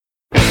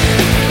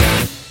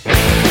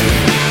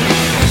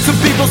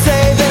People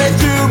say that I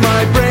threw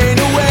my brain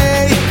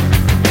away,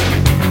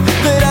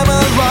 that I'm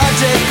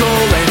illogical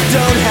and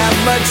don't have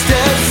much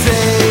to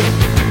say.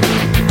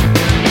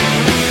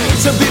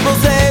 Some people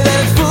say that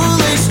it's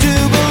foolish to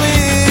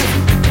believe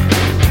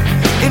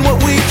in what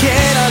we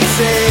cannot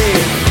say.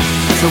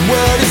 Some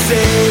world is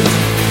saved.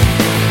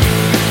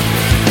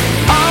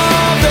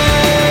 All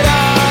that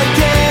I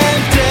can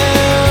do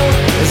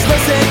is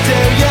listen to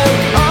you.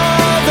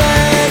 All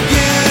that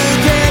you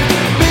can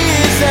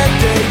be is that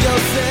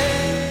you'll say.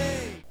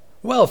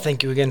 Well,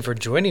 thank you again for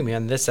joining me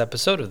on this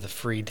episode of the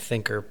Freed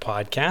Thinker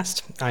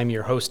podcast. I'm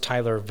your host,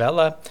 Tyler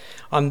Vela.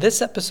 On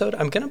this episode,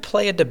 I'm going to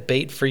play a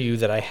debate for you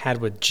that I had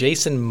with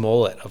Jason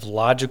Mullett of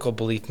Logical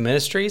Belief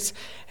Ministries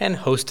and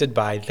hosted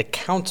by The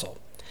Council.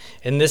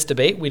 In this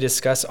debate, we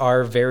discuss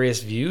our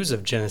various views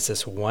of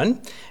Genesis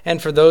 1,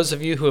 and for those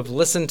of you who have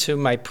listened to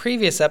my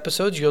previous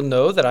episodes, you'll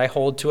know that I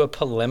hold to a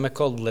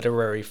polemical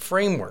literary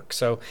framework.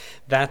 So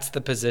that's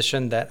the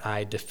position that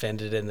I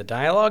defended in the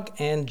dialogue,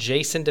 and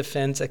Jason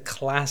defends a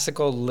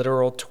classical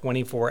literal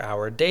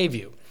 24-hour day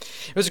view.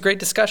 It was a great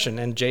discussion,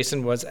 and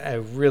Jason was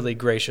a really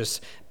gracious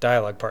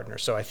dialogue partner,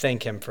 so I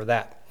thank him for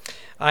that.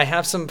 I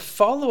have some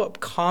follow-up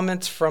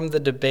comments from the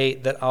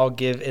debate that I'll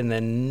give in the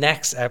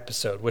next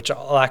episode, which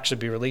I'll actually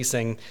be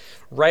releasing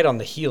right on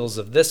the heels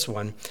of this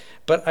one.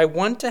 But I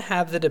want to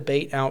have the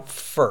debate out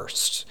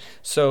first,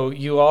 so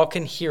you all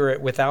can hear it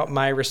without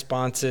my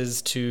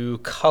responses to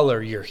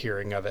color your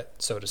hearing of it,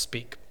 so to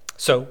speak.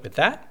 So with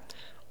that,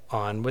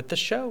 on with the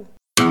show.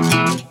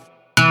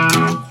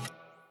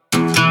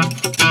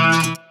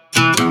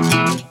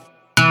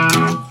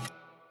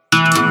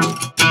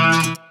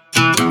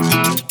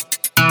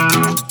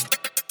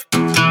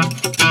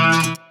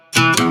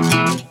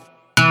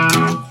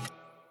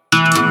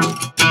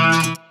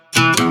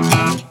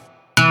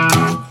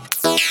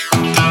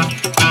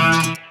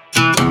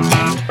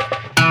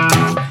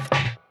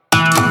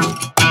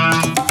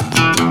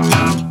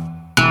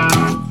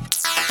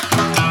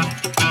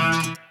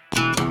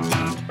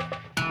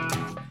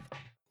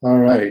 All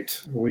right,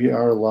 we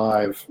are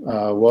live.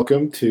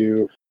 Welcome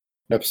to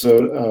an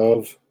episode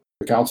of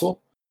The Council.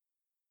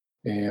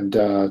 And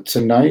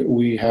tonight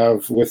we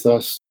have with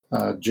us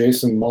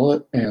Jason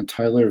Mullett and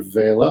Tyler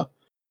Vela.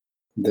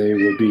 They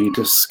will be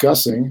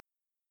discussing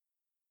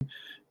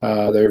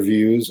their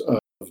views of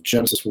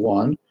Genesis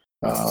 1.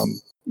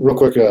 Real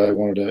quick, I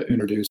wanted to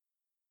introduce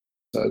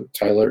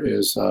Tyler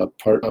is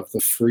part of the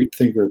Freed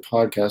Thinker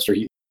podcast, or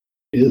he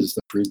is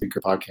the Freed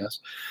Thinker podcast.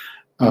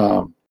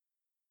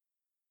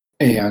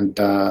 And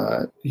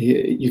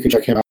you can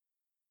check him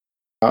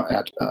out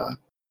at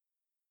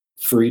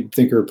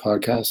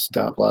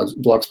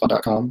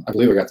freedthinkerpodcast.blogspot.com. I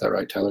believe I got that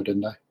right, Tyler,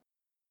 didn't I?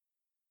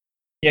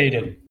 Yeah, you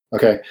did.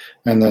 Okay.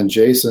 And then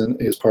Jason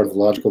is part of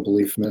Logical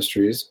Belief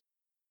Ministries.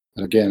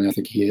 And again, I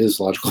think he is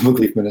Logical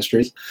Belief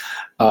Ministries.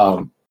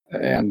 And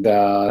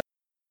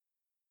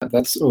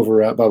that's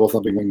over at Bible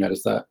Thumping Wingnet.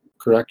 Is that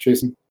correct,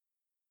 Jason?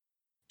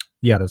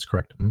 Yeah, that's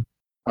correct.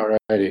 All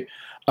righty.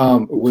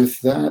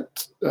 With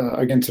that,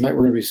 again, tonight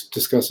we're going to be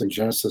discussing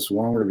Genesis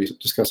 1. We're going to be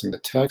discussing the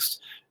text,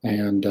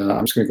 and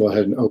I'm just going to go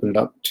ahead and open it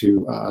up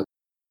to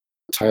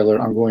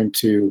Tyler. I'm going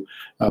to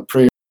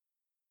pray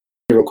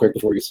real quick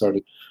before we get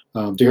started.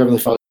 Dear Heavenly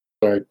Father,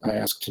 I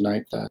ask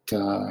tonight that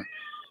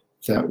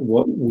that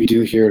what we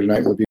do here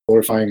tonight will be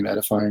glorifying and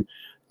edifying,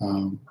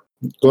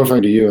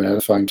 glorifying to you and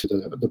edifying to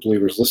the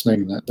believers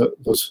listening, and that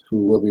those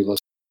who will be listening.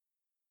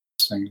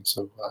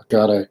 So,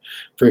 God, I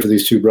pray for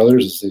these two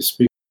brothers as they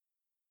speak.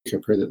 I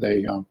pray that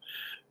they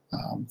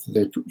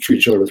treat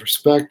each other with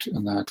respect,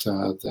 and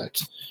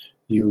that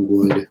you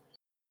would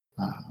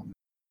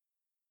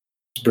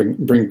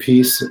bring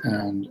peace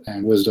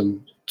and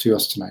wisdom to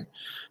us tonight.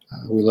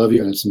 We love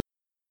you, and it's in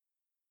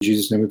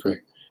Jesus' name we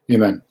pray.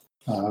 Amen.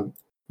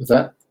 With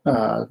that,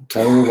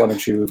 Tyler, why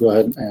don't you go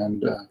ahead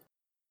and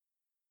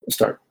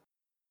start?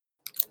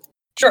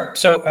 Sure.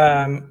 So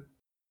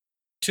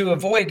to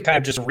avoid kind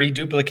of just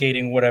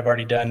reduplicating what I've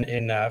already done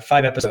in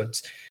 5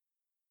 episodes,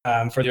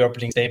 for the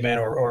opening statement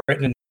or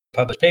written in the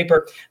published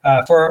paper.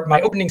 For my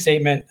opening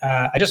statement,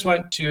 I just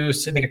want to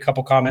make a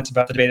couple comments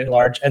about the debate at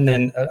large, and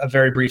then a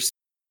very brief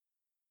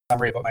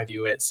summary of what my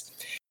view is.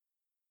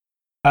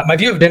 My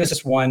view of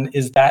Genesis 1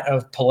 is that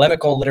of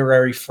polemical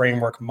literary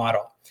framework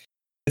model.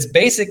 It's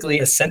basically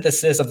a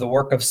synthesis of the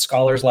work of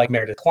scholars like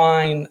Meredith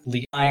Kline,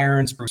 Lee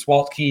Irons, Bruce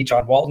Waltke,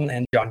 John Walton,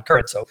 and John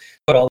Currid. So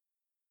put all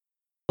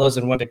those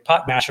in one big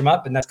pot, mash them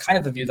up, and that's kind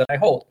of the view that I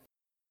hold.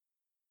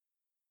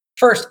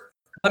 First,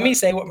 let me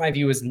say what my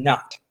view is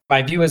not.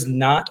 My view is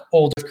not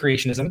old earth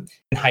creationism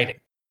and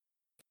hiding.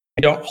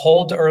 I don't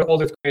hold to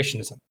old earth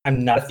creationism.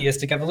 I'm not a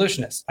theistic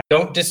evolutionist. I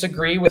don't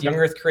disagree with young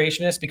earth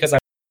creationists because I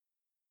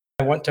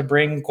want to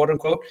bring, quote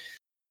unquote,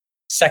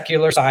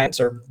 secular science,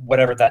 or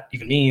whatever that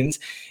even means,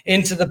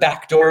 into the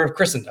back door of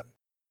Christendom.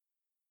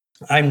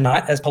 I'm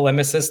not, as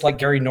polemicists like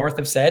Gary North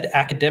have said,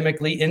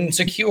 academically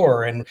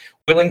insecure and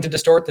willing to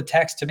distort the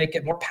text to make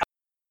it more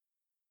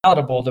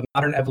palatable to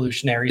modern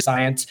evolutionary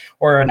science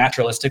or a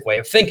naturalistic way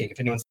of thinking. If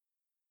anyone's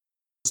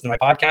listened to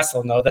my podcast,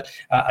 they'll know that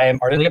I am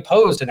ardently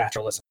opposed to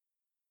naturalism.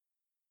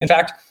 In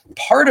fact,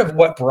 part of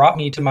what brought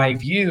me to my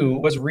view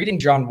was reading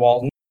John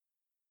Walton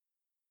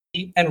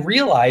and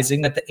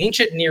realizing that the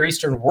ancient Near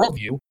Eastern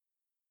worldview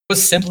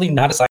was simply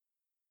not a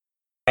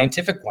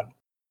scientific one.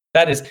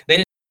 That is,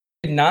 they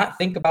did not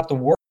think about the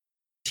world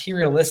in a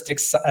materialistic,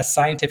 a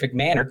scientific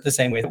manner the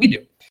same way that we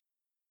do.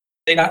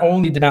 They not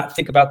only did not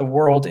think about the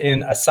world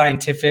in a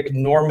scientific,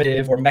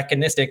 normative, or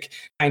mechanistic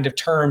kind of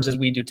terms as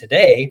we do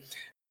today,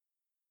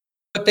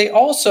 but they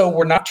also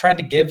were not trying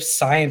to give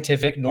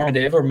scientific,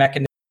 normative, or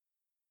mechanistic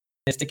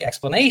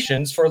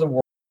explanations for the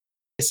world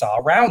they saw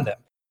around them.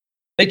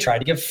 They tried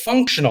to give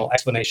functional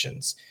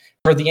explanations.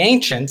 For the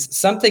ancients,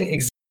 something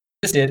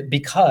existed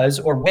because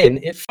or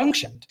when it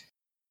functioned.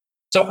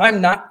 So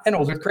I'm not an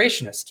older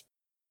creationist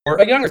or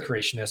a younger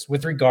creationist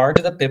with regard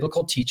to the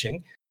biblical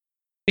teaching,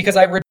 because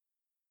I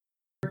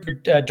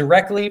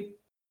directly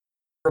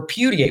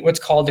repudiate what's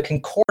called the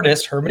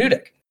concordist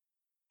hermeneutic.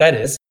 That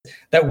is,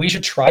 that we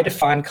should try to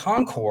find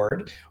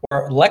concord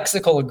or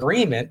lexical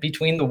agreement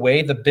between the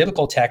way the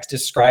biblical text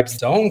describes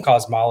its own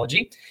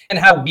cosmology and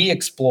how we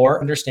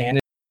explore, understand,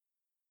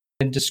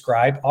 and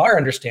describe our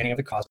understanding of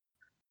the cosmos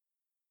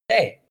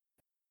today.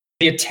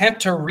 The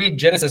attempt to read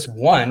Genesis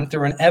 1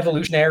 through an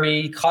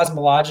evolutionary,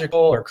 cosmological,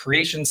 or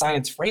creation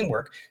science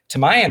framework, to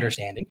my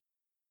understanding,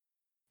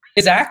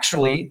 is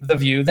actually the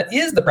view that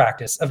is the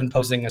practice of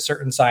imposing a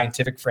certain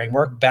scientific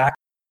framework back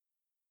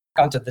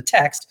onto the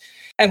text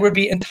and would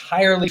be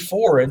entirely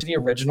foreign to the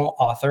original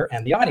author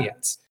and the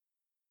audience.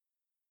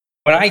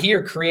 When I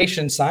hear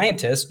creation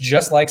scientists,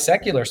 just like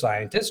secular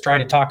scientists,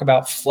 trying to talk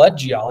about flood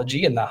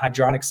geology and the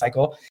hydronic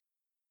cycle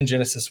in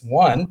Genesis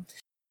 1,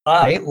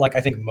 like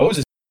I think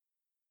Moses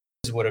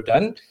would have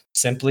done,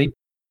 simply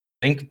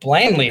think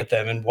blandly at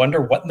them and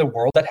wonder what in the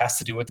world that has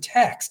to do with the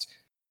text.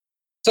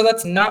 So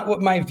that's not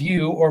what my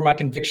view or my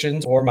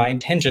convictions or my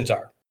intentions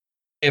are.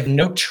 I have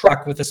no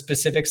truck with a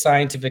specific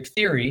scientific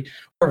theory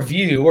or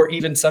view or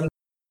even some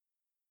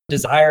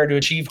desire to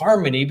achieve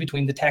harmony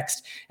between the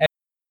text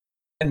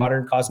and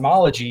modern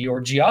cosmology or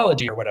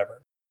geology or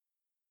whatever.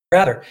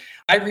 Rather,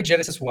 I read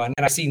Genesis 1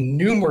 and I see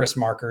numerous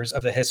markers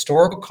of the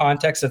historical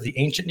context of the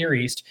ancient Near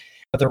East,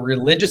 of the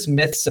religious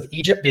myths of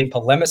Egypt being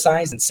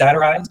polemicized and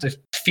satirized, a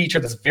feature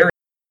that's very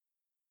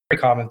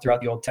common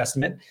throughout the Old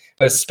Testament,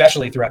 but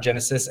especially throughout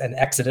Genesis and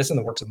Exodus and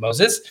the works of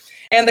Moses,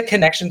 and the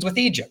connections with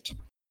Egypt.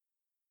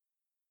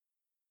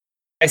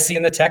 I see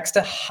in the text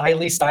a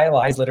highly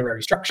stylized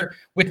literary structure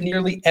with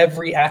nearly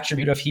every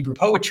attribute of Hebrew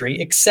poetry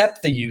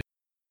except the use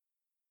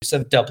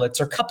of doublets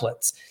or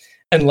couplets,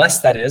 unless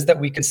that is that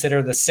we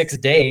consider the 6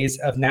 days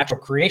of natural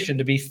creation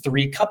to be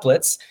 3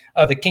 couplets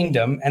of the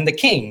kingdom and the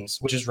kings,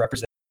 which is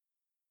represented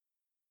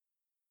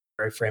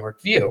in the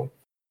framework view.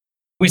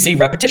 We see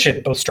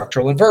repetition, both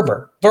structural and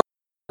verbal,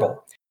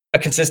 a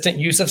consistent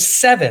use of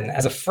 7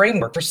 as a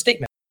framework for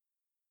statements,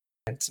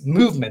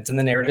 movements in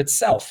the narrative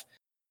itself.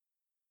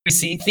 We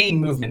see theme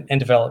movement and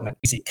development.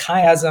 We see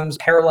chiasms,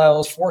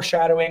 parallels,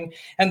 foreshadowing,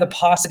 and the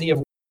paucity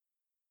of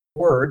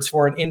words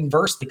for an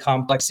inversely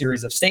complex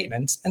series of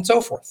statements, and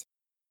so forth.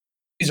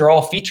 These are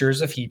all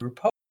features of Hebrew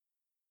poetry.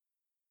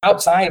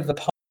 Outside of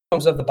the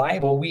poems of the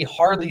Bible, we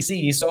hardly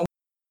see so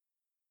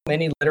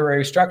many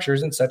literary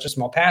structures in such a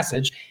small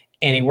passage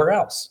anywhere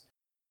else.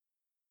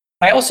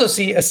 I also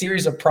see a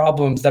series of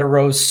problems that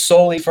arose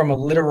solely from a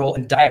literal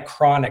and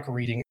diachronic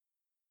reading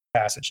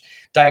passage.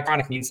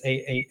 Diachronic means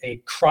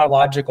a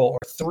chronological or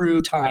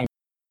through time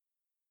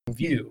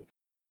view.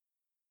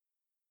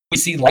 We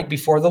see light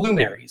before the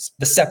luminaries,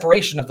 the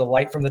separation of the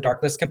light from the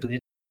darkness completed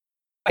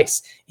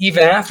twice,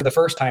 even after the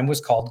first time was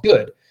called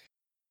good.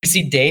 We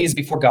see days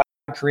before God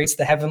creates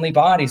the heavenly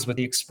bodies with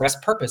the express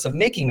purpose of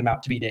making them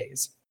out to be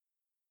days.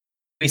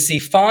 We see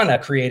fauna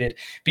created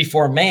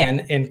before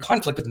man in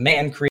conflict with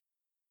man created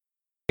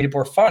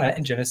before fauna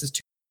in Genesis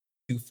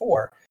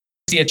 2:4.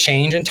 We see a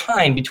change in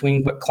time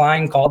between what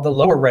Klein called the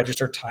lower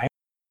register time,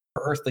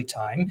 or earthly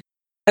time,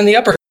 and the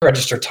upper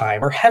register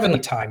time, or heavenly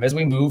time, as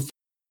we move from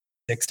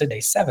 6 to day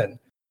 7.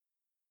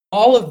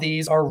 All of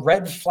these are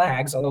red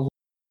flags on the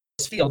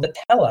field that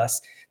tell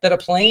us that a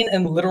plain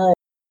and literal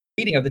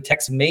reading of the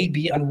text may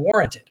be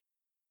unwarranted.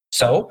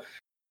 So,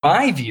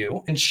 my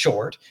view, in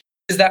short,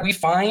 is that we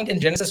find in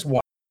Genesis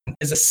 1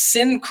 is a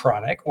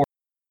synchronic or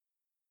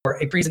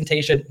a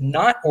presentation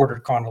not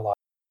ordered chronologically,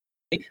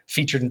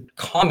 featured in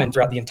common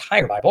throughout the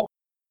entire Bible,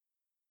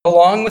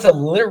 along with a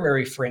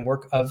literary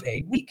framework of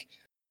a week,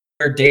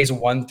 where days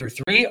 1 through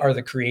 3 are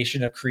the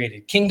creation of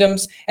created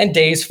kingdoms, and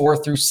days 4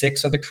 through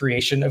 6 are the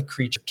creation of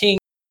creature kings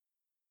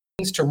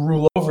to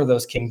rule over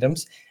those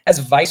kingdoms as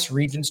vice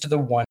regents to the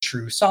one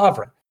true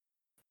sovereign,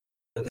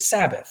 the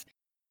Sabbath,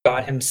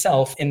 God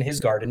himself in his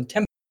garden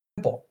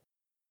temple.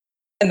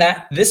 And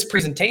that this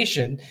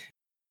presentation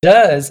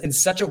does in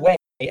such a way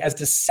as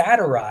to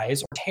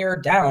satirize or tear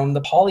down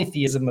the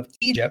polytheism of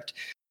Egypt,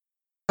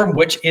 from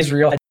which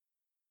Israel had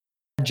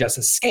just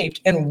escaped,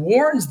 and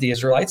warns the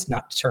Israelites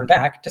not to turn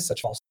back to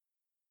such false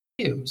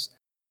views.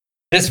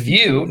 This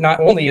view not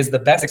only is the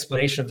best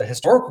explanation of the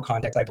historical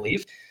context, I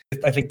believe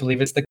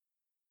it's the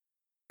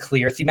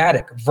clear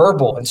thematic,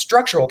 verbal, and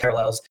structural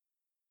parallels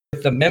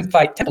the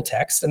Memphite temple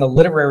text and the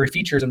literary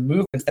features and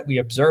movements that we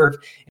observe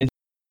in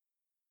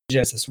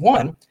Genesis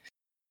 1,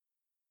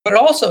 but it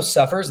also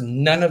suffers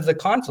none of the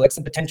conflicts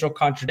and potential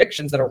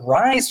contradictions that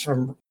arise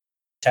from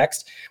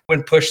text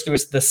when pushed through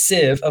the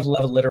sieve of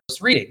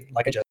literalist reading,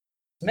 like I just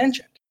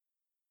mentioned.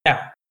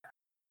 Now,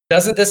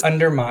 doesn't this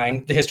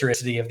undermine the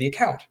historicity of the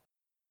account?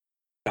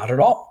 Not at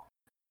all.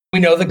 We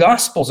know the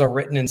Gospels are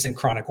written in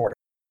synchronic order.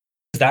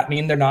 Does that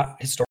mean they're not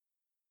historical?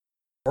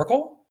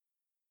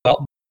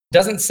 Well,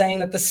 doesn't saying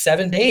that the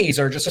 7 days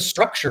are just a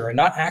structure and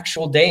not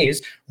actual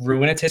days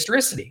ruin its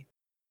historicity.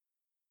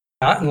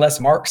 Not unless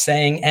Mark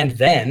saying "and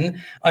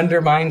then"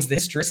 undermines the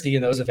historicity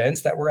in those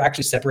events that were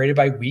actually separated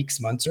by weeks,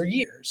 months, or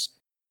years.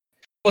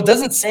 Well,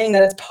 doesn't saying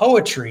that it's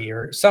poetry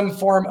or some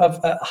form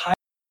of high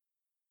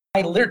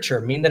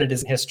literature mean that it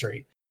isn't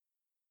history?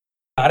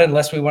 Not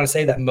unless we want to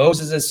say that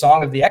Moses'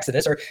 song of the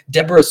Exodus or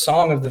Deborah's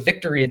song of the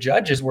victory in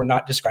Judges were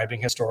not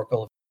describing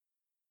historical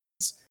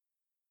events.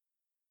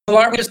 Well,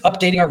 aren't we just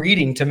updating our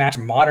reading to match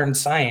modern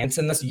science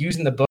and thus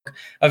using the book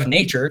of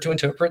nature to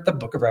interpret the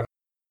book of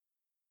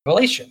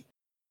Revelation?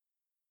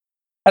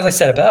 As I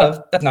said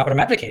above, that's not what I'm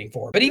advocating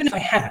for. But even if I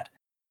had,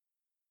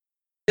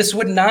 this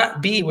would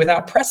not be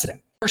without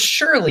precedent. For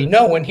surely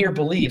no one here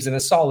believes in a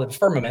solid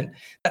firmament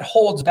that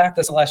holds back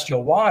the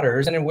celestial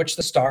waters and in which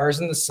the stars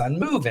and the sun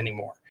move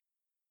anymore.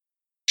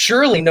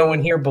 Surely no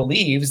one here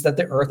believes that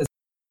the earth is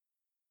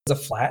a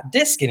flat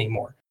disk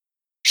anymore.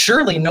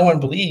 Surely no one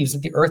believes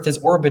that the earth is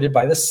orbited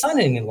by the sun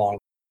any longer.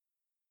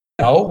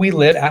 No, we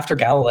live after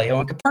Galileo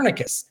and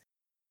Copernicus.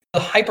 The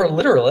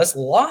hyperliteralists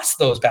lost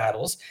those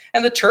battles,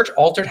 and the church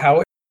altered how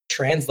it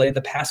translated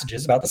the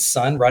passages about the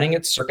sun running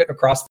its circuit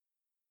across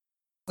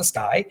the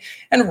sky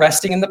and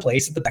resting in the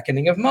place at the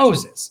beckoning of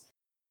Moses.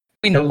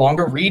 We no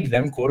longer read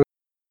them, quote,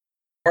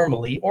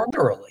 normally or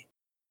literally.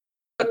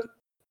 But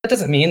that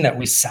doesn't mean that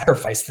we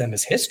sacrifice them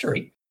as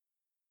history.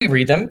 We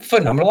read them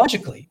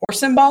phenomenologically or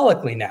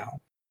symbolically now.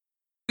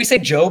 We say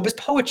Job is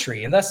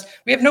poetry, and thus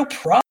we have no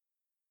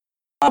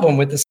problem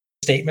with the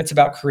statements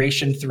about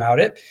creation throughout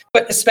it,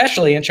 but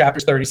especially in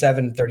chapters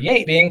 37 and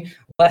 38 being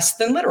less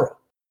than literal.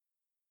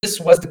 This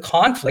was the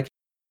conflict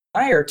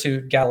prior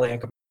to Galileo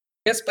and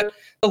Copernicus, but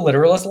the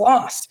literalists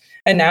lost.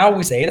 And now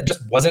we say that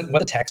just wasn't what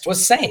the text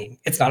was saying.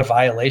 It's not a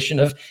violation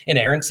of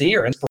inerrancy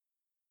or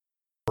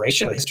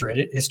inspiration,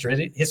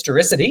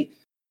 historicity.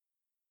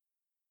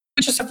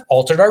 We just have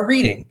altered our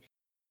reading.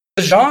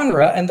 The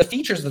genre and the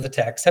features of the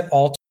text have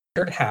altered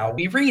how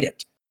we read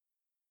it.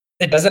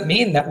 It doesn't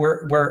mean that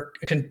we're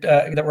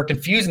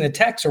confusing the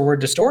text or we're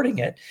distorting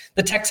it.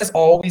 The text has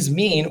always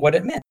mean what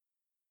it meant.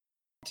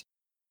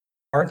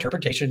 Our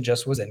interpretation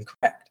just was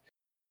incorrect.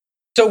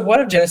 So what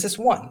of Genesis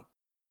 1?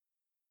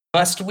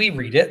 Must we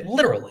read it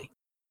literally?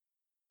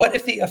 What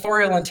if the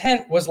authorial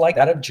intent was like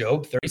that of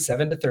Job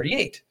 37 to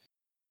 38?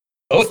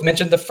 Both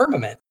mention the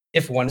firmament,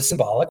 if one is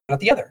symbolic,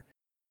 not the other.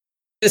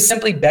 It is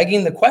simply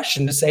begging the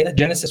question to say that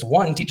Genesis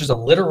 1 teaches a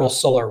literal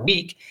solar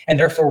week, and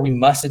therefore we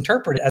must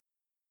interpret it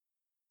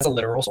as a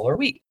literal solar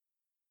week.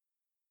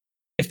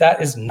 If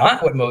that is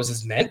not what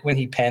Moses meant when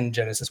he penned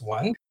Genesis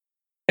 1,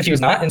 if he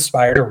was not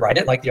inspired to write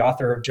it like the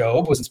author of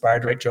Job was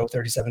inspired to write Job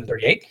 37 to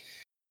 38,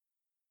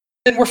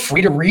 then we're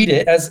free to read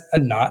it as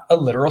not a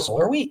literal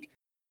solar week.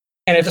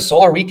 And if the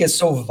solar week is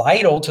so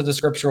vital to the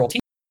scriptural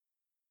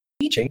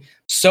teaching,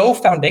 so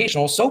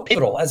foundational, so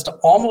pivotal as to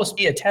almost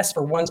be a test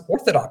for one's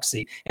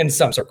orthodoxy in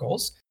some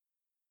circles,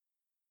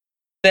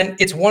 then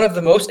it's one of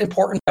the most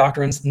important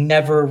doctrines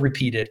never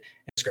repeated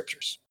in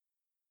scriptures.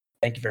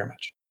 Thank you very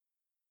much.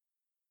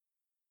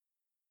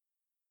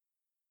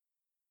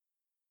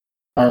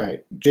 All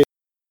right,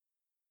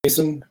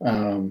 Jason,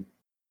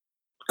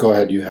 go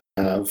ahead. You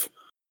have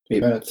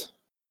 8 minutes.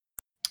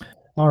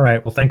 All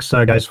right. Well, thanks,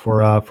 guys,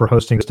 for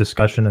hosting this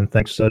discussion, and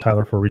thanks,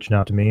 Tyler, for reaching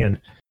out to me and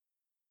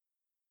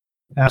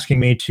asking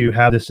me to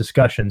have this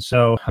discussion.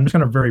 So I'm just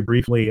going to very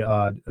briefly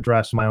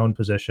address my own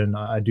position.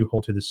 I do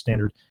hold to the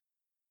standard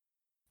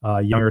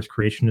young Earth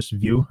creationist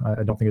view.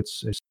 I don't think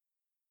it's a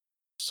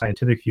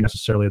scientific view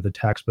necessarily of the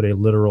text, but a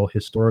literal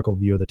historical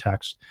view of the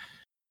text.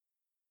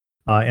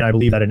 And I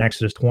believe that in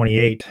Exodus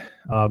 28,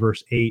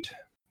 verse 8,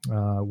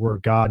 where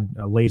God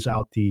lays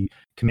out the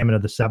commandment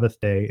of the Sabbath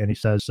day, and he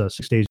says,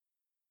 6 days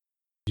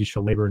you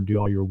shall labor and do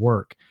all your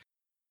work.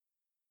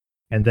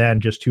 And then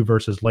just 2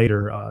 verses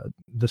later,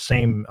 the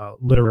same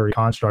literary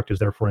construct is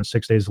therefore in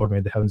 6 days the Lord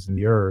made the heavens and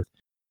the earth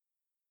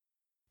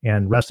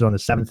and rested on the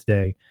 7th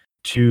day.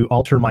 To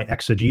alter my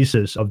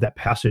exegesis of that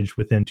passage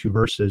within 2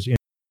 verses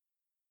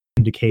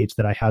indicates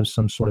that I have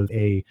some sort of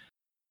a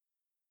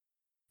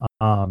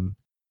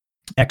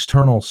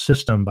external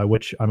system by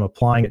which I'm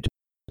applying it to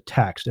the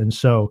text. And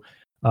so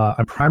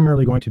I'm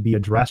primarily going to be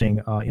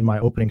addressing in my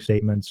opening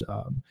statements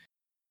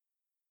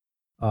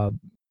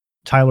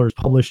Tyler's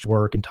published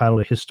work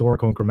entitled A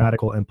Historical and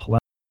Grammatical and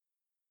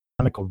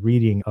Polemical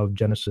Reading of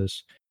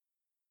Genesis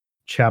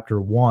chapter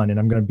 1. And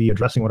I'm going to be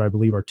addressing what I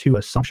believe are 2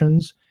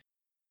 assumptions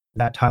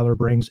that Tyler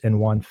brings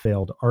and 1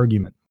 failed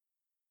argument.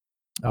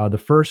 The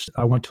first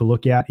I want to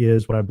look at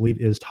is what I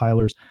believe is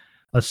Tyler's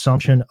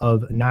assumption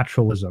of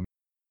naturalism.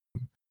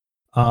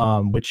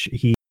 which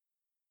he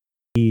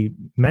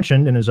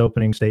mentioned in his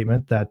opening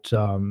statement that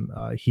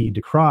he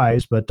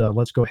decries, but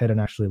let's go ahead and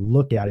actually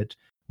look at it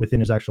within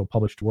his actual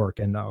published work,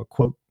 and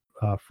quote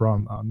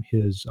from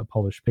his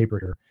published paper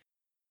here.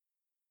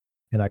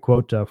 And I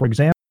quote, for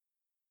example,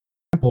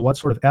 what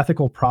sort of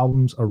ethical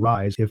problems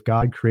arise if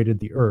God created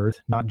the earth,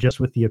 not just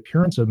with the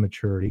appearance of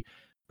maturity,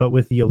 but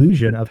with the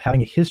illusion of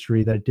having a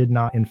history that it did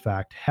not in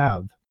fact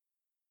have?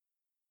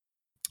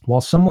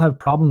 While some will have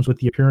problems with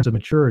the appearance of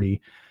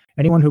maturity,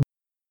 anyone who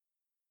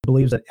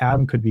believes that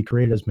Adam could be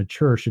created as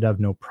mature should have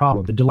no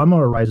problem. The dilemma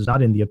arises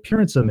not in the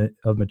appearance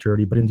of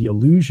maturity, but in the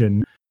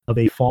illusion of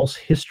a false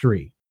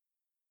history.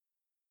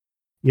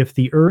 If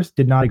the earth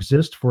did not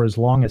exist for as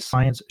long as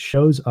science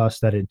shows us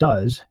that it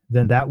does,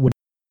 then that would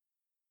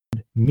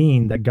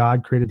mean that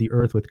God created the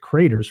earth with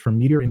craters from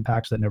meteor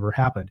impacts that never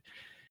happened.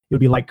 It would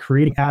be like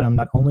creating Adam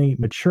not only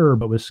mature,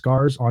 but with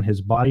scars on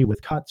his body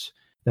with cuts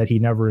that he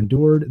never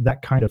endured.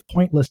 That kind of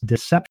pointless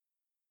deception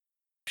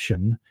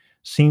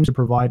seems to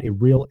provide a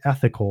real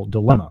ethical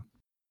dilemma.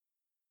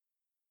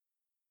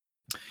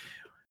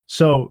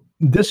 So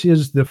this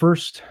is the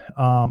first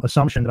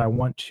assumption that I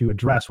want to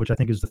address, which I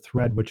think is the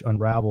thread which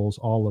unravels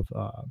all of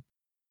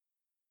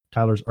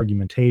Tyler's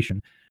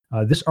argumentation.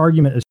 This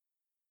argument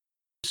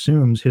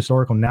assumes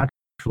historical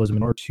naturalism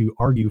in order to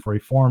argue for a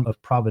form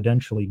of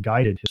providentially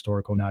guided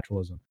historical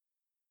naturalism.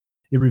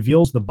 It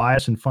reveals the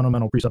bias and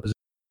fundamental presupposition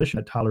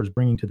that Tyler is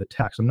bringing to the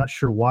text. I'm not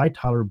sure why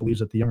Tyler believes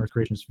that the young earth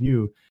creationist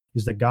view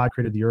is that God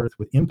created the earth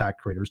with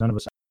impact craters. None of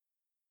us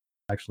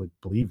actually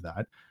believe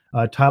that.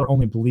 Tyler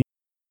only believes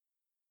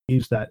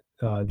that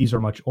these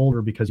are much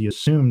older because he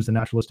assumes the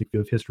naturalistic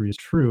view of history is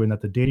true and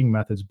that the dating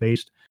methods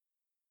based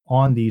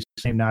on these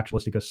same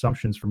naturalistic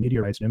assumptions for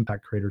meteorites and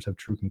impact craters have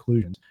true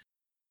conclusions.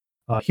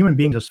 Human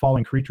beings as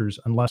fallen creatures,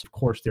 unless of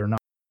course they are not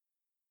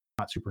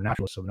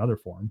supernaturalists of another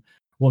form,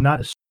 will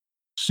not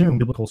assume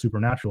biblical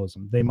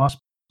supernaturalism. They must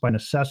by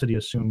necessity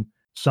assume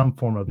some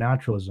form of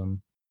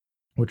naturalism,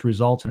 which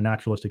results in a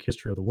naturalistic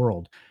history of the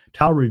world.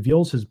 Tyler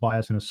reveals his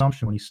bias and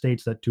assumption when he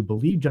states that to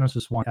believe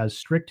Genesis 1 as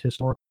strict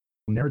historical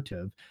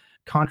narrative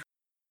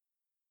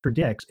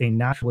contradicts a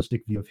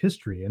naturalistic view of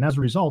history, and as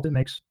a result, it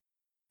makes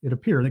it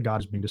appear that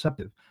God is being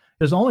deceptive.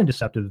 It is only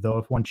deceptive, though,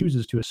 if one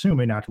chooses to assume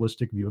a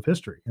naturalistic view of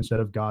history instead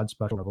of God's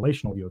special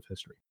revelational view of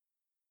history.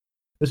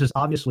 This is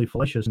obviously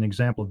fallacious, an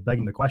example of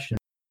begging the question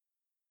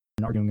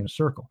and arguing in a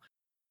circle.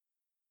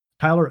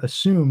 Tyler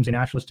assumes a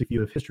naturalistic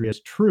view of history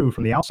as true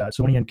from the outset,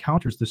 so when he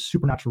encounters the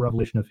supernatural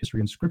revelation of history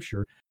in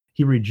Scripture,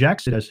 he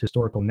rejects it as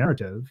historical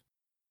narrative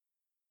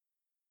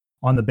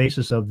on the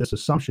basis of this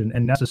assumption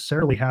and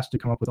necessarily has to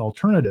come up with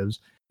alternatives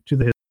to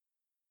the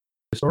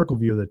historical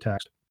view of the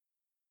text,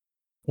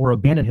 or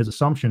abandon his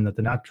assumption that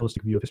the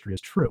naturalistic view of history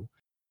is true.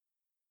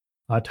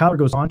 Tyler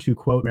goes on to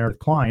quote Meredith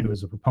Kline, who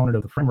is a proponent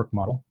of the framework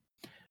model,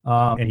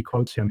 and he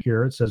quotes him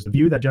here. It says, "The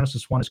view that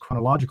Genesis 1 is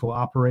chronological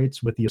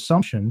operates with the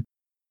assumption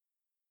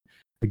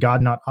that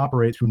God not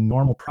operate through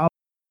normal providence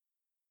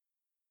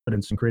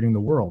in creating the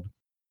world.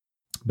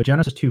 But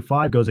Genesis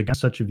 2:5 goes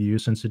against such a view,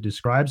 since it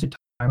describes a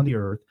time on the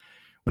earth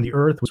when the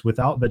earth was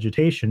without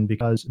vegetation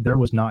because there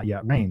was not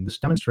yet rain. This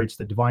demonstrates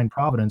that divine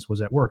providence was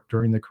at work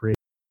during the creation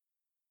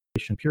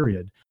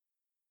period.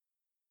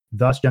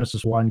 Thus,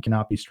 Genesis 1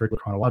 cannot be strictly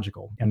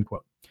chronological," end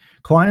quote.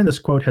 Klein in this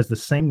quote has the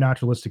same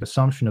naturalistic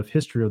assumption of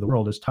history of the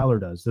world as Tyler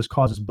does. This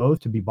causes both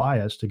to be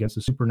biased against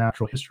the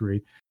supernatural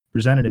history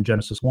presented in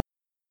Genesis 1.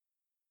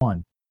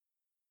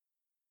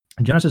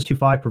 Genesis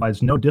 2:5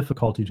 provides no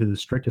difficulty to the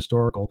strict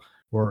historical,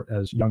 or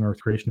as young earth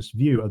creationist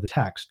view of the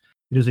text.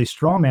 It is a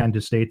straw man to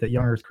state that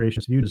young earth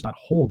creationist view does not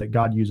hold that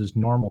God uses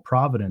normal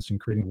providence in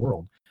creating the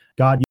world.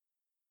 God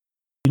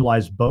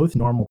utilized both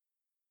normal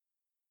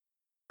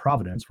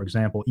providence, for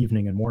example,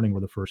 evening and morning were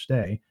the first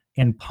day,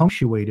 and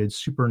punctuated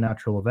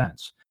supernatural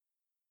events.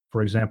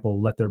 For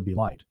example, let there be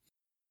light.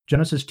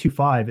 Genesis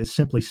 2:5 is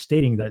simply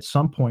stating that at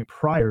some point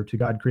prior to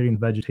God creating the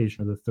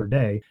vegetation of the third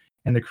day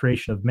and the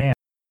creation of man,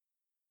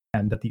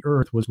 and that the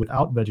earth was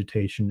without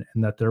vegetation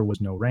and that there was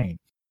no rain.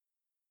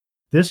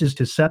 This is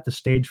to set the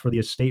stage for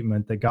the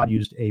statement that God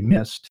used a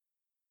mist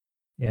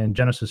in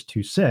Genesis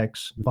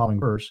 2:6, the following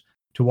verse,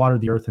 to water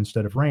the earth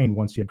instead of rain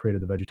once he had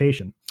created the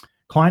vegetation.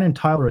 Klein and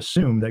Tyler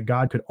assume that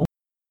God could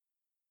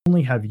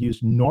only have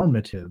used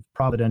normative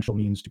providential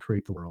means to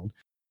create the world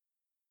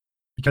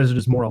because it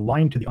is more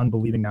aligned to the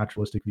unbelieving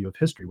naturalistic view of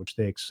history, which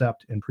they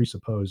accept and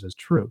presuppose as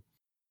true.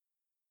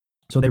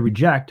 So they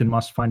reject and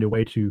must find a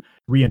way to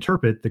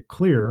reinterpret the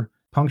clear,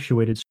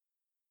 punctuated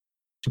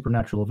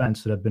supernatural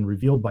events that have been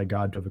revealed by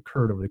God to have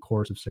occurred over the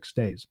course of 6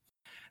 days.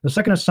 The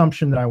second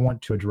assumption that I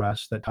want to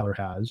address that Tyler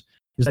has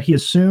is that he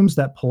assumes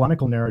that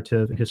polemical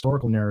narrative and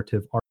historical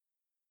narrative are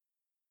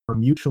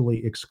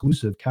mutually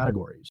exclusive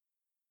categories.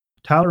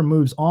 Tyler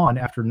moves on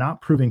after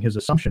not proving his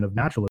assumption of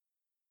naturalism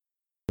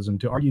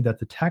to argue that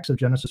the texts of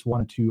Genesis 1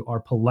 and 2 are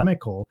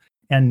polemical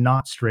and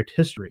not strict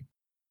history.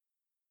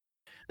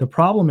 The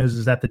problem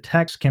is that the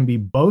text can be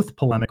both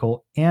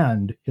polemical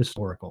and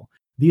historical.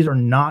 These are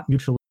not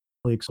mutually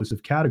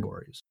exclusive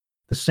categories.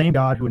 The same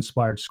God who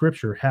inspired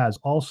Scripture has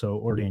also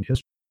ordained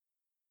history.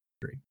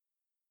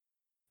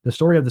 The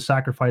story of the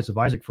sacrifice of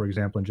Isaac, for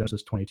example, in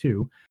Genesis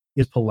 22,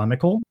 is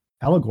polemical,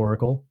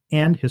 allegorical,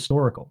 and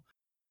historical.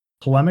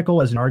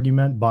 Polemical as an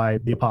argument by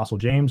the Apostle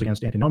James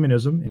against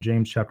antinomianism in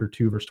James chapter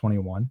 2, verse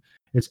 21.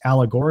 It's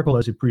allegorical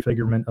as a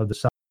prefigurement of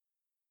the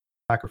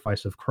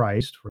sacrifice of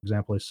Christ. For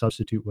example, a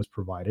substitute was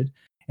provided,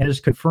 and is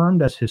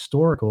confirmed as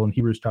historical in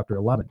Hebrews chapter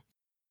 11.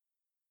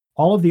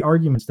 All of the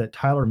arguments that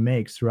Tyler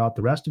makes throughout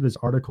the rest of his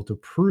article to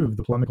prove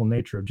the polemical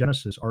nature of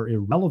Genesis are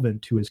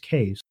irrelevant to his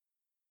case,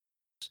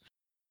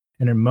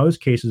 and in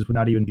most cases would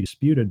not even be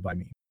disputed by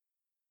me.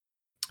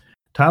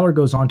 Tyler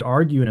goes on to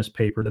argue in his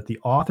paper that the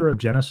author of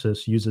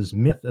Genesis uses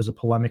myth as a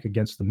polemic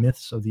against the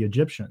myths of the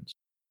Egyptians.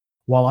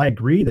 While I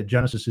agree that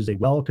Genesis is a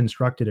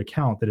well-constructed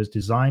account that is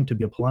designed to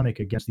be a polemic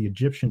against the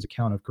Egyptians'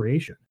 account of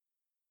creation,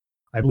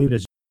 I believe it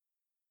is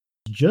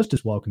just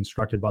as well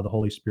constructed by the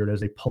Holy Spirit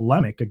as a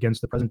polemic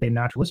against the present-day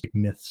naturalistic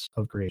myths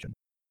of creation.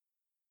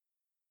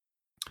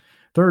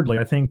 Thirdly,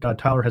 I think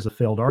Tyler has a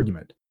failed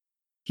argument.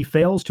 He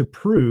fails to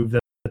prove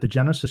that the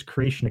Genesis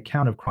creation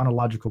account of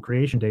chronological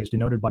creation days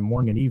denoted by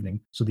morning and evening,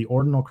 so the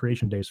ordinal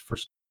creation days,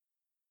 first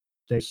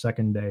day,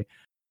 second day,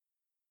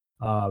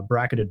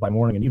 bracketed by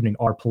morning and evening,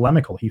 are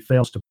polemical. He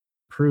fails to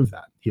prove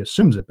that. He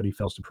assumes it, but he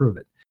fails to prove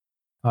it.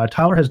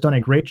 Tyler has done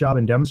a great job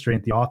in demonstrating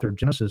that the author of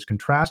Genesis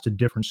contrasted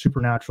different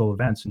supernatural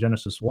events in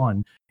Genesis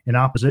 1 in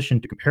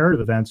opposition to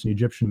comparative events in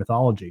Egyptian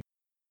mythology.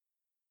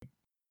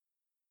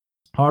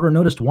 However,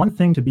 noticed one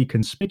thing to be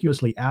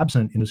conspicuously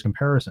absent in his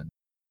comparison.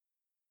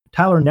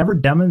 Tyler never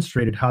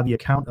demonstrated how the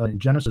account in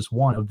Genesis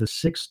 1 of the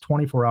 6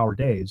 24-hour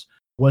days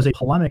was a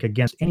polemic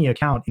against any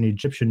account in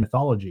Egyptian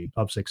mythology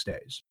of 6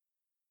 days.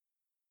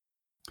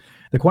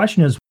 The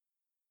question is,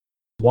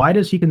 why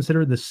does he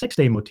consider the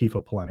 6-day motif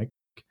a polemic,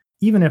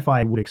 even if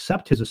I would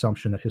accept his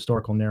assumption that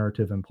historical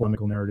narrative and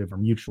polemical narrative are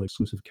mutually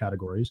exclusive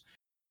categories?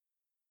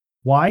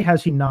 Why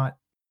has he not,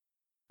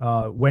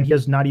 when he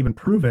has not even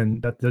proven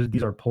that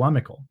these are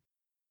polemical?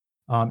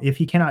 If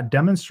he cannot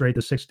demonstrate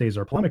the 6 days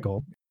are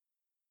polemical,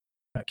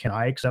 can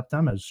I accept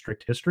them as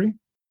strict history?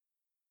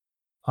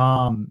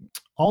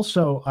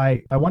 Also,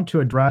 I want to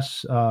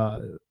address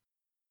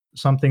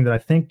something that I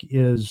think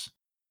is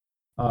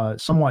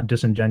somewhat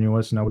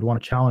disingenuous, and I would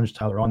want to challenge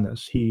Tyler on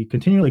this. He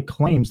continually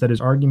claims that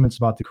his arguments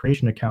about the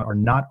creation account are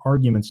not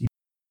arguments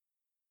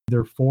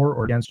either for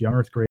or against young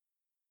Earth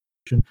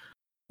creation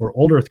or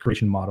old Earth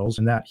creation models,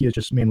 and that he is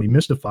just mainly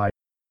mystified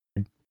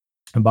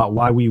about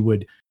why we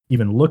would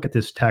even look at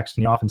this text,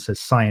 and he often says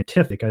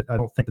scientific. I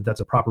don't think that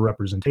that's a proper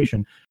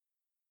representation.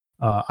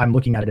 I'm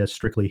looking at it as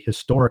strictly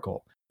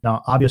historical.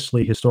 Now,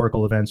 obviously,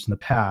 historical events in the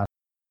past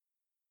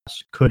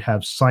could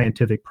have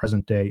scientific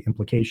present-day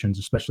implications,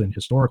 especially in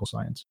historical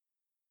science.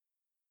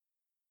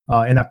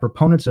 And that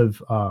proponents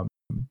of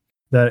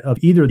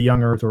either the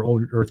young Earth or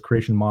old Earth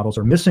creation models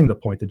are missing the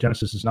point that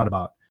Genesis is not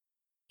about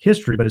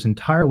history, but is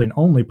entirely and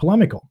only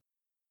polemical.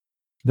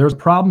 There's a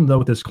problem, though,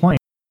 with this claim,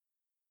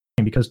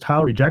 because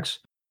Tyler rejects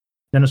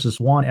Genesis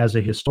 1 as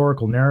a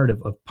historical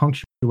narrative of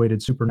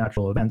punctuated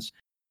supernatural events.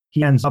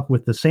 He ends up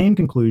with the same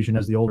conclusion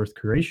as the old Earth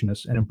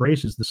creationists and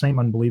embraces the same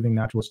unbelieving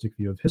naturalistic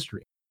view of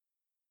history.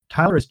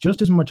 Tyler is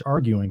just as much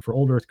arguing for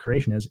old Earth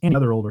creation as any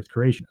other old Earth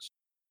creationist.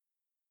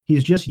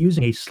 He's just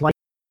using a slightly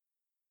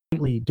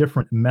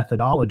different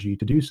methodology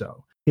to do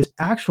so. His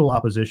actual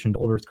opposition to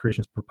old Earth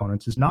creationist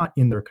proponents is not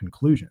in their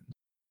conclusions,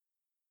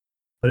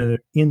 but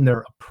in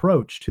their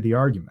approach to the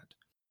argument.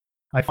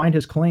 I find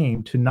his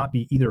claim to not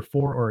be either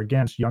for or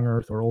against young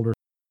Earth or old Earth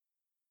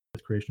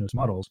creationist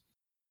models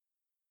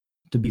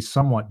to be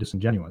somewhat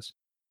disingenuous.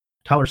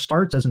 Tyler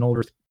starts as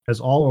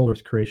all old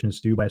Earth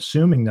creationists do, by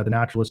assuming that the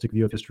naturalistic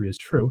view of history is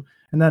true,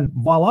 and then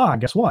voila,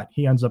 guess what?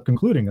 He ends up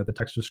concluding that the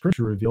text of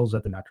Scripture reveals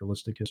that the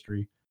naturalistic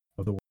history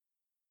of the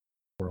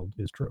world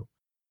is true.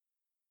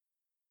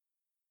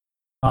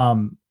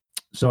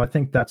 So I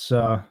think that's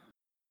where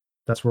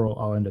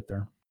I'll end it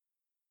there.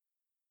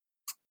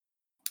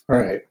 All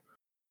right.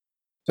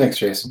 Thanks,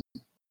 Jason.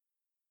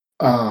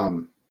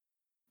 Now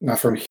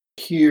from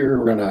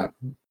here,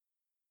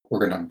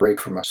 we're gonna break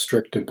from a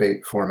strict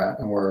debate format,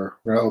 and we're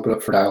gonna open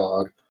up for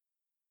dialogue.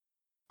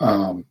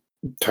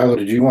 Tyler,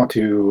 did you want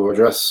to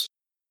address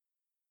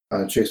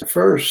Jason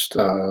first?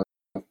 Or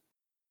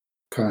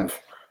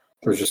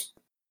just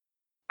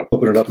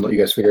open it up and let you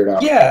guys figure it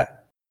out? Yeah.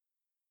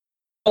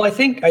 Well, I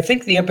think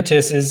the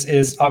impetus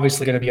is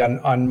obviously going to be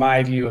on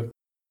my view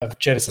of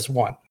Genesis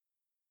 1.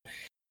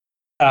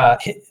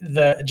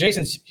 The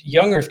Jason's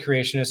young Earth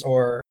creationist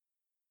or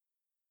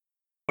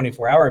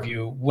 24-hour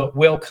view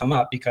will come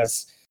up,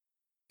 because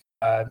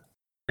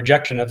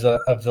rejection of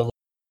the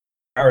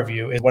hour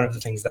view is one of the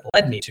things that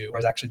led me to, or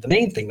is actually the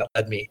main thing that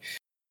led me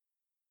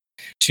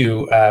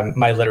to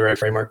my literary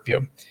framework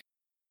view.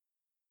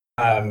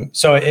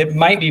 So it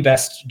might be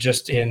best,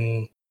 just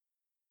in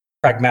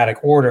pragmatic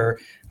order,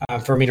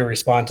 for me to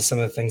respond to some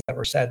of the things that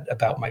were said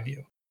about my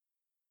view.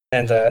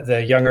 And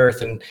the young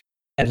Earth and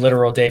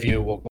literal day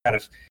view will kind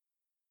of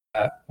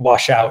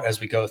wash out as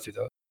we go through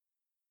those.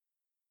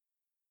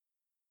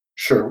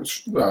 Sure.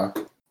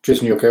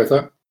 Jason, you okay with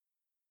that?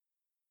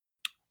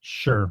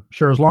 Sure.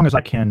 As long as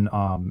I can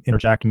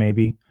interject,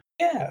 maybe.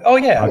 Yeah. Oh,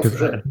 yeah. for Because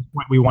sure. at this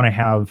point we want to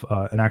have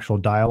an actual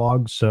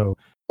dialogue. So,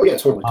 Oh yeah,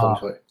 totally.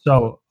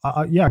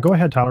 yeah, go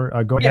ahead,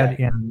 Tyler. Go Yeah. ahead,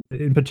 and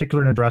in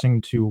particular, in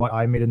addressing to what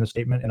I made in the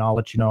statement, and I'll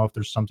let you know if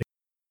there's something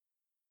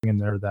in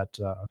there that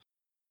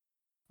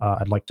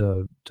I'd like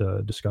to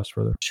discuss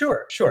further.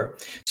 Sure.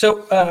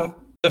 So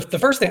the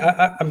first thing,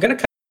 I'm going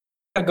to kind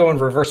of go in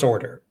reverse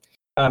order.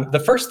 The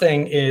first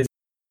thing is,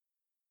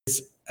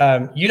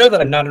 you know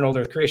that I'm not an old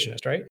Earth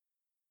creationist, right?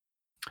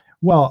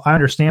 Well, I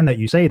understand that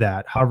you say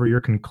that. However,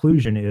 your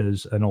conclusion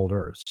is an old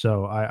Earth.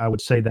 So I would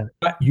say that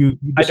you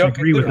I don't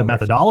disagree with conclude the old Earth.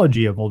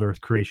 methodology of old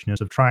Earth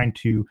creationists of trying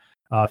to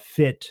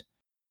fit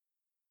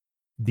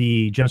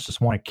the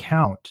Genesis 1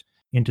 account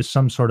into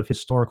some sort of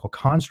historical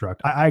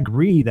construct. I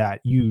agree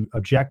that you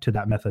object to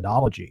that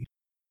methodology,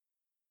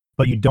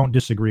 but you don't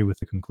disagree with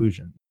the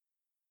conclusion.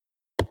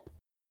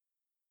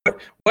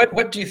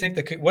 What do you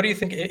think what do you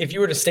think, if you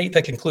were to state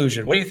the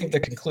conclusion, what do you think the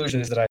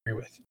conclusion is that I agree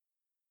with?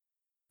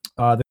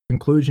 The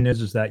conclusion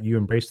is that you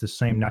embrace the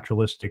same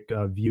naturalistic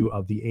view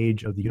of the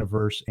age of the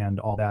universe and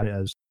all that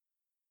as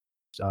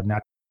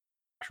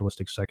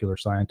naturalistic secular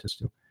scientists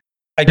do.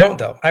 I don't,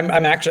 though.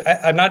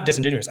 I'm not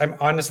disingenuous. I'm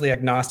honestly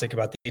agnostic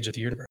about the age of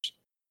the universe.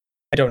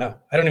 I don't know.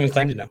 I don't even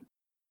claim to know.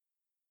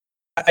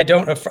 I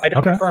don't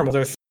affirm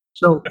whether.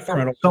 So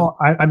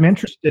I'm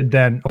interested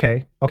then.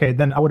 Okay.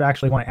 Then I would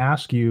actually want to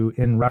ask you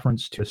in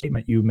reference to a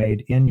statement you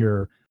made in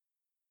your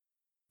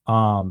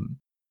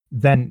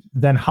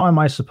then how am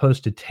I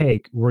supposed to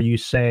take where you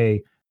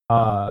say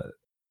the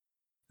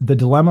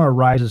dilemma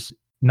arises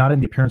not in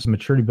the appearance of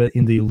maturity, but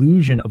in the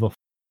illusion of a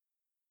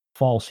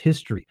false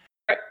history?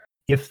 Right.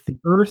 If the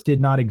Earth did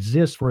not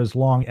exist for as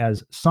long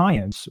as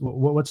science,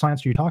 what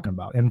science are you talking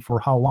about, and for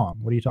how long?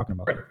 What are you talking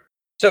about? Right.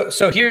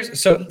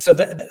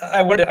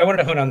 I wanted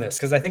to hone on this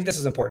because I think this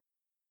is important.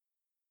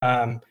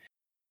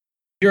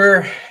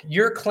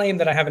 Your claim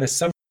that I have an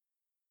assumption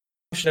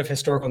of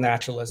historical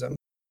naturalism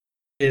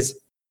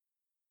is,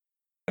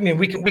 I mean,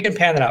 we can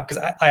pan that out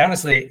because I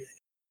honestly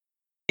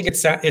think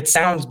it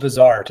sounds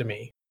bizarre to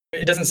me.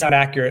 It doesn't sound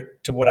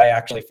accurate to what I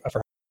actually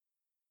affirm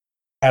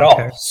at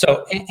all.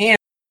 So,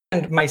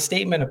 and my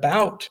statement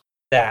about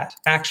that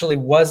actually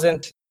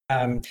wasn't.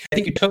 I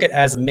think you took it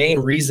as the main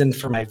reason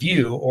for my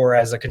view, or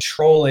as a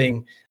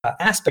controlling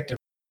aspect of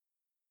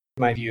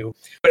my view,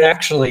 but it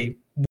actually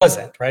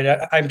wasn't.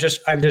 Right? I'm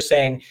just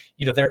saying,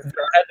 there are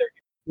other.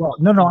 Well,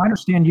 no, I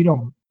understand you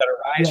don't. That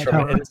arise from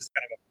it, and this is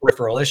kind of a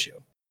peripheral issue.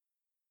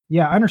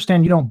 Yeah, I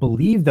understand you don't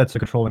believe that's a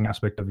controlling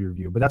aspect of your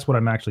view, but that's what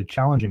I'm actually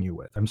challenging you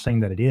with. I'm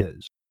saying that it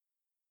is.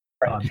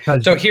 Right.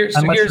 Because so here's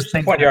the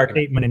point of your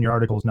argument. Statement in your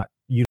article is not,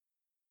 you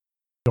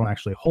don't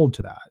actually hold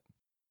to that.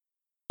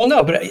 Well,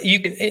 no, but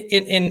you can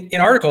in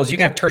articles you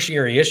can have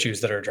tertiary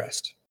issues that are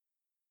addressed,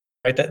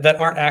 right? That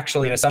aren't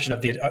actually an assumption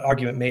of the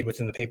argument made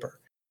within the paper.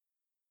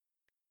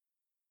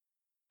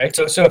 Right.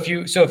 So if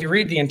you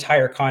read the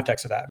entire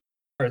context of that,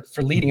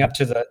 for leading up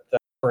to the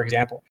for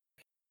example,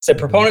 said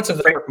proponents of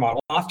the framework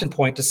model often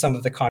point to some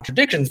of the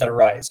contradictions that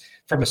arise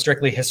from a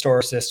strictly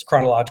historicist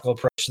chronological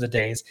approach to the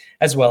days,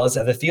 as well as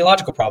other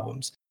theological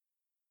problems.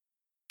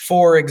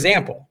 For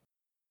example,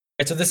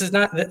 right, so this is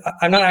not,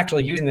 I'm not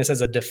actually using this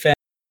as a defense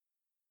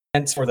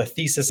for the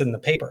thesis in the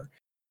paper.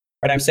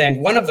 Right? I'm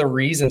saying one of the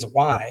reasons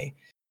why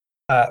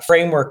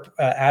framework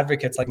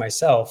advocates like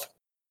myself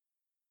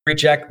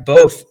reject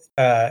both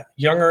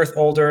young Earth,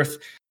 old Earth,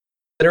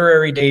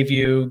 literary day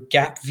view,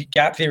 gap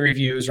theory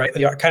views, right?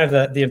 Kind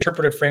of the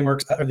interpretive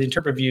frameworks or the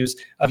interpretive views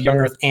of young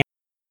Earth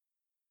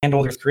and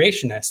old Earth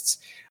creationists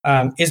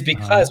is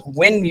because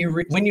when you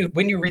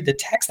read the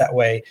text that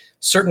way,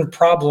 certain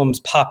problems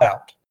pop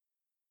out.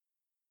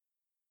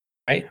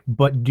 Right?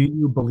 But do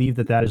you believe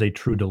that is a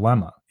true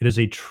dilemma? It is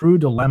a true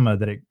dilemma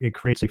that it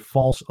creates a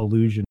false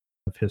illusion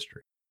of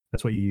history.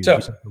 That's what you use.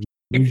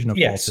 Illusion of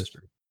false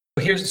history.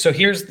 Here's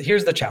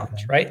the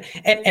challenge, right?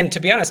 And to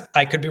be honest,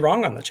 I could be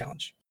wrong on the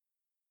challenge.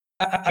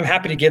 I'm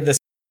happy to give this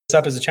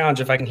up as a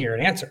challenge if I can hear an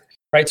answer,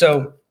 right?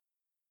 So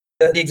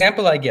the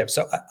example I give,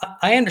 so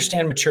I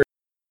understand mature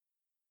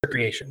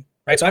creation,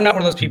 right? So I'm not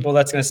one of those people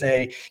that's going to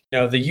say,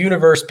 the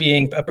universe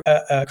being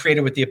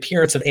created with the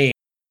appearance of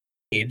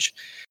age,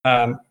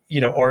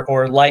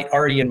 or light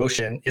already in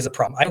motion is a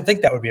problem. I don't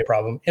think that would be a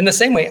problem. In the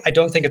same way, I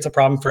don't think it's a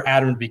problem for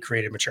Adam to be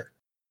created mature.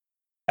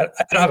 I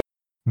don't have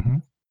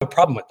a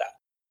problem with that.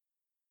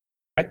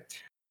 Right?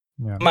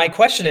 Yeah. My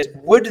question is,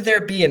 would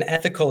there be an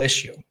ethical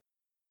issue?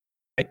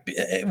 Right?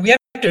 We have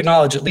to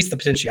acknowledge at least the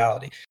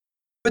potentiality.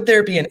 Would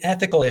there be an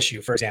ethical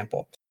issue, for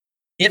example,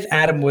 if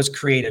Adam was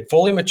created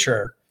fully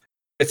mature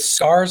with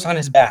scars on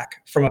his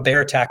back from a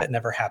bear attack that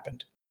never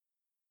happened?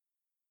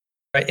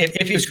 Right?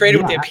 If he was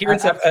created with the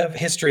appearance of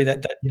history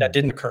that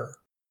didn't occur.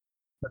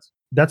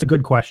 That's a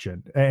good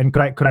question. And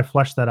could I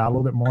flesh that out a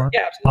little bit more?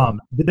 Yeah,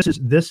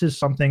 absolutely. This is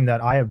something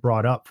that I have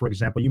brought up. For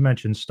example, you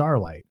mentioned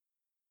starlight.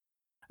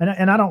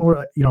 And I don't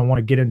want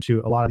to get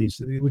into a lot of these.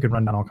 We could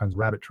run down all kinds of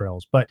rabbit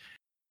trails, but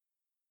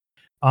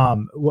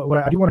what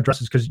I do want to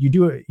address is because you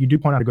do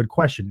point out a good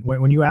question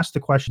when you ask the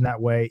question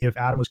that way. If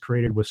Adam was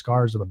created with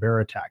scars of a bear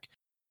attack,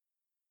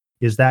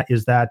 Is that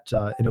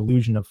an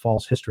illusion of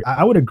false history?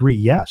 I would agree.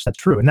 Yes, that's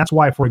true. And that's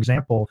why, for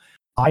example,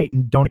 I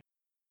don't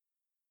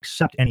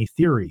accept any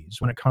theories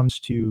when it comes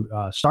to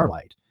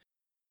starlight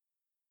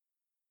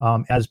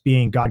as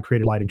being God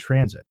created light in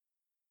transit,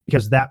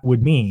 because that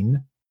would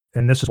mean,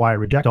 and this is why I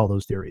reject all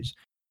those theories,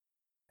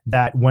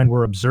 that when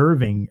we're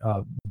observing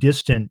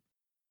distant,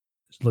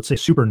 let's say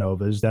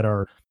supernovas that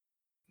are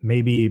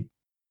maybe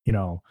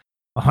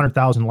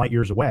 100,000 light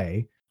years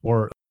away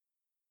or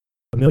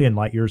a million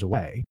light years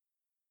away,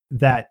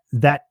 that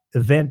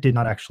event did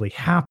not actually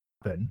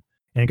happen,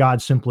 and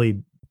God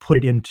simply put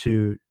it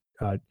into.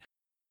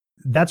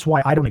 That's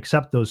why I don't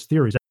accept those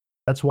theories.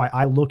 That's why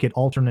I look at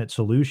alternate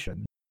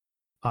solutions.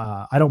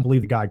 I don't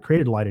believe that God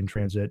created light in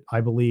transit.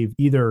 I believe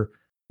either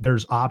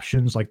there's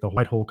options like the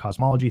white hole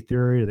cosmology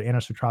theory or the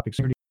anisotropic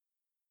singularity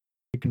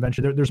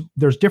convention.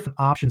 There's different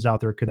options out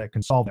there that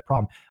can solve that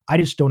problem. I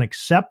just don't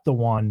accept the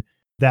one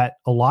that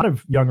a lot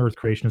of young Earth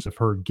creationists have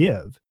heard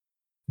give,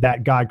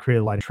 that God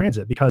created light in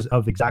transit, because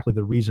of exactly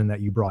the reason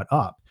that you brought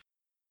up.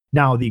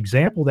 Now, the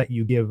example that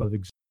you give of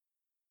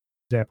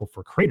example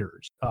for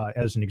craters,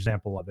 as an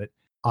example of it,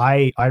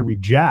 I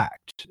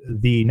reject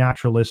the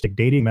naturalistic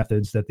dating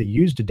methods that they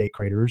use to date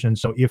craters. And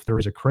so if there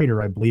is a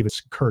crater, I believe it's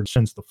occurred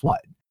since the flood,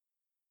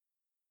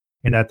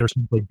 and that they're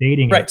simply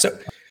dating Right.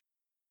 it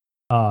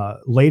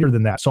later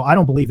than that. So I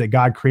don't believe that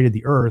God created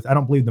the Earth. I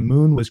don't believe the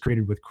moon was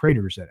created with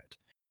craters in it.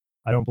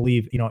 I don't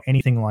believe,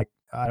 anything like,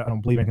 I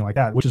don't believe anything like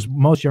that, which is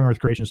most young Earth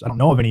creationists. I don't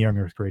know of any young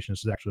Earth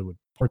creationists that actually would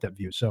support that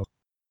view. So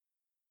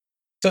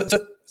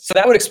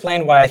that would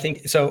explain why I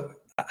think so.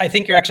 I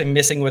think you're actually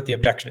missing what the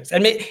objection is.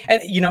 And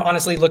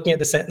honestly, looking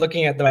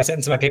at my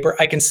sentence in my paper,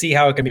 I can see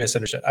how it can be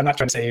misunderstood. I'm not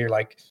trying to say you're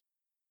like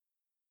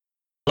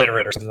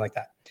illiterate or something like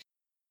that.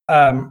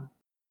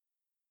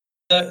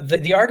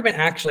 The argument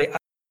actually,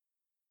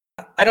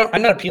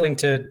 I'm not appealing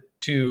to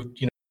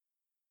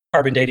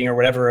carbon dating or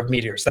whatever of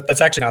meteors.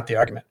 That's actually not the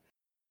argument.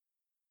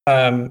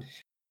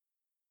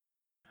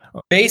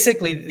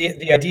 Basically,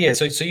 the idea is,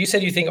 so you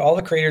said you think all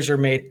the craters are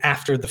made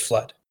after the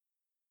flood.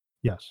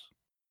 yes.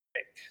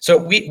 So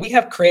we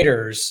have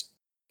craters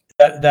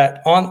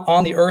that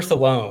on the Earth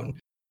alone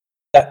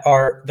that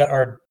are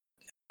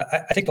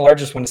I think the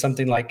largest one is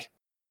something like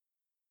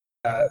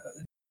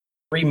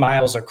 3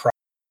 miles across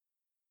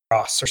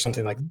or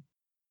something like that,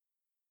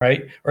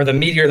 right? Or the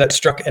meteor that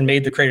struck and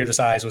made the crater the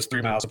size was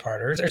 3 miles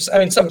apart, or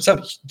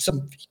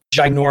some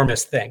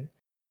ginormous thing,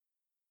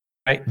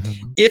 right?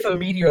 Mm-hmm. If a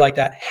meteor like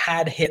that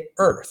had hit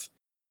Earth,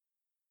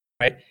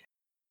 right,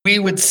 we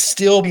would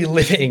still be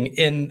living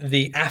in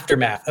the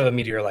aftermath of a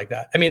meteor like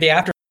that. I mean, the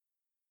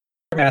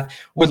aftermath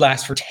would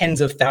last for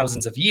tens of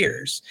thousands of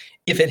years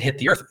if it hit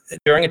the Earth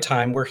during a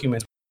time where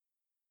humans,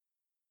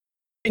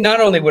 not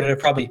only would it have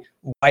probably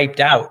wiped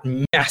out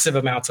massive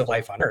amounts of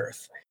life on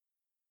Earth,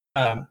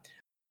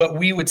 but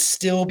we would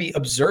still be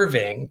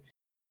observing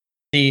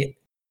the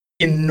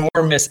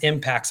enormous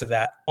impacts of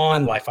that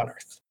on life on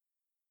Earth.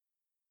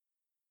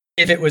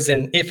 If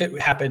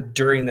it happened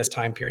during this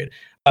time period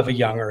of a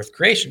young Earth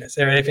creationist,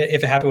 or if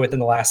it happened within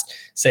the last,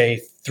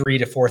 say,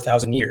 3,000 to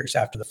 4,000 years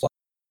after the flood.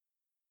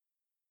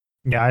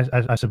 Yeah,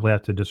 I simply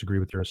have to disagree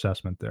with your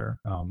assessment there.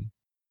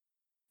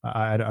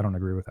 I don't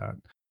agree with that.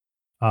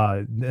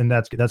 And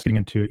that's getting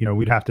into,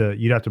 you'd have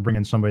to bring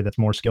in somebody that's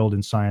more skilled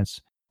in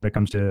science when it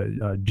comes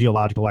to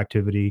geological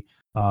activity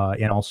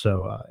and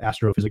also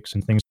astrophysics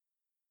and things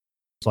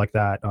like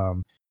that.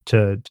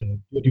 To do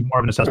more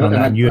of an assessment on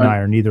that, and you and I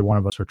are neither one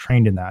of us are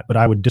trained in that. But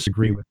I would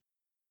disagree with.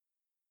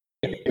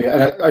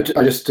 Yeah, and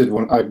I did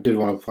want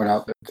to point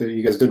out that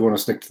you guys did want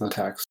to stick to the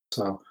text.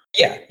 So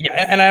yeah,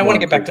 and I want to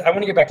get back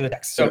to the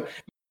text. So,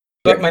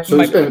 but my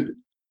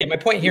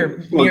point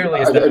here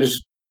merely is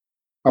that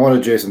I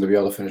wanted Jason to be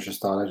able to finish his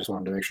thought. I just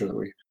wanted to make sure that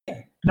we.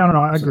 No,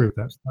 I agree with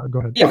that. Go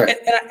ahead. Yeah, okay.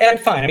 and I'm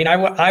fine. I mean,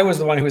 I was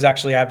the one who was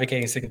actually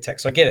advocating sticking to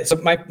text, so I get it. So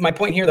my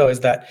point here though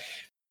is that.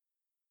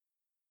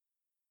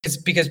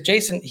 Because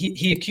Jason,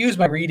 he accused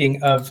my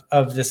reading of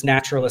this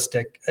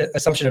naturalistic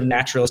assumption of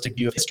naturalistic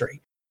view of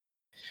history,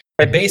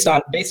 right? Based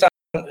on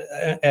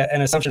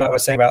an assumption I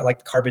was saying about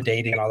like carbon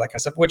dating and all that kind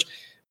of stuff, which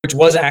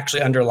was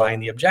actually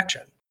underlying the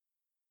objection,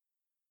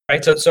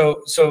 right?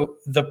 So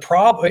the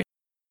problem,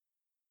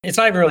 it's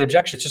not even really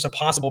objection; it's just a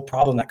possible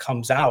problem that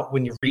comes out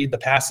when you read the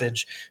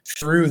passage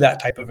through that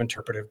type of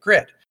interpretive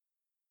grid,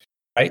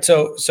 right?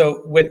 So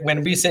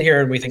when we sit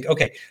here and we think,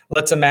 okay,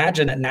 let's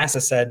imagine that NASA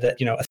said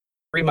that a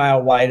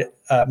 3-mile wide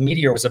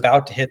meteor was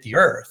about to hit the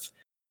Earth,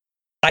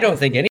 I don't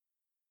think any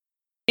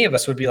of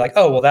us would be like,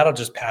 oh, well, that'll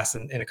just pass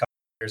in a couple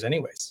of years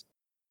anyways.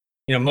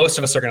 Most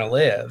of us are going to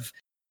live,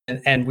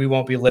 and we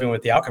won't be living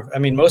with the outcome. I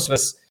mean, most of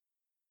us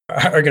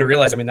are going to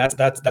realize, I mean, that's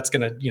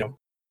going to,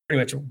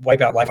 pretty much wipe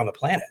out life on the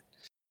planet.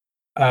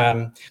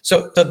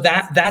 So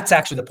that's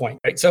actually the point,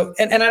 right? So,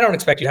 and I don't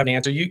expect you to have an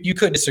answer. You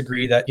could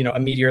disagree that, a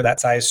meteor that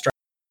size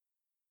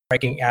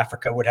striking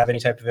Africa would have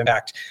any type of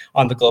impact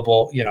on the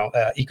global,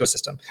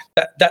 ecosystem.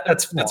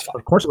 That's fine.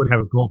 Of course, it would have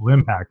a global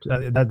impact.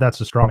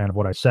 That's a straw man of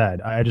what I said.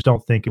 I just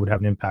don't think it would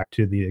have an impact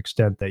to the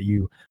extent that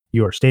you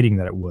are stating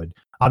that it would.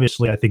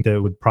 Obviously, I think that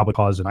it would probably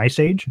cause an ice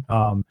age.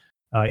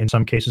 In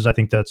some cases, I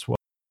think that's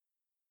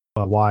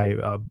why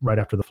right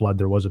after the flood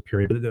there was a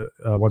period.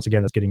 Once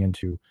again, that's getting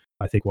into,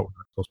 I think, what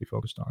we're supposed to be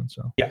focused on.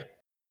 So yeah,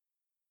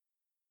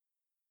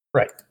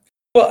 right.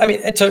 Well, I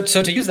mean, so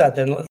to use that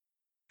then,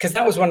 because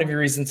that was one of your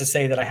reasons to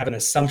say that I have an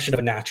assumption of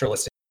a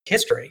naturalistic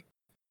history.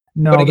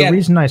 No, But again, the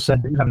reason I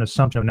said that you have an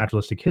assumption of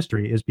naturalistic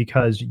history is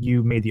because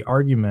you made the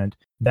argument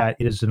that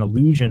it is an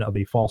illusion of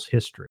a false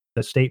history.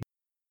 The statement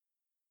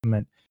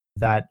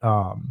that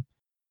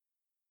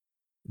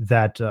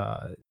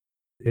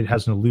it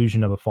has an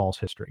illusion of a false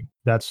history.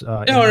 That's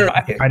no.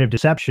 a kind of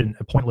deception,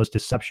 a pointless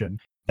deception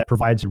that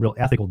provides a real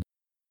ethical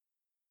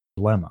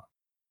dilemma.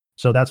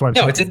 So that's why I'm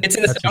saying it's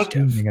in the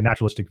subjunctive. A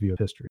naturalistic view of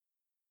history.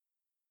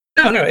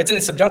 No, it's in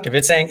the subjunctive.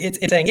 It's saying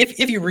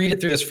if you read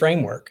it through this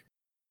framework,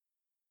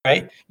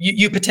 right,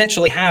 you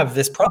potentially have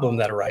this problem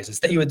that arises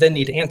that you would then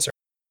need to answer.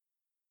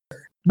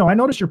 No, I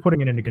notice you're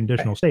putting it in a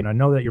conditional state. And I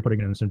know that you're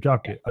putting it in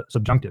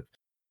subjunctive.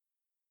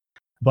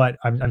 But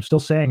I'm still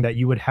saying that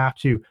you would have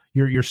to.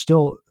 You're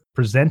still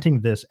presenting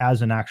this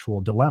as an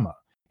actual dilemma,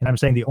 and I'm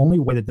saying the only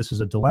way that this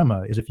is a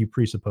dilemma is if you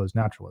presuppose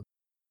naturalism.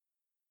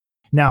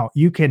 Now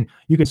you can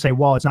say,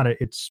 well, it's not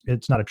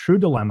a true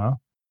dilemma,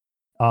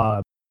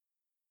 but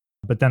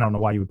then I don't know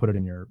why you would put it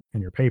in your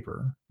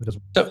paper.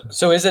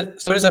 So is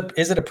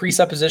it a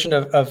presupposition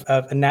of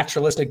a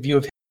naturalistic view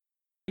of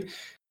history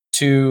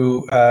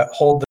to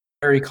hold the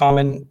very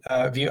common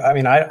view? I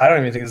mean, I don't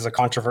even think this is a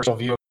controversial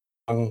view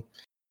among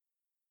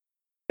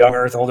young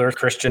Earth, old Earth,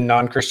 Christian,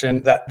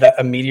 non-Christian, that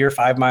a meteor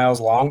 5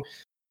 miles long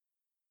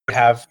would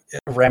have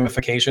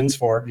ramifications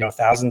for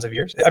thousands of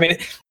years. I mean,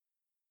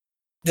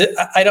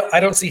 I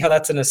don't see how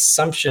that's an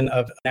assumption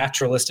of a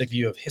naturalistic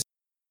view of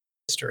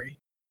history.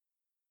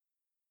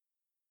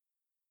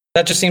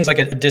 That just seems like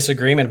a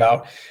disagreement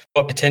about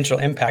what potential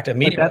impact a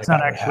meteor. But that's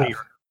not actually,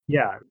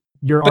 yeah.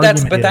 Your but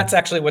argument that's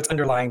actually what's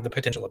underlying the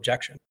potential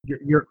objection.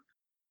 Your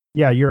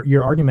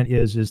argument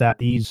is that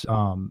these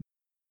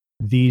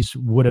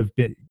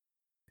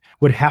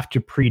would have to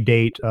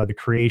predate the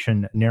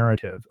creation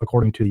narrative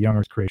according to the young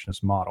Earth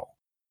creationist model.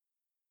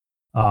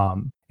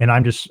 And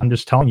I'm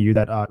just telling you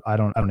that I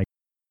don't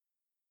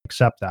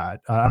accept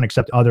that. I don't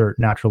accept other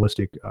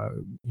naturalistic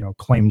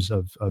claims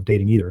of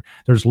dating either.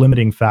 There's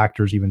limiting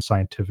factors, even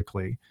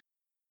scientifically,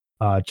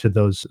 to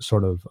those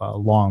sort of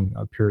long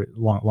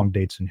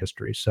dates in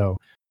history. So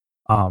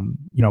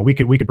we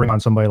could bring on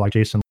somebody like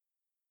Jason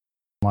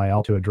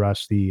Lyell to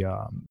address the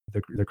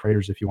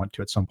creators if you want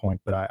to at some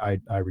point, but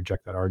I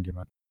reject that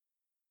argument.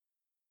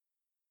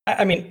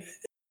 I mean,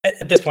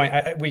 at this point,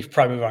 we've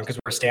probably moved on because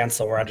we're a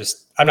standstill where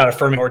I'm not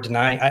affirming or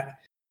denying.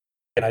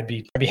 And I'd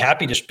be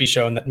happy to be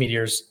shown that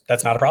meteors,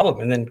 that's not a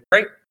problem. And then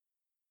great.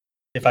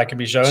 If I could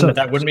be shown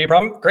that wouldn't be a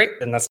problem, great.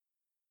 Then that's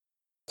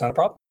not a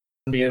problem.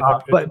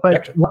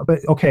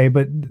 But okay,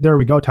 but there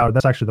we go, Tyler.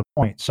 That's actually the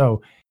point.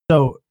 So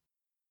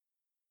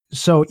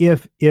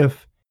if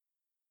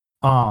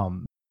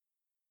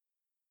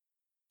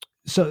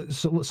so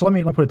let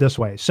me put it this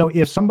way. So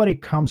if somebody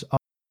comes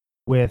up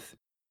with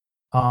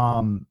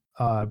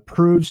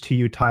proves to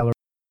you, Tyler,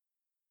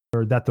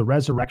 that the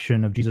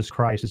resurrection of Jesus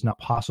Christ is not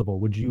possible,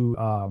 would you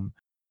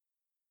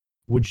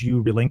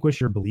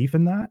relinquish your belief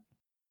in that?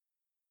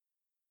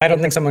 I don't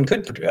think someone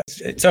could prove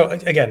that. So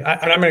again,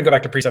 I'm going to go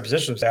back to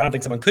presuppositions and say I don't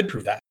think someone could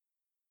prove that.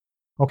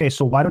 Okay,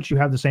 so why don't you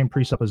have the same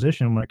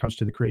presupposition when it comes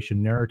to the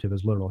creation narrative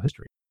as literal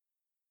history?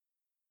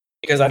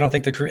 Because I don't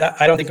think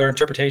our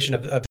interpretation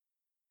of the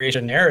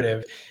creation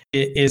narrative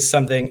is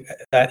something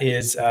that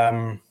is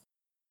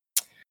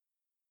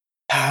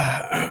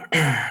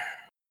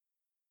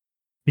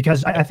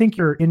because I think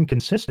you're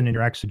inconsistent in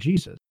your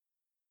exegesis.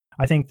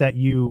 I think that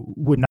you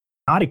would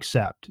not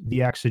accept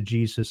the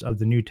exegesis of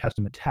the New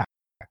Testament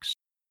text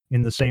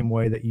in the same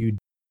way that you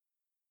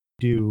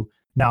do.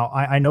 Now,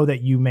 I know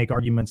that you make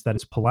arguments that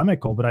it's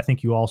polemical, but I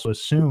think you also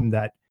assume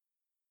that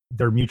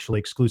they're mutually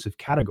exclusive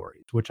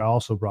categories, which I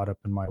also brought up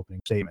in my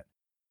opening statement.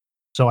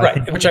 So right,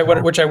 I think which I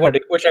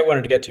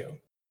wanted to get to.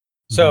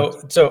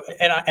 So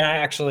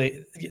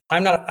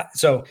I'm not.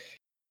 So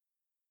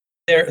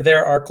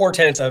there are core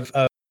tenets of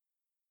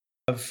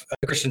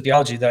Christian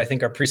theology that I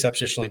think are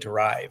presuppositionally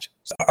derived.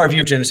 So our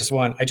view of Genesis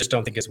 1, I just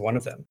don't think is one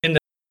of them. In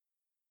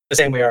the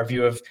same way, our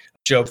view of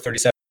Job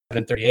 37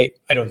 and 38,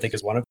 I don't think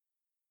is one of them.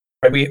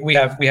 Right? We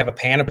have a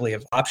panoply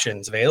of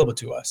options available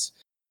to us.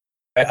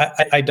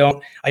 I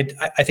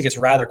think it's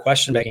rather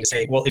question making to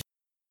say, well, if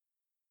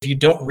you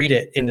don't read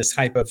it in this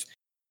type of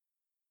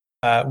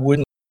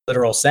wooden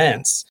literal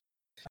sense,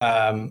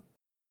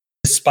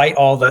 despite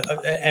all the,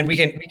 and we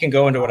can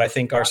go into what I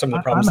think are some of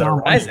the problems that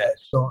arise there.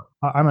 So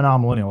I'm an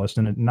amillennialist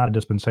and not a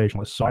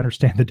dispensationalist, so I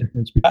understand the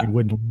difference between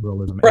wooden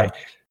literalism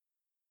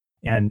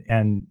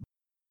and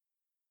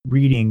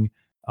reading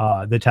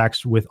the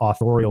text with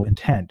authorial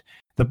intent.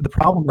 The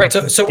problem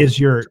So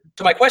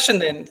my question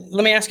then,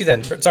 let me ask you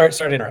then, sorry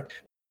to interrupt.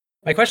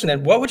 My question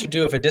then, what would you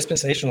do if a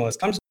dispensationalist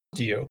comes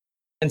to you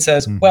and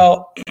says,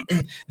 well,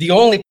 the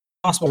only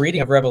possible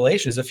reading of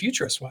Revelation is a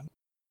futurist one?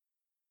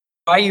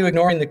 Why are you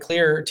ignoring the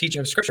clear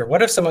teaching of Scripture?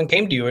 What if someone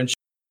came to you and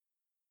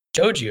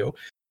showed you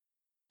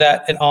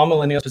that an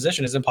amillennial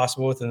position is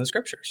impossible within the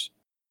scriptures.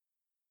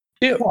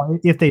 Well,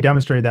 if they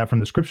demonstrated that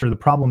from the scripture, the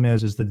problem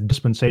is that the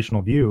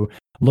dispensational view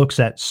looks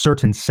at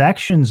certain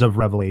sections of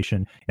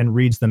Revelation and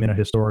reads them in a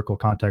historical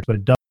context, but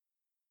it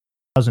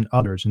doesn't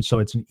others, and so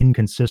it's an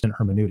inconsistent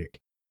hermeneutic.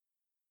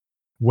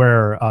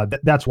 Where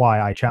that's why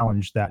I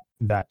challenge that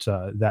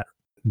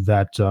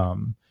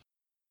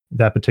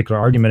particular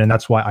argument, and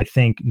that's why I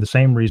think the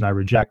same reason I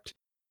reject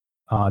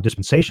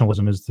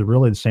dispensationalism is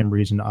really the same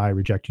reason I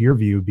reject your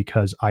view,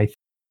 because I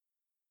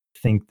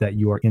think that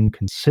you are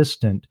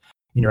inconsistent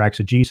in your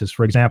exegesis.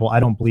 For example, I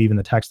don't believe in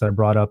the text that I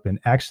brought up in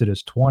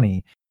Exodus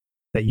 20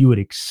 that you would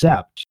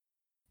accept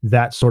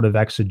that sort of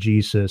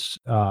exegesis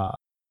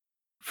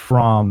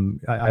from.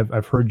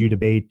 I've heard you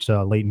debate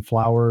Leighton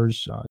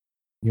Flowers.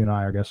 You and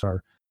I guess,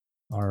 are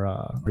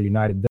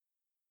united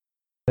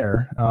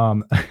there.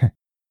 And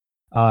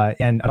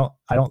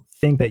I don't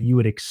think that you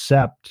would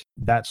accept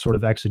that sort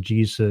of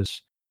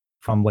exegesis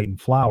from Leighton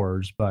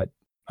Flowers, but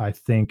I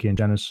think in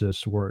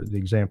Genesis, where the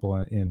example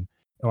in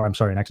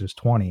Exodus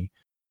 20,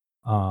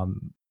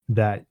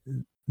 that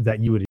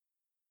you would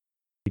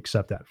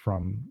accept that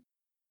from.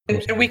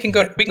 And we can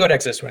go to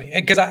Exodus 20,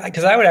 because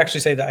I would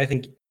actually say that I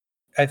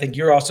think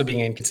you're also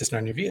being inconsistent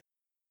on your view,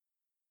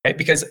 right?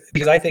 Because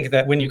I think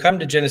that when you come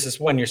to Genesis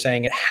 1, you're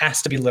saying it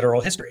has to be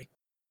literal history.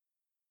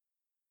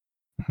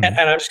 And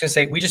I'm just going to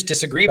say, we just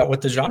disagree about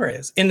what the genre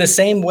is. In the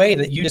same way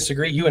that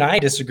you and I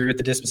disagree with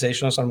the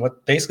dispensationalists on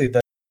what basically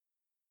the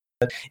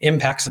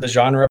impacts of the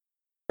genre of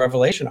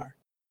Revelation are.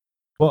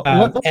 Well,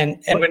 when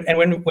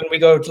we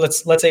go,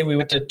 let's say we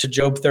went to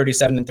Job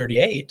 37 and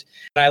 38,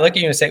 and I look at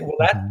you and say, well,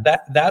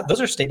 that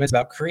those are statements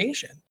about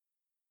creation.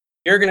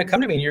 You're going to come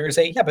to me and you're going to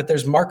say, yeah, but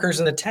there's markers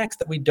in the text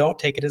that we don't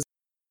take it as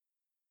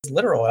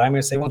literal. And I'm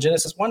going to say, well,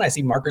 Genesis 1, I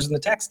see markers in the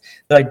text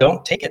that I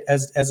don't take it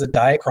as a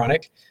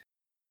diachronic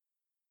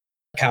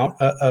account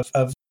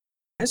of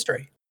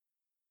history.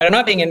 And I'm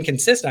not being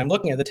inconsistent. I'm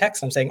looking at the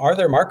text. I'm saying, are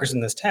there markers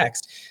in this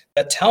text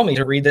that tell me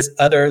to read this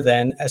other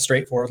than a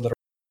straightforward literal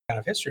kind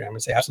of history? I'm going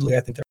to say, absolutely,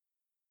 I think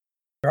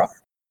there are.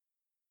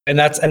 And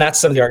that's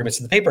some of the arguments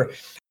in the paper.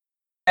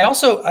 I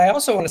also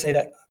want to say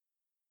that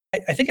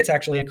I think it's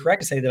actually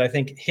incorrect to say that I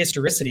think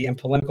historicity and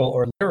polemical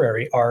or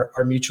literary are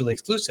mutually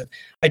exclusive.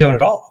 I don't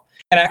at all.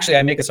 And actually,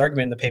 I make this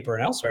argument in the paper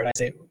and elsewhere. And I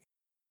say,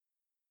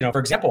 for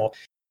example,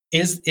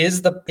 is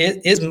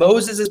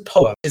Moses'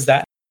 poem, is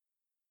that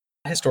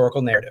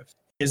historical narrative?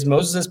 Is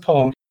Moses'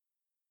 poem,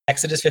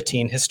 Exodus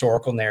 15,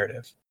 historical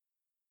narrative?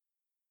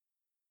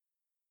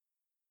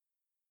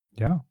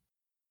 Yeah.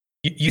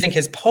 You think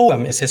his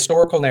poem is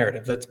historical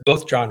narrative? That's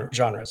both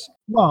genres.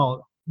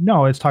 Well,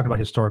 no, it's talking about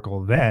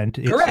historical event.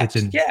 Correct. It's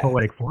in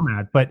poetic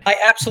format, but I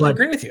absolutely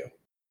agree with you.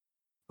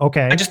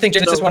 Okay. I just think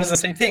Genesis 1 is the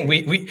same thing.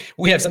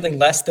 We have something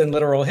less than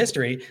literal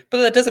history,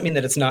 but that doesn't mean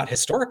that it's not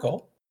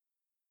historical.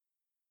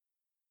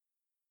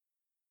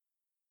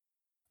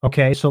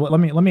 Okay, so let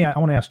me. I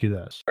want to ask you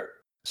this. Sure.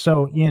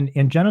 So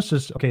in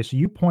Genesis, okay, so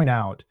you point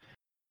out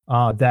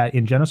that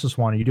in Genesis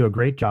 1, and you do a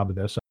great job of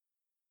this.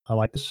 I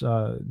like this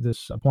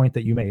point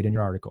that you made in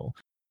your article.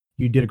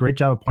 You did a great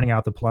job of pointing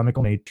out the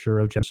polemical nature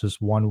of Genesis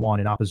 1:1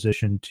 in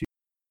opposition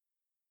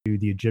to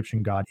the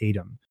Egyptian god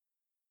Adam,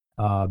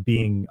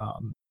 being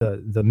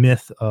the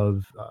myth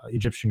of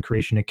Egyptian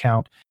creation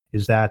account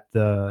is that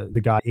the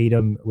god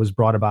Adam was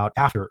brought about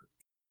after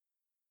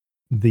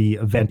the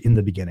event in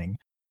the beginning,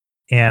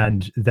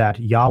 and that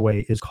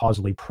Yahweh is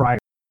causally prior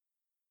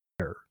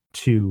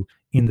to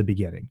in the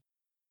beginning.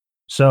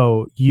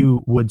 So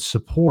you would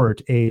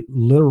support a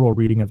literal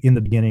reading of in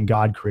the beginning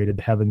God created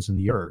the heavens and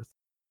the earth.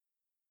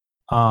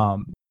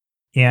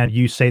 And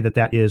you say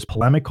that is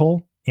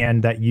polemical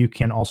and that you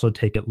can also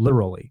take it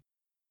literally.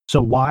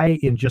 So why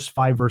in just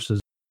 5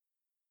 verses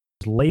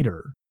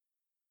later,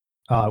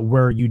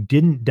 where you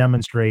didn't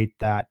demonstrate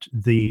that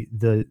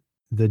the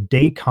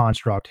day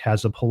construct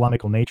has a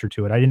polemical nature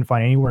to it, I didn't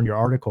find anywhere in your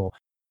article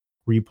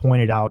where you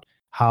pointed out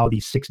how the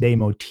 6-day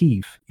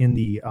motif in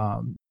the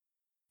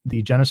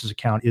Genesis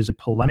account is a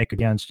polemic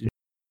against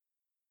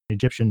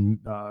Egyptian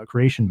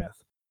creation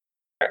myth.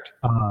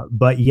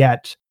 But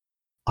yet,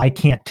 I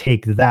can't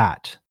take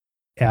that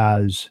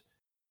as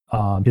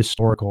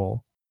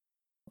historical.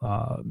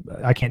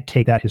 I can't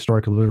take that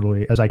historically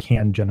literally as I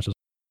can Genesis.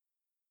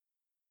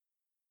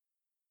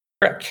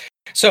 Correct.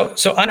 So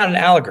I'm not an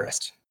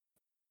allegorist,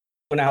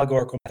 an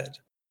allegorical method.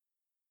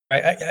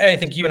 Right? I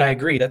think you and I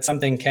agree that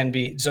something can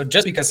be, so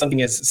just because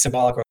something is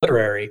symbolic or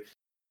literary,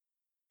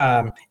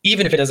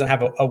 even if it doesn't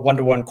have a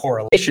one-to-one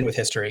correlation with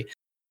history,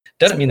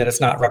 doesn't mean that it's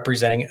not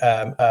representing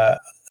a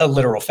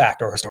literal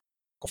fact or historical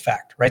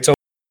fact, right? So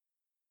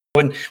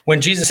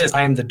when Jesus says,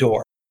 I am the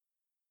door,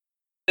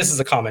 this is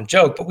a common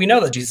joke, but we know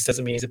that Jesus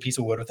doesn't mean he's a piece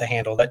of wood with a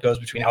handle that goes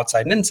between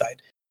outside and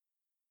inside.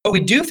 But we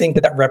do think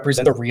that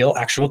represents a real,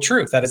 actual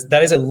truth. That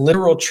is a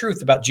literal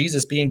truth about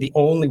Jesus being the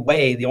only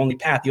way, the only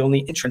path, the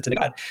only entrance into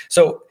God.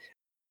 So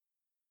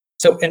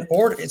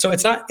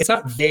it's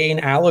not vain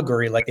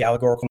allegory like the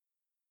allegorical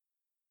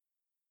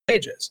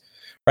pages,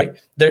 right?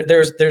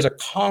 There's a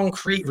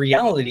concrete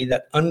reality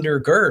that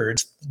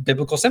undergirds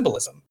biblical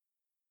symbolism.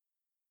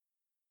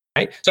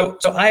 right? So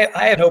I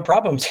have no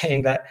problem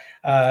saying that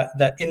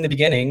that in the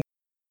beginning,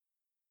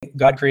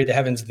 God created the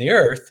heavens and the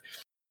earth.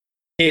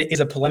 It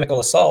is a polemical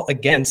assault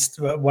against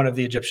one of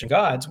the Egyptian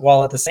gods,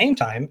 while at the same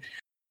time,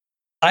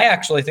 I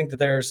actually think that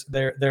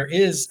there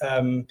is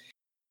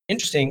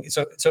interesting.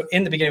 So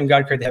in the beginning,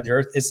 God created the heaven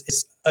and earth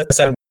is a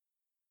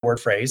 7-word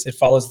phrase. It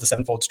follows the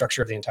sevenfold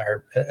structure of the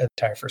entire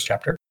first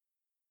chapter.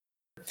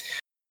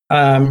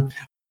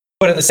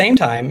 But at the same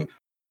time,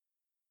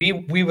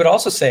 we would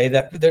also say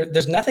that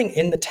there's nothing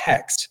in the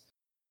text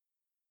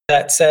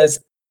that says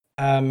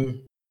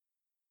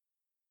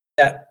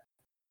that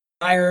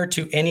prior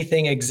to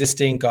anything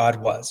existing, God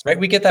was, right?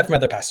 We get that from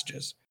other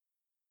passages,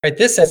 right?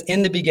 This says,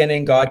 in the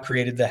beginning, God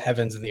created the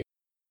heavens and the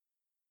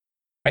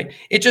earth, right?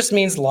 It just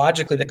means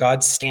logically that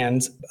God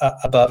stands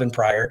above and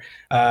prior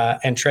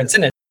and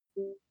transcendent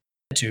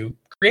to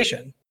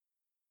creation,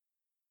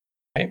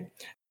 right?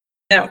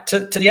 Now, to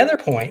the other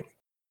point,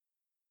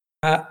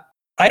 I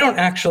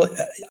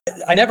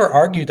never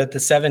argued that the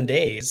 7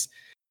 days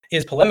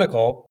is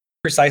polemical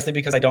precisely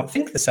because I don't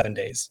think the 7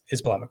 days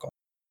is polemical.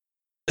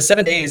 The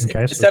 7 days,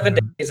 Okay, the 7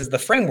 days is the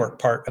framework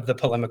part of the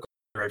polemical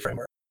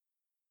framework.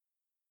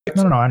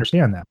 No, I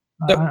understand that.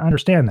 So, I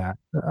understand that.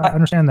 I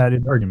understand that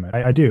argument.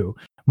 I do.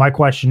 My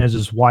question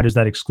is why does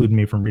that exclude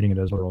me from reading it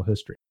as oral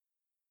history?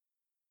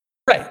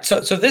 Right.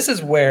 So this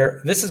is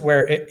where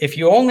if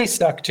you only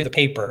stuck to the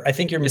paper, I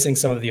think you're missing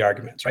some of the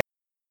arguments, right?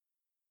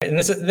 And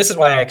this is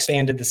why I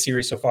expanded the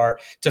series so far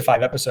to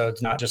 5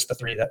 episodes, not just the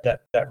 3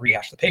 that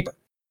rehash the paper.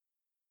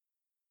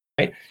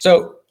 Right.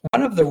 So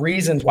one of the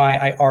reasons why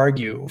I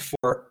argue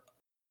for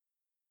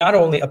not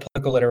only a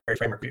political literary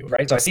framework view,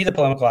 right? So I see the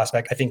polemical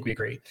aspect, I think we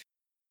agree.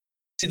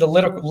 See the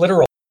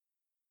literal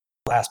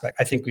aspect,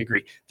 I think we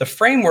agree. The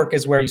framework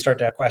is where you start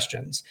to have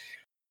questions,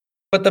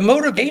 but the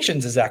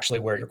motivations is actually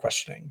where you're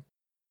questioning,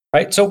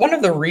 right? So one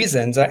of the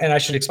reasons, and I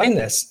should explain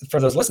this for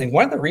those listening,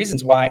 one of the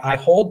reasons why I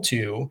hold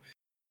to,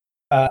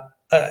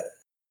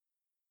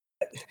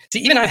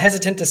 even I'm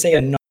hesitant to say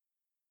a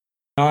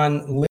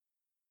non-linear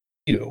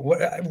view.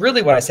 What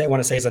I want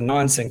to say is a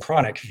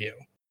non-synchronic view,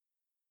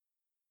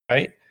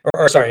 right?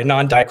 Or sorry, a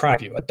non-diachronic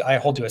view. I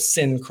hold to a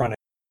synchronic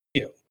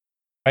view,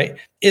 right?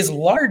 Is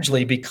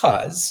largely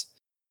because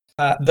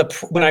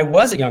when I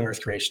was a young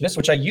Earth creationist,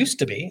 which I used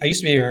to be a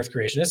young Earth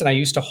creationist, and I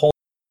used to hold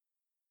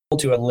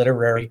to a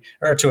literal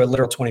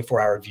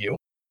 24-hour view,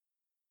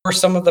 for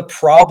some of the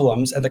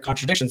problems and the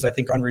contradictions I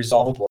think are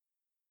unresolvable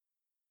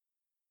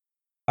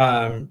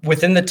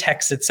within the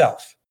text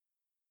itself.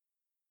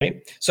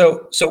 Right?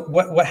 So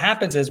what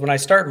happens is when I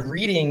start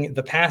reading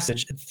the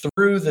passage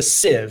through the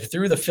sieve,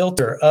 through the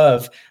filter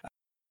of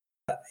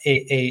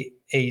a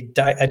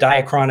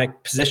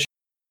diachronic position,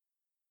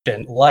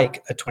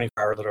 like a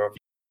 24-hour literal view,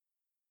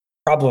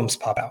 problems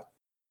pop out.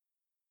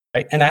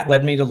 Right? And that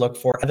led me to look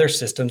for other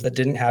systems that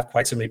didn't have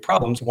quite so many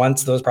problems.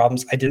 Once those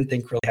problems I didn't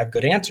think really have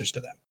good answers to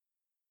them.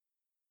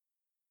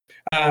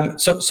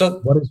 So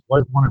what is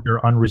one of your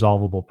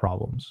unresolvable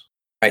problems?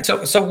 Right.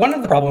 So one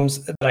of the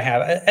problems that I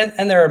have,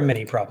 and there are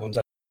many problems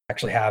I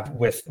actually have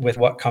with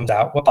what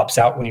pops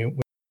out when you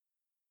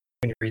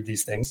read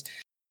these things.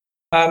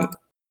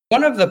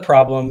 One of the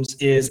problems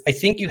is I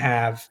think you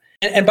have,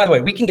 and by the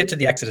way, we can get to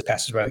the Exodus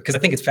passage because I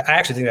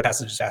actually think that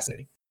passage is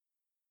fascinating.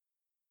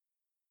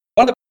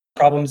 One of the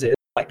problems is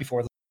like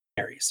before the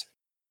luminaries,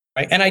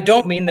 right? And I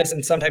don't mean this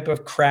in some type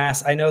of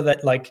crass. I know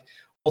that like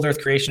old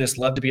Earth creationists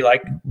love to be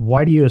like,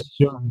 why do you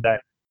assume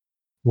that?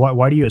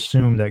 Why do you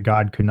assume that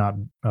God could not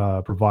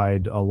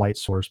provide a light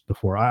source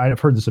before?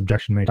 I've heard this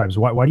objection many times.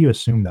 Why do you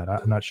assume that?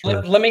 I'm not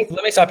sure. Let me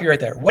stop you right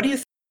there. What do you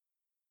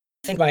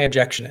think my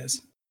objection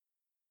is?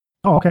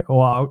 Oh, okay.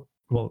 Well,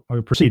 I'll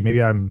proceed.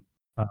 Maybe I'm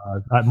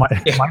my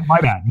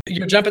bad.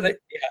 You're jumping the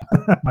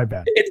my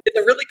bad. It's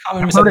a really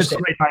common I've heard it so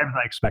misunderstanding. many times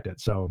I expected,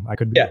 so I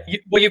could. Yeah.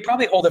 You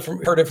probably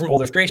heard it from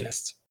older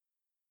creationists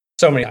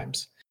so many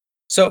times.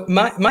 So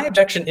my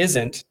objection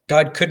isn't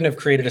God couldn't have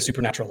created a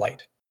supernatural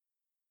light.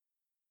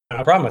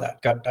 No problem with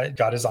that.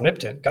 God is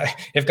omnipotent.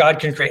 If God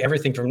can create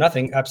everything from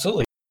nothing,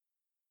 absolutely,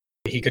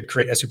 He could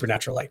create a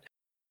supernatural light.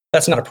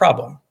 That's not a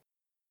problem,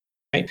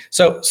 right?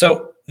 So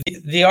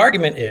the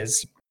argument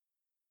is,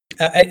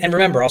 and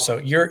remember also,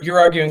 you're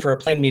arguing for a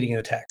plain meaning in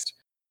the text.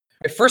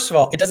 Right? First of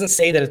all, it doesn't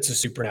say that it's a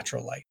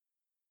supernatural light.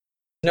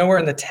 Nowhere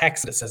in the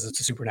text that says it's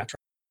a supernatural.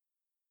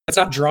 It's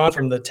not drawn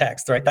from the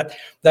text, right?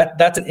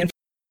 That's an inference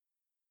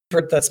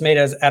that's made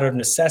out of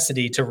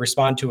necessity to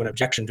respond to an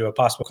objection to a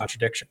possible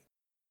contradiction.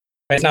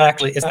 It's not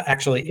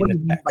actually What in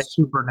do you the mean by text.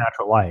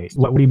 supernatural light?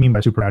 What do you mean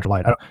by supernatural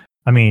light?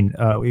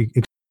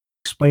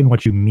 Explain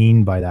what you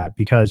mean by that.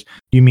 Because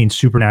do you mean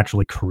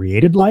supernaturally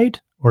created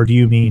light, or do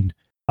you mean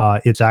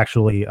it's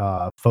actually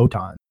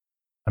photons?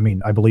 I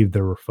mean, I believe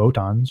there were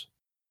photons.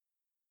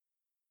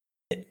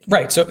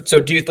 Right. So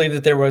do you believe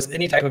that there was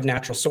any type of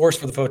natural source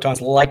for the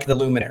photons, like the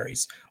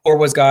luminaries, or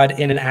was God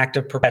in an act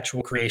of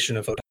perpetual creation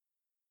of photons?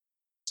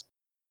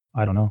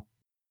 I don't know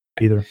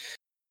either.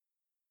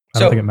 I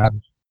don't think it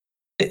matters.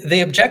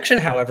 The objection,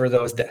 however,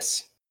 though, is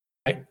this.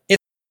 Right?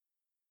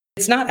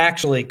 It's not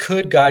actually,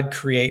 could God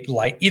create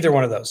light? Either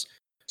one of those.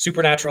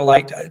 supernatural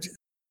light.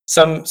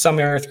 Some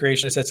earth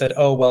creationists had said,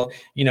 oh, well,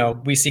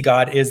 we see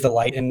God is the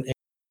light in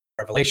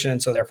Revelation,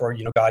 and so therefore,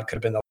 God could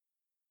have been the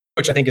light,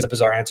 which I think is a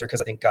bizarre answer,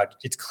 because I think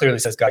it clearly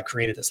says God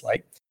created this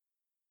light.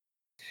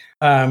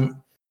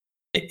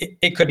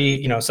 It could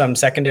be, some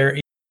secondary,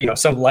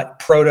 some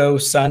proto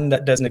sun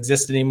that doesn't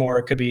exist anymore.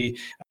 It could be,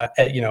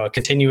 a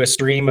continuous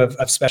stream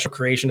of special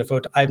creation of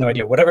photon. I have no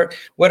idea.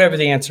 Whatever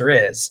the answer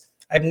is,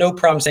 I have no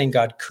problem saying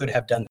God could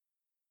have done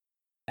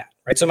that.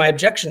 Right. So my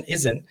objection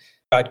isn't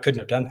God couldn't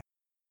have done that.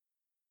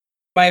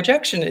 My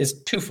objection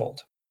is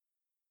twofold.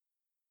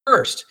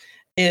 First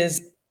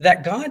is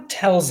that God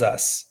tells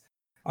us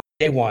on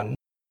day one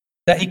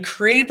that he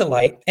created the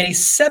light and he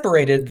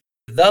separated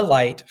the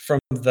light from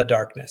the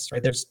darkness,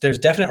 right? There's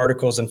definite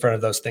articles in front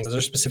of those things. Those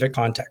are specific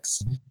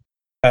contexts,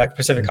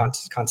 specific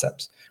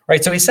concepts,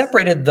 right? So he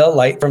separated the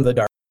light from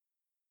the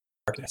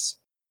darkness.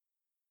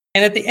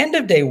 And at the end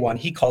of day one,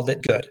 he called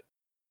it good.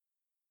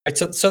 Right?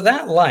 So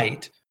that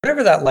light,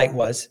 whatever that light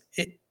was,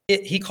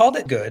 he called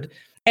it good,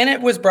 and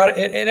it was brought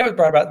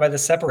about by the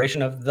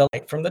separation of the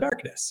light from the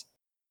darkness.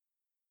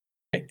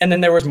 Right? And then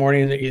there was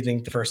morning and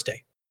evening the first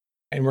day.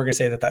 And we're going to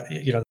say that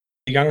the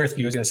young earth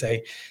view is going to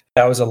say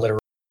that was a literal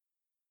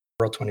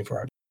 24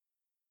 hours.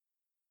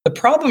 The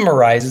problem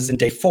arises in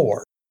day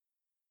 4.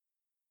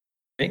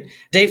 Right?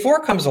 Day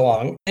 4 comes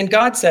along, and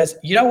God says,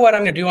 you know what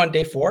I'm going to do on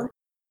day 4?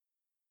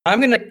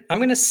 I'm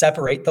going to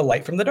separate the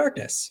light from the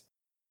darkness.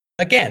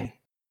 Again,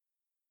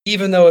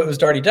 even though it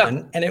was already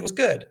done and it was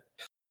good,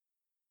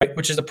 right?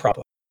 Which is a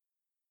problem.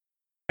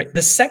 Right?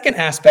 The second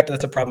aspect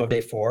that's a problem of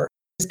day 4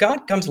 is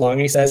God comes along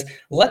and he says,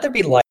 let there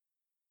be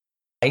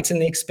lights in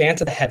the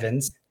expanse of the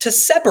heavens to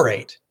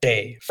separate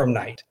day from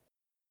night.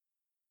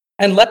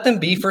 And let them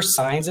be for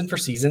signs and for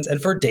seasons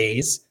and for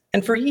days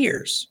and for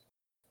years.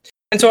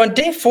 And so on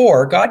day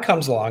 4, God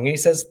comes along and he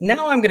says,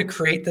 now I'm going to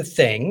create the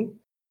thing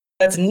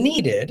that's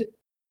needed,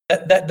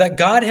 that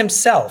God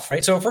himself,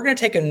 right? So if we're going to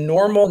take a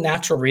normal,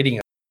 natural reading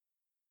of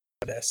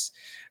this,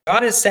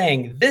 God is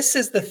saying, this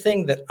is the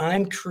thing that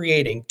I'm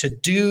creating to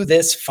do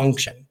this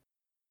function.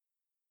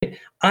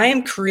 I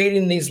am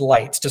creating these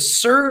lights to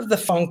serve the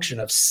function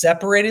of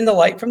separating the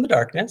light from the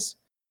darkness,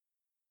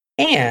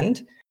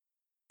 and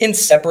in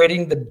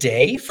separating the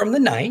day from the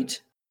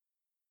night,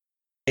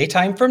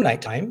 daytime from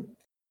nighttime,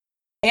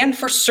 and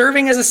for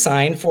serving as a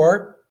sign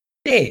for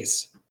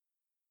days.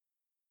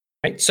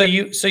 Right? So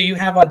you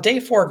have on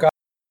day 4,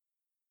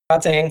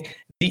 God saying,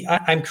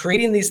 I'm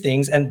creating these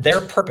things, and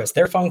their purpose,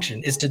 their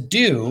function is to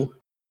do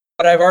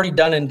what I've already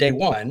done in day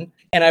 1,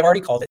 and I've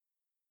already called it.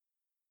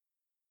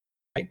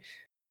 Right?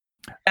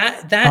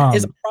 That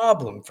is a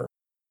problem for me.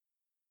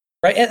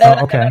 Right? And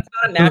okay. That's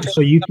not a natural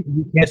so you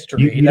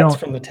history. You that's don't,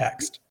 from the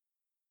text.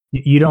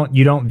 You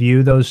don't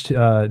view those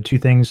two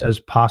things as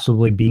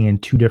possibly being in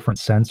two different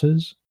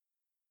senses?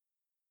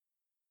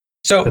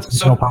 So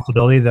there's no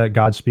possibility that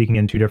God's speaking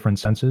in two different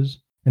senses.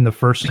 In the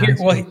first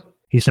sense,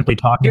 he's simply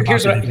talking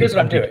here's what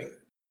I'm doing.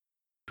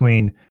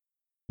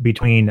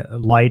 Between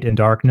light and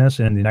darkness,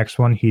 and in the next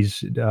one,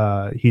 he's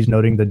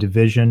noting the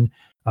division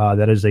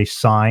that is a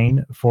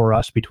sign for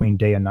us between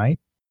day and night.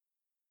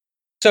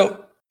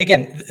 So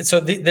again,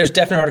 there's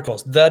definite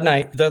articles.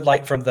 The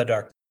light from the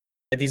dark.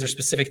 These are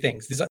specific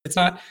things. It's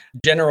not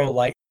general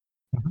light,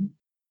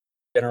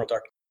 general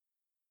darkness.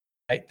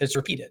 Right? It's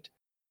repeated.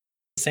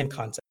 Same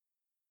concept.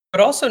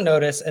 But also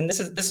notice, and this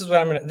is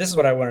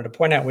what I wanted to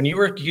point out when you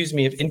were accusing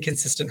me of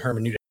inconsistent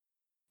hermeneutic.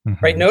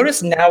 Right?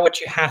 Notice now what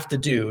you have to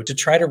do to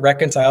try to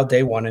reconcile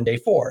day 1 and day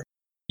 4.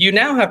 You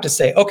now have to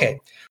say, okay,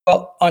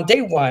 well, on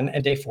day 1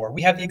 and day 4,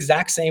 we have the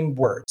exact same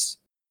words.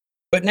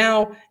 But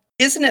now,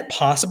 isn't it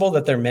possible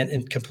that they're meant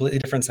in completely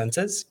different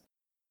senses?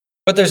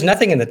 But there's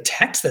nothing in the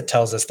text that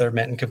tells us they're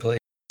meant in completely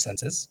different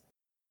senses.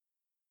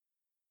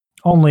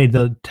 Only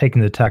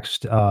taking the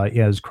text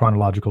as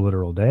chronological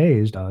literal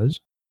days does.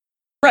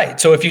 Right.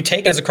 So if you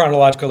take it as a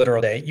chronological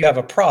literal day, you have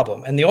a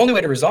problem. And the only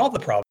way to resolve the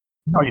problem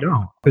no, you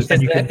don't. Is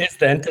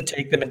then to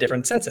take them in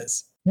different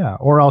senses. Yeah,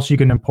 or else you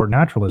can import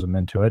naturalism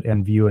into it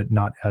and view it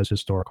not as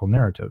historical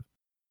narrative.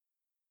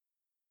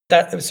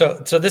 That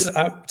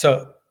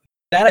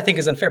I think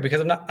is unfair,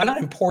 because I'm not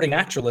importing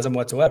naturalism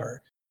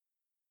whatsoever.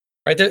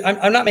 Right?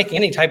 I'm not making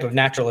any type of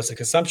naturalistic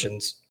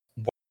assumptions.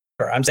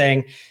 I'm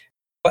saying,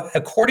 but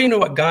according to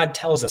what God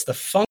tells us, the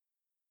function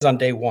is on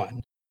day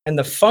 1 and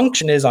the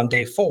function is on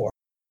day 4.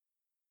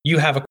 You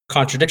have a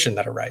contradiction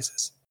that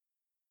arises.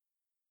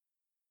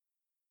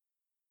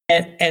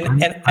 And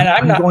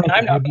I'm not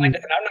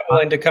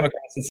willing to come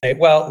across and say,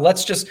 well,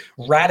 let's just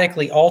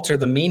radically alter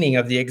the meaning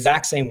of the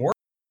exact same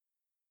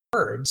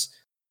words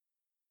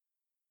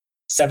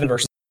 7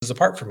 verses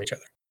apart from each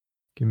other.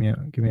 Give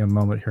me a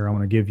moment here. I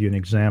want to give you an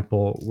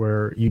example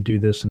where you do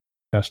this in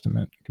the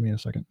Testament. Give me a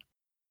second.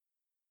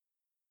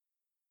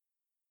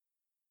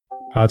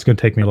 It's going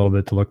to take me a little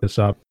bit to look this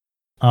up.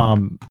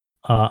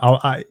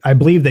 I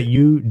believe that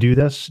you do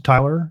this,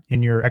 Tyler,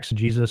 in your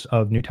exegesis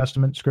of New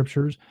Testament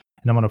scriptures,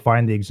 and I'm going to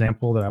find the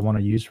example that I want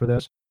to use for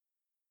this.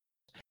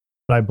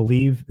 But I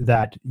believe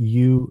that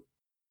you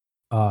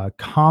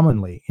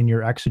commonly in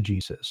your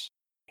exegesis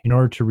in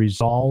order to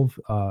resolve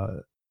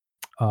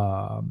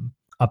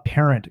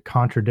apparent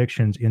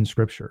contradictions in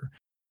Scripture,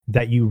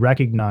 that you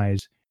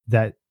recognize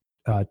that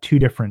two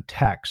different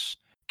texts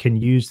can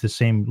use the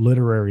same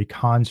literary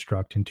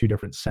construct in two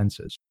different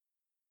senses.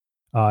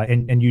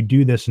 And you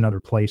do this in other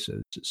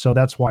places. So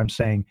that's why I'm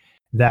saying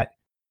that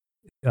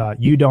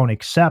you don't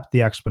accept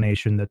the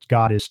explanation that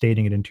God is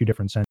stating it in two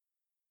different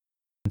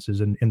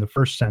senses. And in the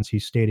first sense,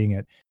 he's stating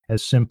it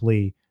as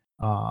simply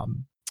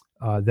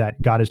that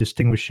God is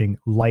distinguishing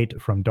light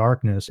from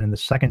darkness. In the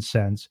second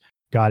sense,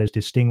 God is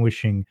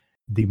distinguishing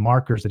the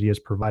markers that he has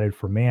provided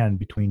for man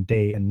between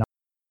day and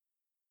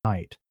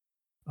night.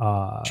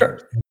 Sure.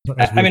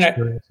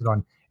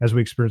 As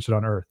we experience it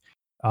on Earth.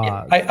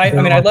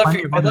 I'd love for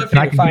you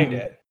to find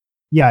it.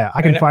 Yeah,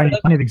 I can find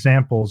plenty of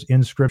examples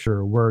in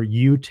Scripture where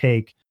you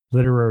take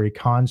literary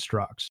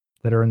constructs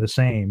that are in the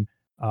same,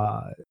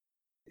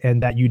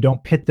 and that you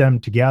don't pit them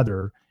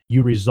together.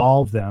 You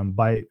resolve them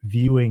by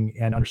viewing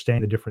and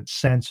understanding the different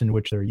sense in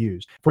which they're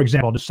used. For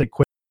example, I'll just say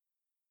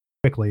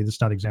quickly, this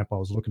is not the example I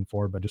was looking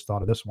for, but just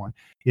thought of this one,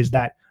 is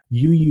that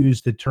you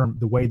use the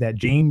way that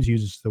James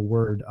uses the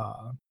word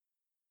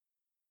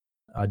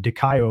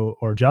dikaio,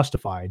 or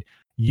justified.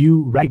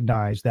 You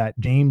recognize that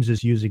James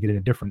is using it in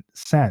a different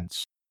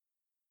sense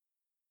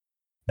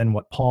than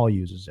what Paul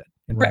uses it.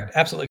 Correct.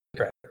 Absolutely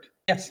correct.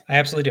 Yes, I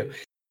absolutely do. Do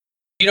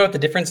you know what the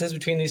difference is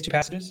between these two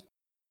passages?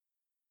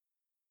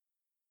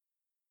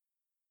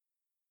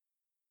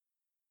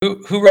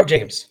 Who wrote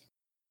James?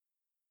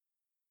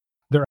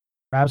 They're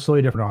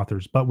absolutely different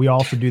authors, but we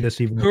also do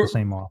this even with the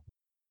same author.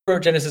 Who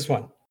wrote Genesis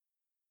 1?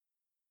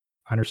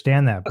 I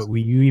understand that, but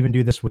you even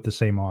do this with the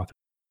same author.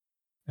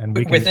 And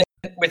we can,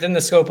 within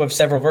the scope of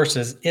several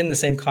verses, in the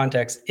same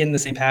context, in the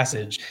same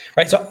passage,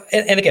 right? So,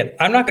 and again,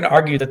 I'm not going to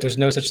argue that there's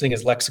no such thing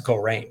as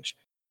lexical range,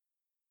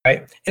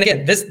 right? And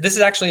again, this is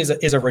actually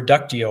is a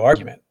reductio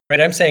argument, right?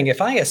 I'm saying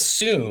if I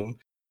assume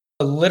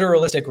a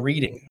literalistic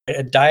reading,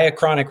 a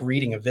diachronic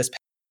reading of this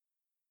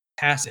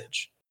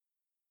passage,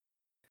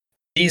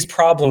 these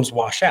problems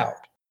wash out,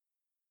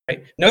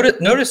 right?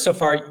 Notice so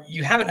far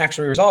you haven't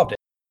actually resolved it.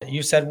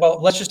 You said,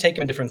 well, let's just take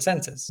them in different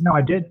senses. No,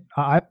 I did.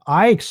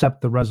 I accept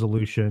the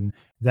resolution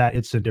that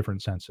it's in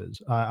different senses.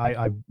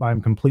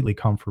 I'm completely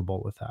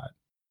comfortable with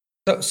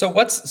that. So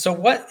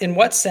in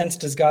what sense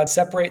does God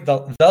separate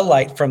the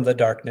light from the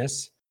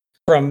darkness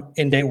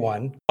in day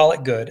 1, call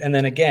it good, and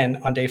then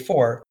again on day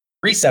 4,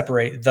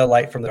 re-separate the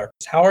light from the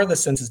darkness? How are the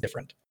senses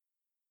different?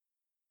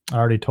 I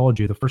already told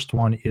you. The first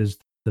one is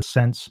the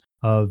sense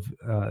of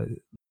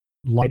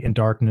light and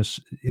darkness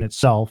in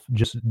itself,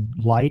 just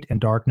light and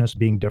darkness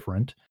being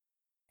different.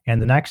 And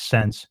the next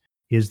sense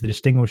is the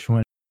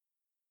distinguishment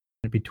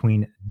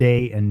between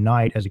day and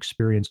night as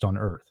experienced on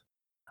Earth.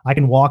 I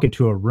can walk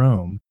into a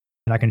room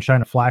and I can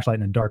shine a flashlight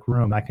in a dark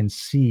room. I can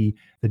see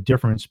the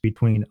difference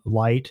between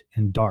light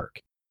and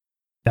dark.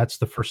 That's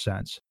the first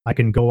sense. I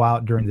can go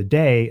out during the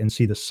day and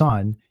see the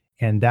sun,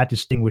 and that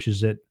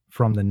distinguishes it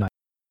from the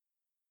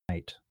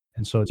night.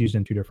 And so it's used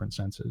in two different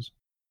senses.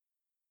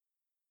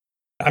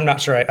 I'm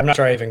not sure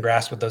I even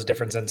grasp what those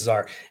different senses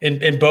are.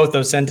 In both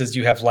those senses,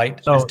 you have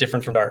light is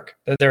different from dark.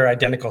 They're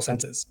identical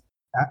senses.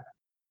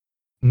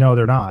 No,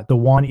 they're not. The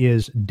one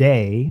is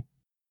day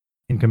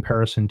in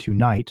comparison to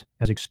night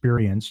as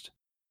experienced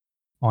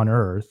on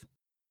Earth.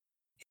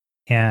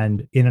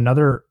 And in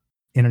another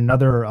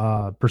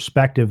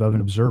perspective of an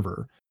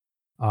observer,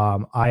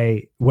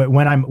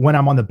 when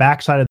I'm on the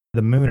backside of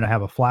the moon and I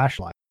have a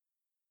flashlight,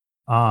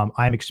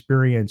 I'm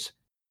experiencing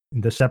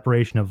the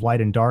separation of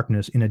light and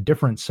darkness in a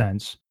different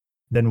sense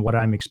than what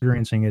I'm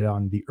experiencing it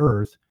on the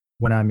Earth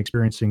when I'm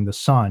experiencing the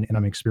sun and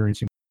I'm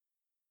experiencing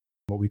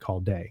what we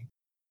call day.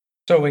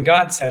 So when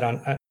God said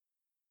on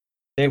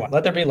day 1,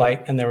 let there be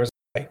light, and there was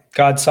light.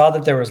 God saw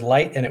that there was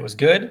light and it was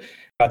good.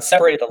 God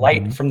separated the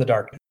light from the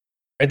darkness.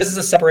 Right? This is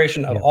a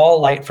separation of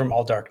all light from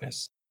all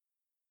darkness.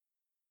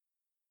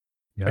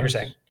 Yes. What you're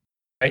saying,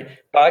 right?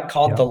 God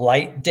called the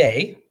light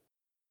day,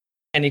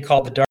 and he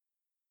called the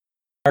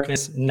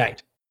darkness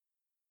night.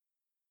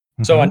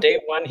 So on day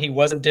 1, he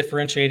wasn't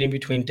differentiating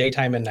between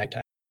daytime and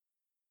nighttime.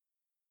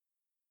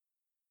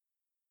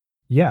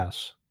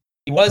 Yes.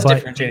 He was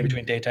differentiating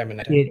between daytime and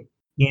nighttime.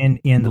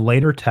 In the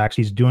later text,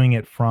 he's doing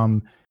it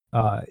from,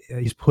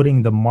 he's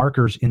putting the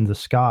markers in the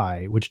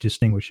sky, which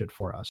distinguish it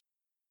for us.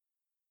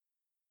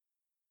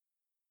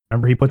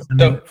 Remember, he puts them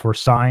in for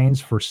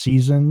signs, for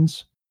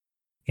seasons,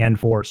 and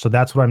so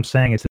that's what I'm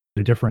saying. It's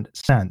a different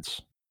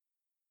sense.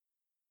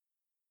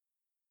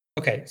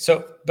 Okay,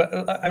 but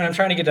I'm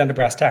trying to get down to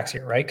brass tacks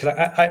here, right?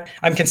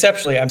 Because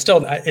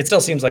it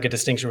still seems like a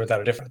distinction without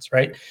a difference,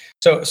 right?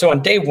 So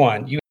on day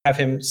 1, you have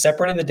him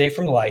separating the day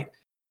from the light.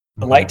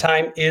 The light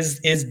time is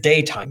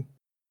daytime,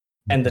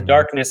 and the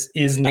darkness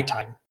is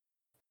nighttime.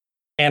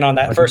 And on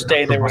that first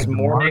day, there was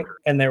morning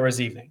and there was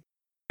evening.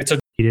 So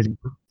he didn't.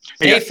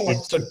 Day 4.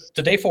 So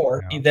day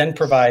 4, he then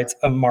provides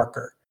a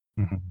marker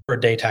for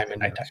daytime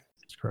and nighttime.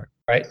 That's correct.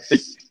 Right.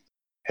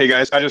 Hey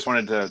guys, I just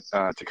wanted to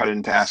cut it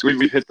into ask.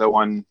 We've hit the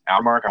 1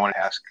 hour mark. I want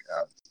to ask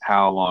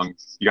how long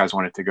you guys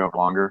want it to go for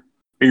longer.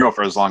 We can go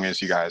for as long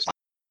as you guys want.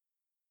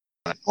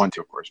 want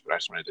to, of course, but I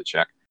just wanted to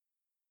check.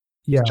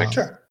 Yeah.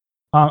 Sure.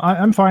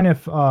 I'm fine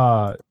if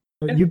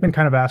you've been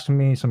kind of asking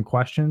me some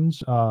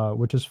questions,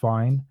 which is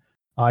fine.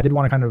 I did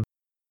want to kind of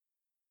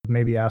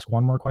maybe ask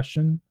one more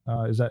question.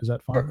 Is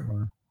that fine? Sure.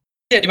 Or?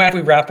 Yeah. Do you mind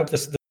if we wrap up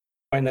this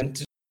point and then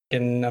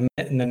in a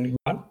minute and then move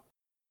on?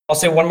 I'll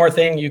say one more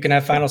thing. You can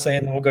have final say,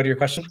 and then we'll go to your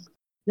question.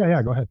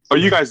 Yeah. Go ahead. Oh,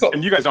 you guys, Cool.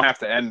 and you guys don't have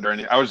to end or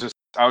anything. It was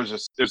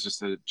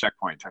just a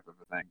checkpoint type of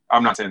a thing.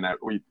 I'm not saying that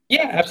we.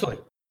 Yeah,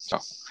 absolutely. So.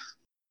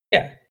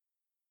 Yeah.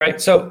 Right.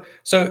 So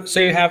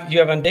you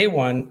have on day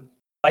one,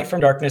 light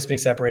from darkness being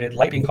separated,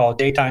 light being called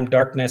daytime,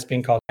 darkness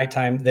being called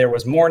nighttime. There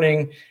was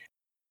morning,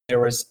 there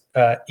was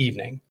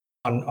evening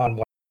on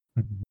one,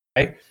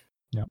 right?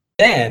 Yeah.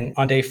 Then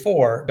on day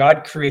 4,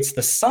 God creates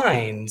the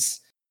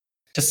signs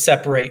to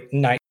separate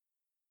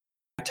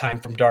nighttime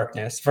from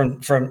darkness,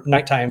 from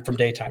nighttime from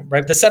daytime,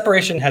 right? The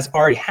separation has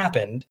already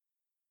happened,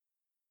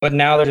 but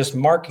now they're just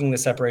marking the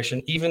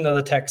separation, even though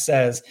the text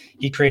says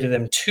he created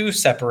them to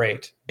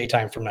separate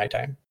daytime from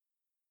nighttime.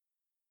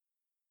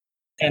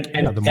 And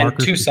the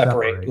markers to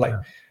separate, like,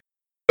 yeah.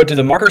 But did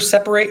the markers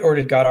separate, or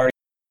did God already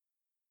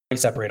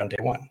separate on day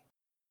 1?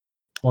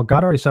 Well,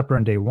 God already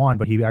separated on day 1,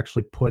 but he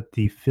actually put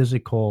the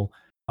physical,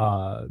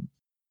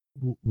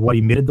 what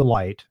emitted the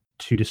light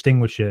to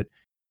distinguish it.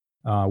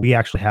 We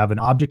actually have an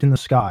object in the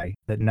sky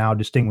that now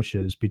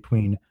distinguishes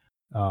between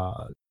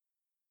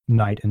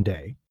night and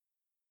day.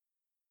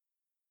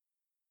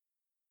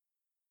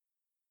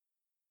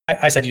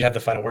 I said you'd have the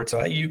final word,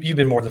 so you've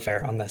been more than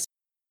fair on this.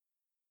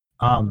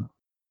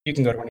 You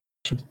can go to one.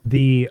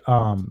 The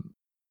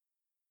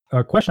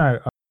question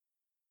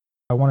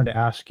I wanted to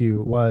ask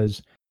you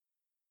was,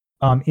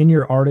 in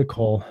your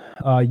article,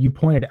 you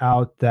pointed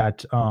out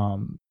that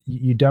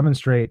you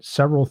demonstrate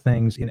several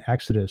things in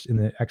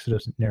the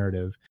Exodus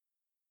narrative,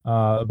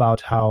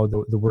 about how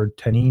the word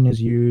tanin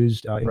is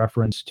used in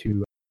reference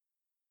to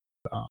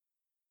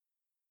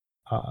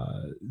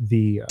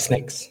the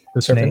Snakes.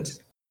 the Serpents.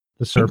 snakes,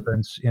 the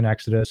serpents in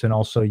Exodus, and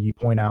also you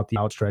point out the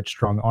outstretched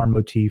strong arm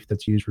motif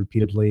that's used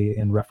repeatedly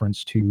in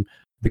reference to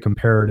the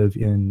comparative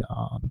in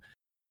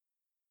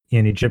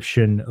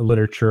Egyptian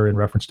literature in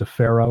reference to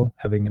Pharaoh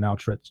having an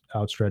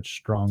outstretched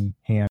strong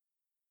hand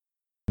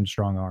and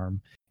strong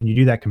arm. And you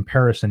do that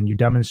comparison, you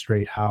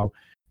demonstrate how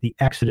the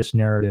Exodus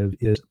narrative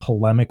is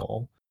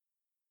polemical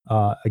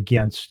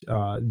against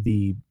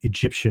the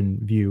Egyptian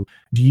view.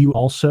 Do you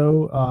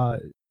also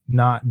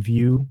not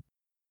view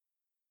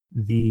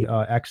the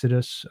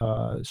Exodus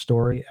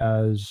story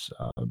as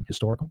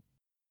historical?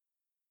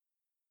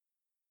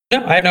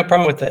 No, I have no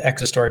problem with the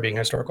Exodus story being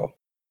historical.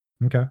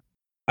 Okay.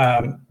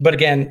 But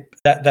again,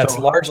 that's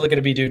So- largely going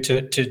to be due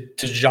to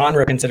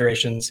genre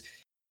considerations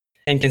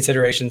and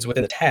considerations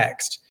within the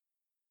text.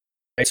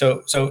 Right?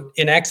 So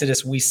in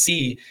Exodus, we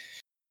see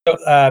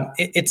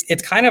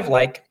it's kind of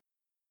like.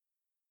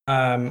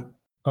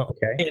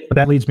 Okay. But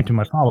that leads me to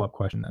my follow-up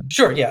question then.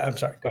 Sure. Yeah. I'm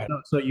sorry. Go ahead.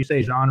 So you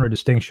say genre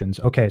distinctions.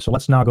 Okay, so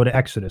let's now go to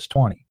Exodus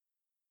 20.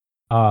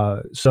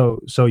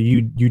 So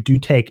you do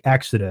take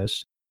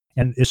Exodus,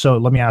 and so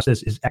let me ask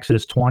this: is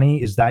Exodus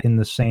 20, is that in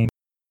the same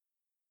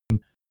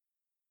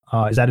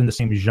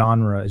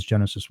genre as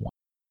Genesis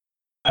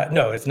 1?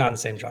 No, it's not in the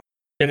same genre.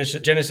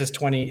 Genesis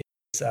 20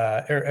 is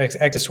or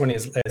Exodus 20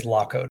 is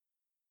law code.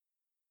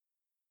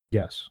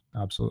 Yes,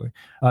 absolutely.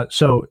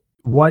 So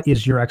what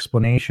is your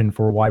explanation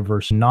for why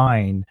verse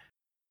 9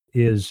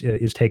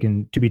 is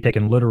taken to be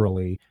taken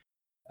literally,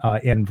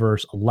 and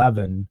verse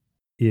 11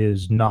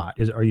 is not?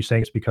 Are you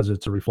saying it's because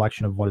it's a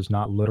reflection of what is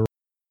not literal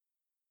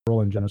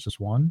in Genesis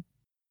 1?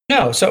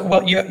 No. So,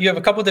 well, you have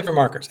a couple of different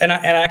markers, and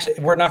actually,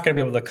 we're not going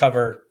to be able to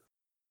cover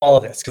all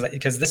of this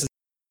because this is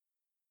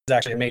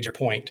actually a major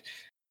point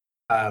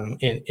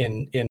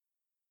in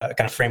kind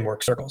of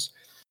framework circles.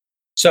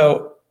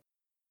 So,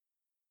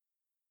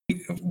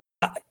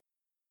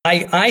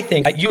 I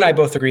think you and I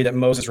both agree that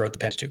Moses wrote the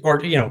Pentateuch,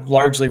 or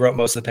largely wrote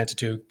most of the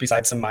Pentateuch,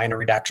 besides some minor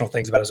redactional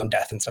things about his own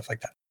death and stuff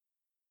like that.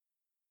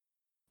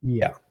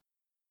 Yeah,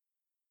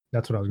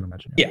 that's what I was going to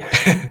mention.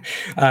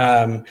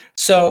 Yeah.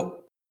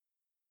 So,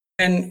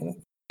 and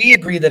we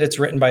agree that it's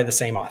written by the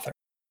same author.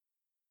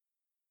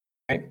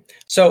 Right.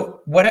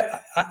 So,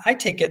 what I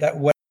take it that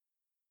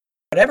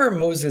whatever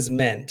Moses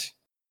meant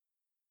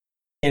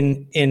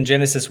in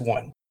Genesis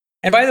 1,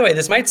 and by the way,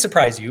 this might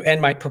surprise you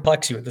and might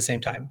perplex you at the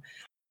same time.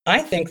 I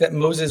think that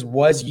Moses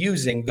was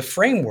using the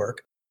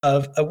framework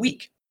of a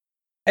week.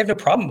 I have no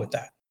problem with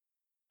that.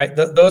 Right?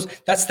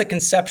 That's the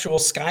conceptual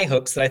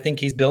skyhooks that I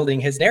think he's building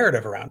his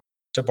narrative around,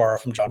 to borrow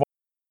from John.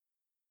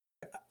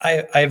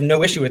 I have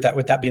no issue with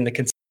that being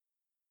the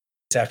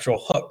conceptual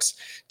hooks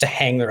to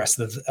hang the rest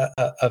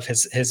of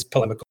his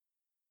polemical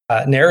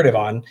narrative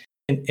on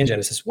in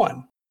Genesis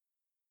 1.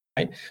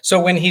 Right? So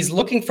when he's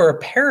looking for a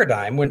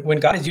paradigm, when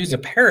God is using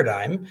a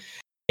paradigm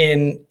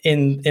in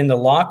the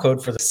law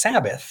code for the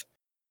Sabbath,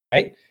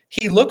 right?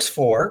 He looks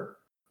for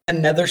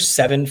another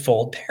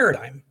sevenfold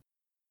paradigm,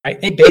 right?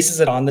 He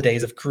bases it on the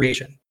days of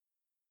creation,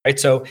 right?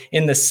 So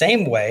in the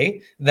same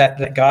way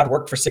that God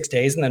worked for 6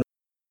 days and then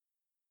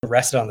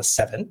rested on the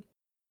 7th,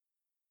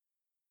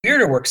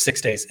 weird to work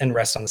 6 days and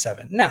rest on the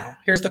seventh. Now,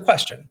 here's the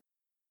question.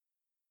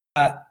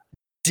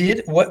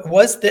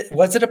 Was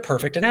it a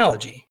perfect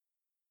analogy?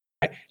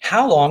 Right?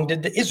 How long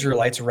did the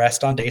Israelites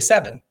rest on day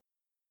 7?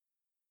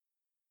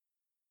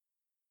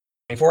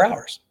 24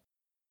 hours.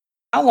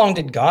 How long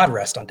did God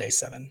rest on day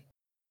 7?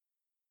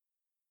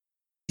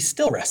 He's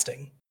still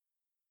resting.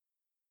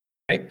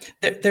 Right?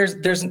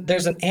 There's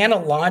an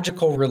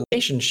analogical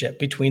relationship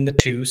between the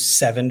two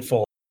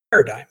sevenfold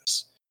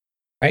paradigms.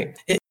 Right?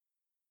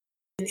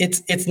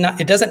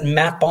 It doesn't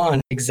map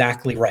on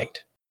exactly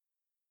right.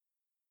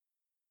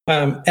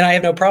 And I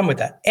have no problem with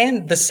that.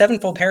 And the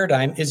sevenfold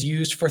paradigm is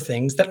used for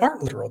things that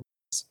aren't literal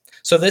days.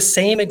 So this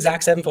same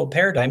exact sevenfold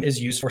paradigm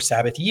is used for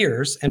Sabbath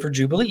years and for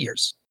Jubilee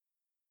years.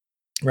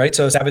 Right?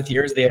 So Sabbath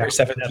year is every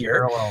seventh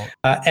year.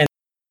 And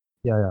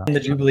the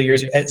Jubilee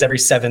years is every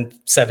seventh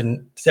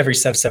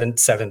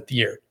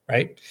year,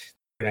 right?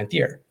 9th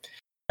year.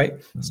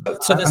 Right?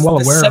 So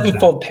this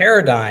sevenfold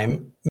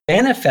paradigm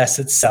manifests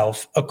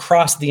itself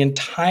across the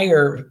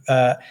entire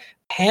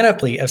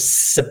panoply of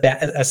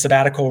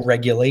sabbatical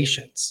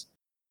regulations.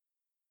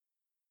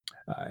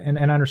 And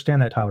I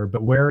understand that, Tyler,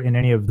 but where in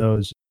any of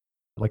those,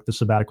 like the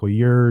sabbatical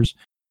years,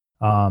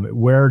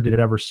 where did it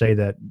ever say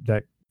that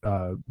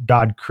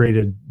God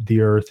created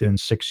the earth in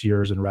 6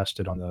 years and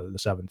rested on the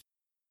seventh?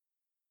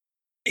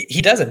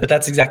 He doesn't, but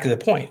that's exactly the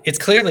point. It's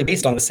clearly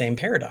based on the same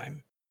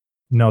paradigm.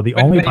 No, the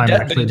only time it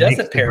actually makes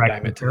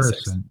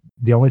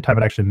the only time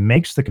it actually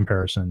makes the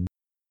comparison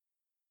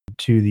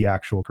to the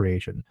actual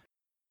creation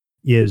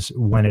is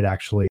when it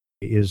actually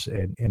is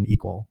an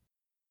equal.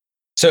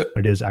 So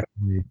it is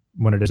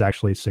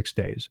actually 6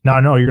 days. Now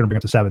I know you're going to bring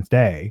up the seventh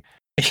day.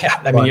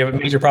 Yeah, I mean you have a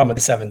major problem with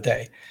the seventh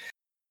day.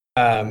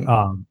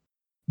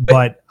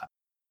 But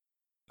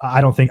I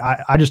don't think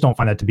I just don't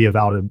find that to be a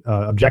valid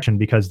objection,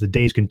 because the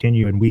days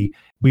continue and we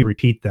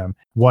repeat them.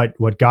 What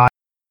God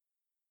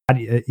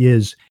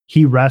is,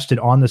 he rested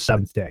on the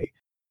seventh day,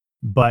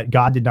 but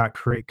God did not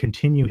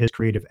continue his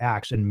creative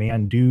acts, and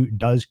man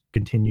does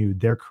continue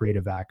their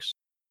creative acts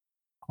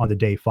on the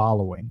day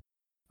following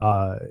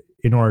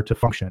in order to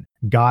function.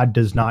 God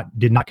did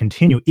not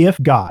continue.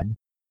 If God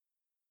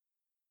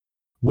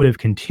would have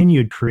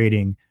continued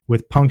creating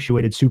with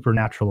punctuated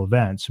supernatural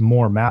events,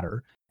 more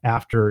matter,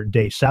 after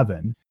day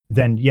 7,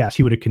 then yes,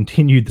 he would have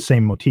continued the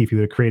same motif. He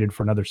would have created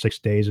for another 6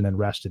 days and then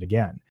rested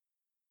again.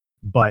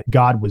 But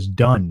God was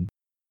done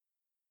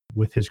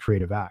with his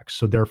creative acts,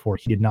 so therefore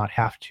he did not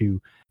have to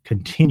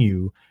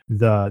continue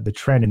the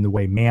trend in the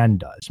way man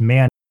does.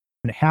 Man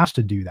has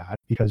to do that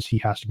because he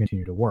has to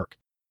continue to work.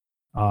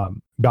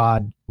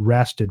 God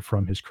rested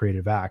from his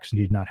creative acts and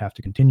he did not have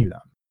to continue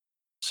them.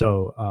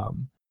 So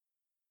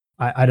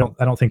I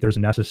don't think there's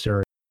a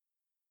necessary.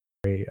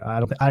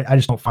 I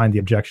just don't find the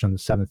objection on the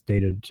seventh day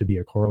to be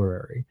a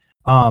corollary.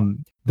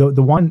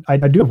 The one I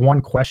do have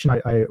one question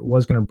I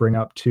was going to bring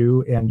up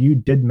too, and you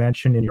did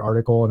mention in your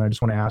article, and I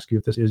just want to ask you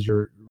if this is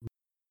your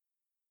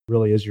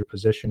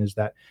position, is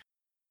that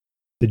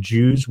the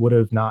Jews would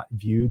have not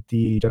viewed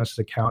the Genesis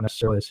account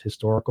necessarily as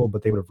historical,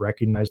 but they would have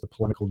recognized the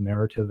polemical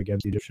narrative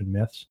against the Egyptian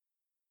myths.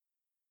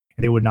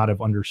 And they would not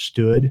have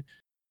understood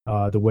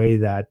the way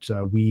that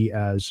we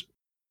as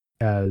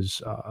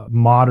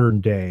modern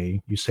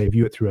day, you say,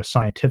 view it through a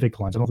scientific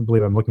lens. I don't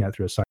believe I'm looking at it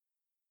through a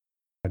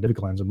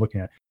scientific lens. I'm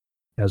looking at it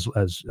as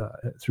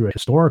through a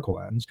historical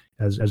lens,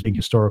 as being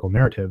historical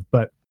narrative.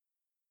 But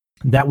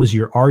that was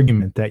your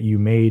argument that you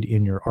made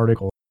in your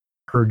article.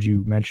 I heard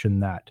you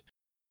mention that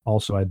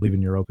also, I believe,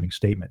 in your opening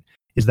statement.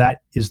 Is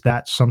that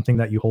something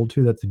that you hold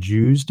to, that the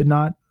Jews did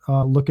not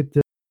look at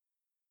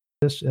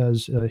this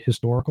as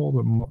historical,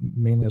 but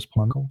mainly as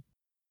polemical?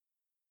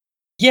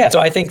 Yeah, so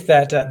I think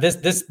that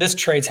this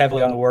trades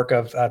heavily on the work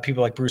of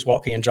people like Bruce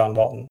Waltke and John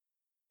Walton,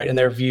 right, and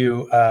their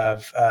view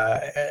of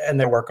and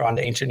their work on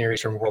the ancient Near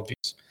Eastern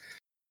worldviews.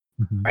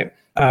 Mm-hmm. Right.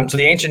 So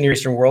the ancient Near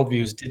Eastern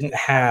worldviews didn't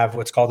have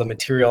what's called a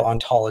material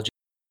ontology.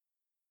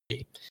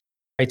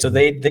 Right. So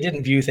they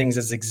didn't view things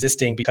as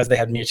existing because they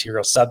had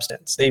material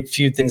substance. They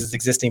viewed things as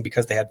existing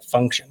because they had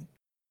function.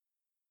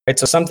 Right.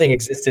 So something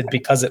existed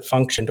because it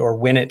functioned, or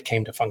when it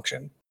came to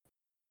function.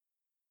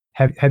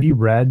 Have you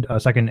read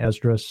 2nd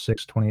Ezra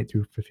 6:28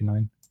 through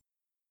 59?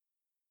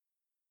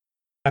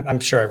 I'm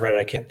sure I've read it.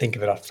 I can't think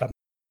of it off the top.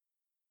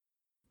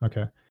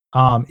 Okay.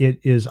 It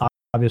is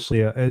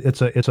obviously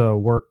it's a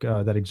work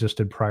that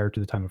existed prior to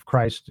the time of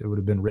Christ. It would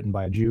have been written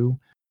by a Jew.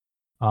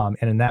 And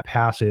in that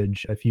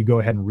passage, if you go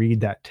ahead and read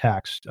that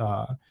text,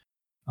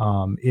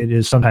 it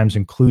is sometimes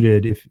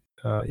included.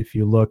 If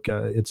you look,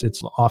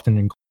 it's often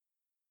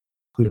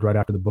included right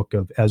after the book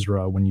of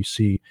Ezra when you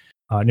see,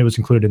 and it was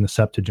included in the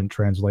Septuagint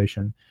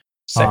translation.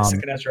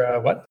 2nd Ezra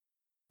what?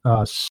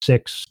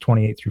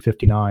 6:28 through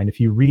 59. If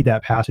you read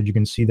that passage, you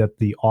can see that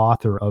the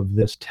author of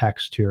this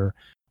text here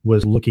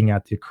was looking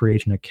at the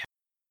creation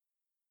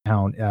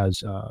account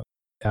as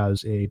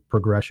a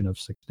progression of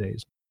 6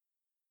 days.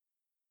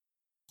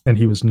 And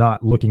he was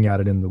not looking at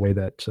it in the way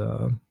that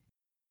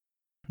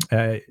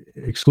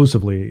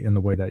exclusively in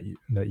the way that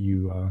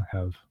you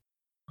have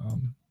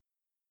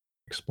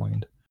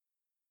explained.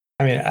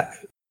 I mean,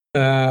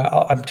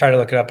 I'm trying to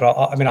look it up, but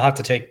I'll have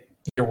to take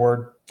your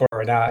word for it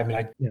right now. I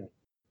mean,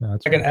 No,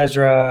 that's second fine.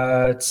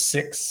 Ezra, it's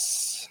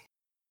 6.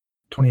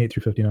 28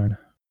 through 59.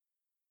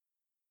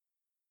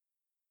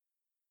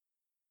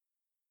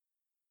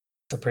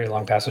 It's a pretty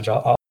long passage.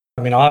 I'll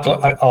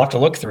have to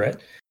look through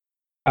it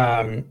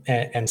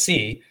and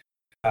see.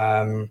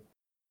 What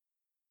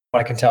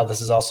I can tell,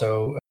 this is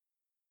also.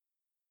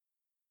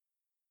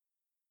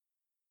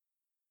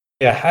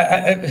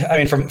 Yeah, I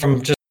mean,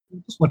 from just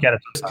look at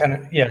it.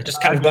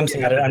 Just kind of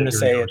glimpsing at it. I'm going to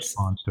say it's.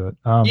 Response to it.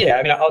 Yeah,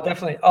 I mean,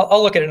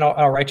 I'll look at it and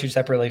I'll write you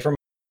separately. From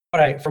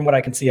what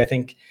I can see, I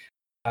think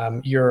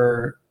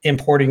you're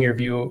importing your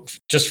view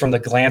just from the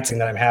glancing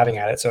that I'm having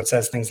at it. So it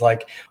says things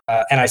like,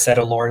 "And I said,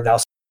 O Lord, Thou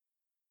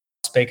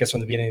spakest from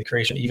the beginning of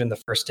creation, even the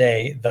first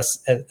day,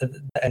 thus and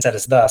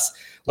saidest thus,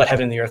 let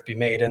heaven and the earth be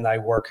made, and Thy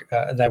word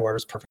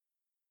was perfect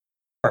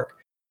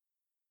work."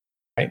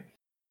 Right.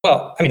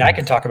 Well, I mean, I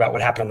can talk about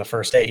what happened on the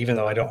first day, even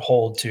though I don't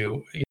hold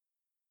to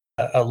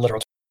a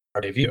literal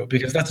view,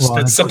 because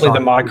that's simply the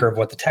moniker of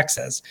what the text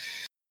says.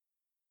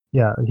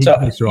 Yeah. I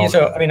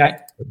mean,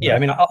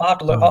 I'll have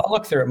to look. I'll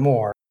look through it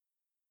more.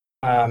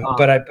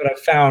 But I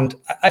found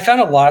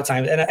a lot of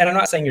times, and I'm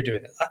not saying you're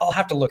doing it. I'll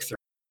have to look through.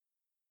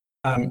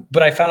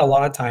 But I found a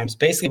lot of times,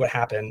 basically, what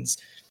happens,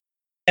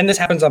 and this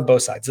happens on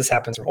both sides. This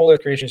happens from older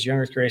creationists,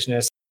 younger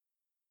creationists.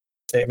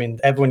 I mean,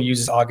 everyone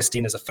uses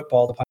Augustine as a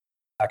football to punch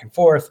back and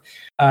forth.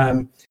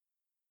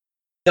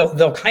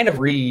 They'll kind of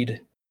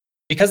read,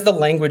 because the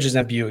language is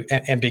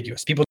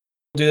ambiguous. People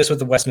do this with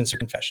the Westminster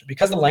Confession.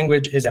 Because the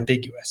language is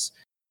ambiguous.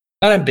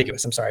 Not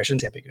ambiguous, I'm sorry, I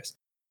shouldn't say ambiguous.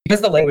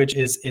 Because the language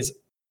is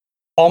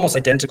almost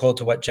identical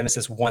to what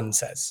Genesis 1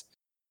 says.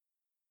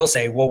 They'll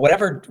say, well,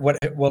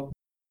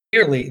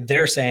 clearly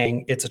they're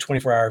saying it's a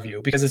 24-hour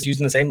view because it's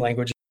using the same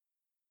language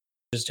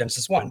as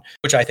Genesis 1,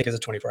 which I think is a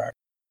 24-hour.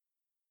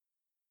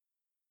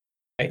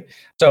 Right?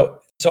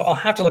 So I'll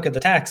have to look at the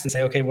text and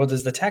say, okay, well,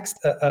 does the text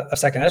of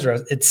Second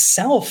Ezra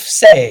itself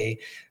say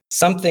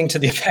something to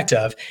the effect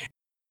of,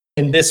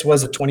 and this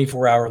was a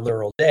 24-hour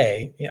literal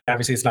day?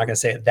 Obviously, it's not going to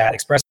say it that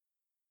expressly,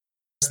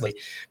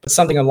 but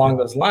something along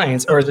those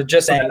lines, or is it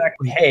just saying,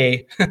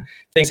 hey,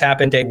 things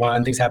happen day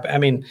one, things happen? I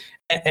mean,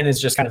 and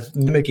it's just kind of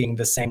mimicking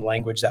the same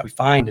language that we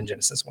find in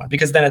Genesis 1,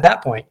 because then at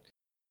that point.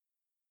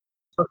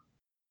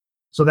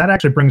 So that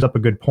actually brings up a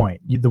good point.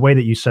 The way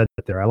that you said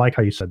it there, I like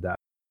how you said that.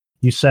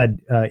 You said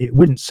it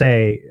wouldn't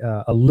say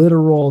a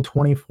literal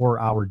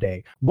 24-hour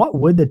day. What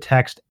would the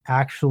text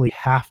actually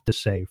have to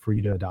say for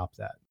you to adopt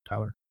that,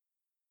 Tyler?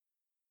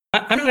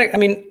 I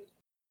mean,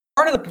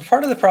 part of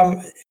the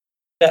problem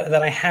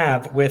that I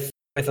have with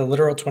a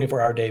literal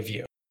 24-hour day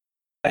view,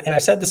 and I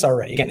said this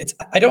already. Again,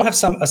 I don't have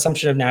some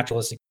assumption of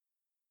naturalistic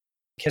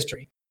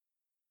history,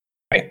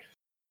 right?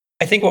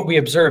 I think what we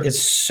observe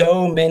is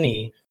so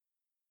many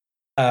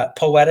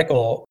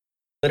poetical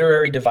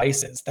literary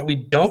devices that we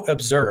don't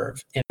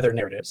observe in other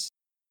narratives.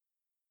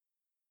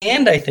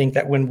 And I think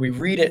that when we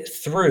read it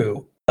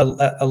through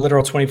a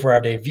literal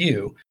 24-hour day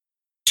view,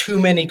 too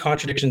many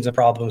contradictions and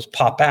problems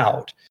pop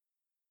out,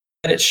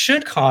 and it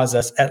should cause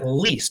us at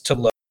least to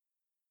look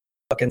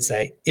and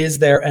say, is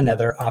there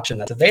another option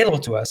that's available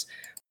to us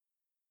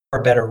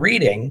for better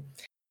reading?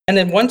 And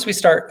then once we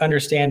start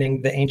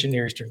understanding the ancient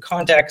Near Eastern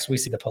context, we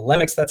see the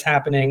polemics that's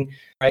happening,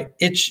 right?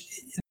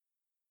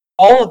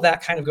 All of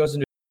that kind of goes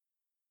into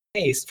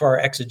space for our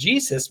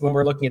exegesis when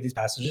we're looking at these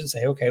passages and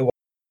say, okay, well,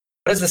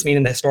 what does this mean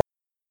in the historical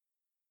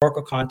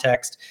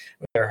context?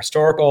 Their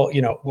historical,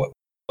 what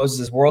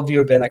Moses' worldview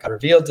have been that got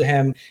revealed to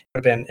him, would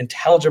have been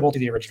intelligible to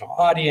the original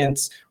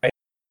audience, right?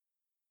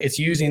 It's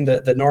using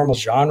the normal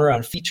genre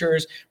and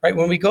features, right?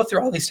 When we go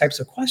through all these types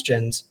of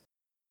questions,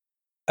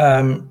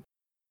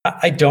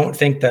 I don't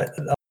think that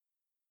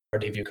our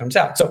view comes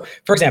out. So,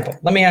 for example,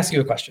 let me ask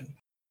you a question.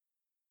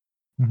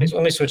 Mm-hmm. So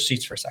let me switch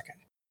seats for a second,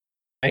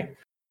 right?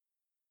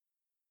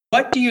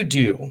 What do you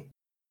do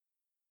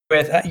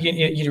with,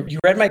 you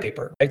read my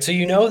paper, right? So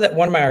you know that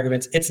one of my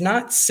arguments, it's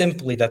not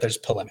simply that there's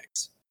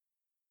polemics,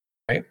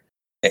 right?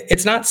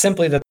 It's not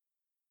simply that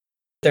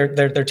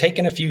they're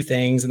taking a few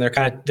things and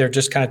they're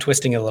just kind of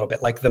twisting it a little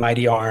bit, like the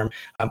mighty arm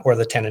or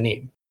the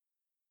Tananim,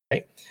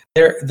 right?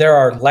 There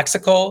are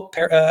lexical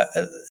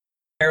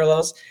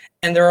parallels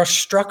and there are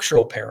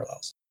structural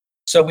parallels.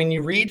 So when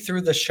you read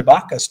through the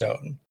Shabaka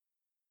stone,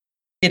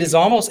 it is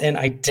almost in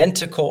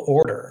identical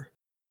order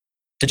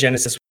to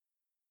Genesis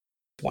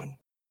 1.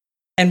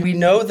 And we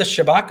know the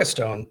Shabaka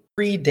stone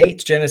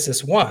predates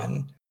Genesis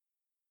 1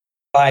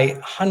 by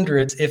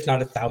hundreds, if not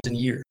 1,000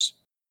 years.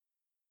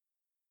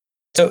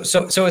 So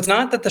it's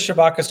not that the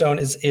Shabaka stone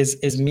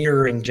is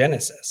mirroring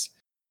Genesis,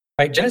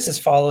 right? Genesis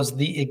follows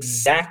the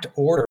exact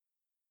order.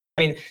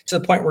 I mean, to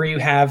the point where you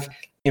have,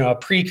 a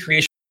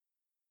pre-creation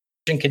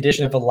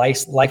condition of a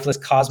lifeless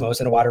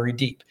cosmos in a watery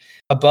deep.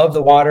 Above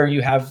the water,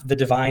 you have the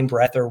divine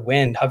breath or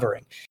wind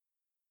hovering.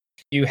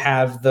 You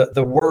have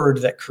the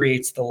word that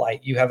creates the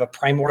light. You have a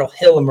primordial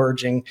hill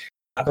emerging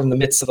from the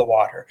midst of the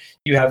water.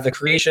 You have the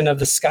creation of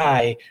the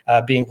sky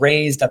being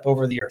raised up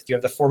over the earth. You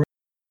have the formation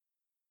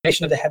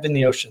of the heaven and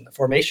the ocean, the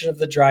formation of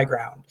the dry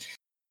ground.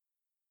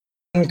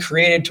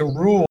 created to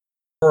rule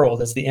the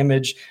world as the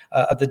image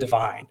of the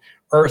divine.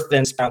 Earth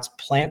then sprouts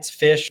plants,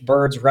 fish,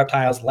 birds,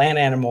 reptiles, land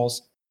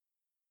animals.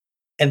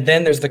 And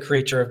then there's the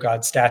creature of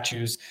God,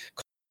 statues,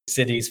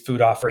 cities,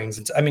 food offerings.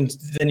 And I mean,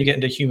 then you get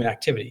into human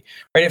activity,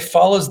 right? It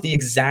follows the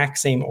exact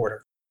same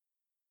order,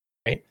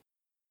 right?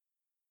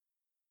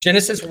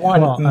 Genesis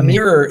 1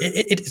 mirror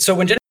it. So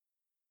when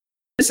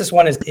Genesis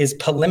 1 is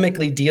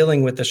polemically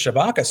dealing with the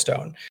Shabaka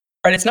stone,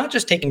 right? It's not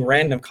just taking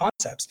random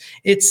concepts.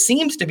 It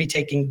seems to be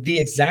taking the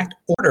exact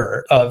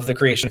order of the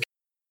creation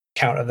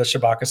account of the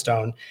Shabaka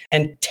stone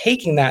and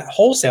taking that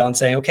wholesale and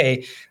saying,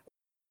 okay,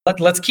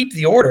 let's keep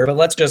the order, but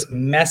let's just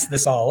mess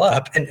this all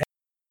up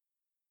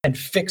and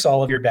fix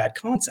all of your bad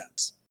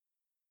concepts.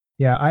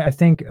 Yeah, I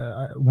think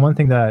one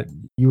thing that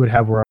you would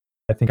have where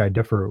I think I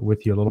differ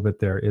with you a little bit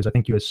there is I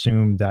think you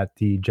assume that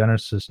the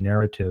Genesis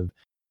narrative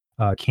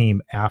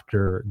came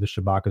after the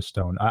Shabaka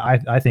stone.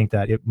 I think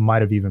that it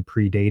might have even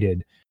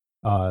predated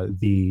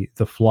the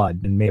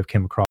flood and may have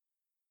come across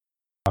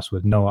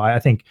with Noah. I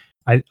think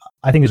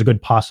there's a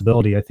good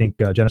possibility. I think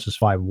Genesis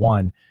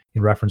 5:1,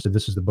 in reference to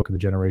this is the book of the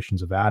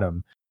generations of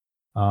Adam,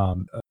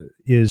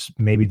 is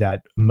maybe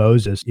that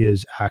Moses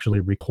is actually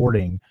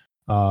recording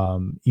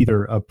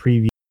either a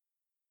previously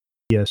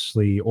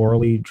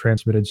orally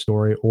transmitted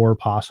story or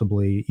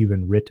possibly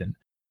even written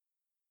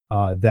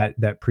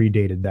that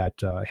predated that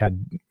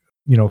had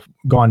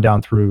gone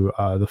down through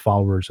the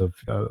followers of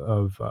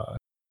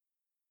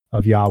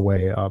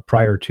Yahweh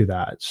prior to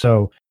that.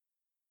 So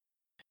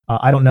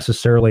I don't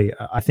necessarily.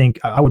 I think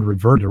I would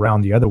revert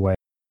around the other way,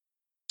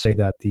 say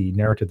that the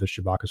narrative of the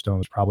Shabaka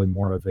stone is probably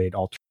more of an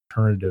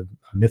alternative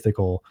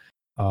mythical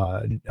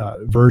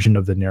version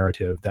of the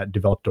narrative that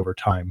developed over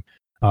time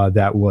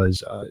that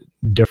was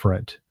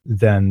different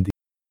than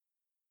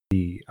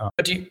the.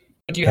 But do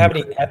you have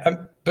any?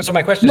 So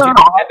my question is, do you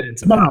have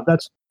evidence of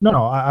that?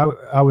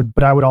 I would,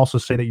 but I would also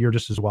say that you're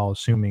just as well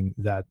assuming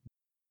that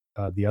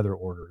the other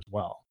order as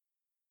well.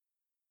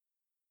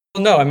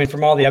 Well, no, I mean,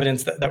 from all the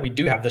evidence that we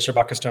do have, the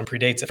Shabaka stone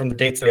predates it from the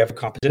dates that we have a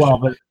composition.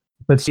 Well,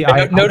 but see,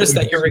 I notice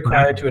that you're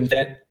required to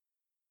invent.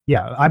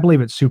 Yeah, I believe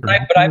it's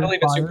supernatural. But I believe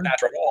it's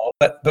supernatural at all.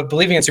 But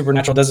believing it's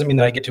supernatural doesn't mean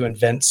that I get to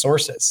invent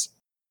sources.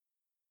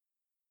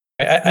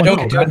 I don't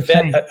get to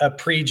invent a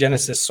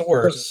pre-Genesis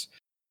source.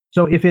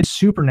 So if it's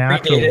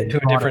supernatural, predate it to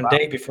a different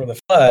date before the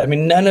flood. I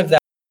mean, none of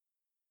that.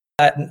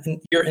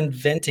 You're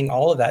inventing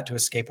all of that to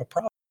escape a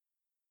problem.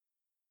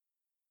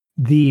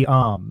 The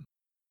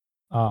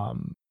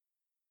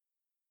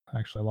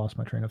actually, I lost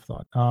my train of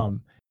thought.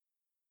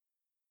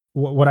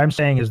 What I'm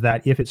saying is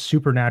that if it's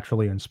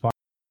supernaturally inspired,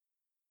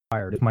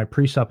 if my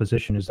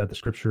presupposition is that the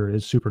scripture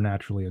is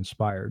supernaturally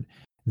inspired,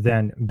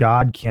 then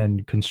God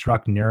can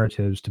construct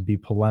narratives to be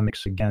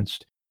polemics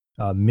against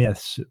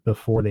myths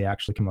before they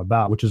actually come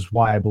about, which is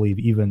why I believe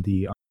even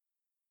the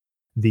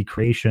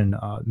creation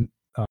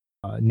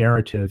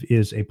narrative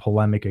is a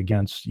polemic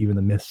against even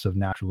the myths of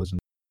naturalism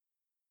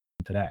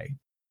today.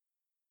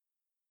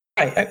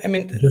 I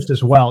mean, just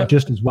as well,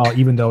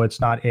 even though it's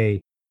not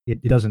it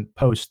doesn't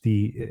post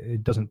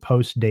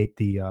date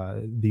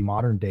the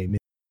modern day myth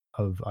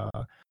of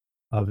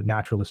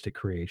naturalistic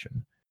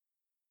creation.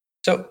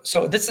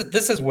 So this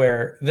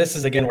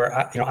is again where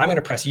I'm going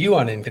to press you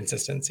on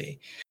inconsistency,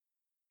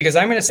 because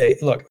I'm going to say,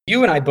 look,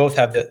 you and I both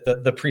have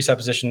the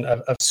presupposition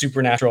of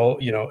supernatural,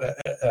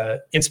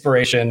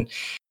 inspiration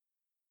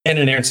and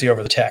inerrancy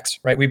over the text,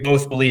 right? We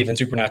both believe in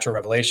supernatural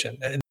revelation.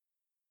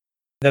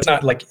 That's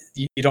not like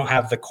you don't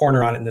have the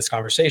corner on it in this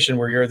conversation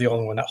where you're the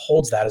only one that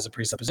holds that as a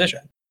presupposition,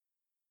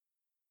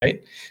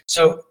 right?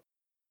 So,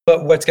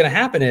 but what's going to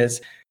happen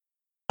is,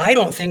 I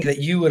don't think that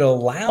you would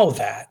allow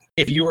that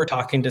if you were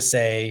talking to,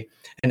 say,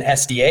 an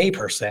SDA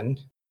person,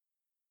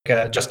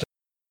 like Justin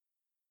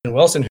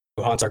Wilson,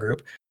 who haunts our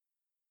group.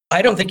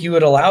 I don't think you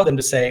would allow them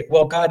to say,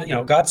 well, God,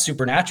 God's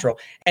supernatural,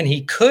 and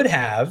he could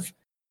have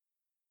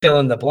fill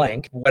in the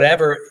blank,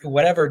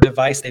 whatever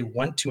device they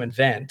want to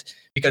invent,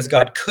 because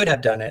God could have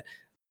done it.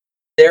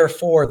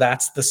 Therefore,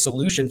 that's the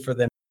solution for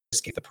them to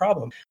escape the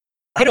problem.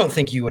 I don't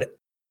think you would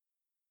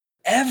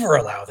ever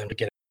allow them to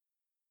get it.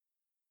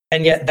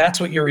 And yet that's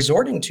what you're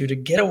resorting to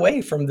get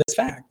away from this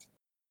fact.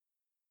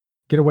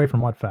 Get away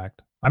from what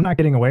fact? I'm not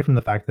getting away from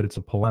the fact that it's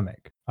a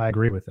polemic. I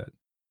agree with it.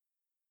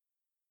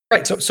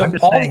 Right. So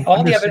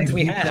all the evidence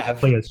we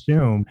have. I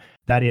assume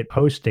that it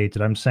postdates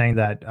it. I'm saying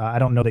that I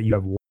don't know that you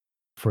have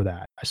for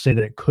that. I say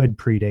that it could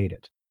predate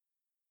it.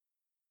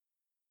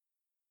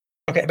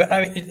 Okay, but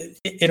I mean,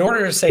 in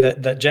order to say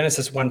that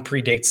Genesis 1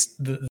 predates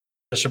the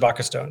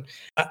Shabaka stone,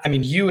 I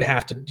mean, you'd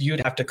have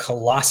to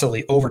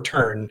colossally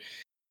overturn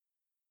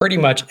pretty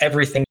much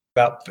everything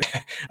about.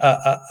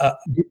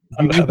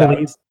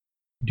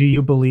 Do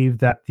you believe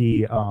that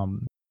the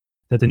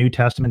New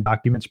Testament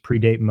documents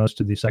predate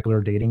most of the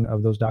secular dating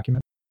of those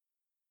documents?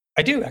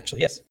 I do,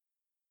 actually. Yes.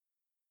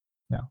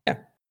 Yeah.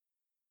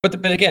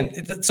 But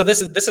again, so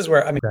this is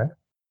where I mean. Okay.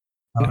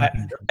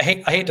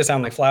 I hate to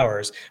sound like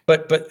flowers,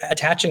 but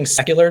attaching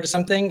secular to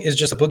something is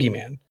just a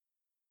boogeyman,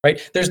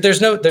 right?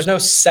 There's no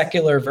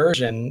secular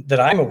version that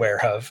I'm aware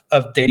of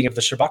dating of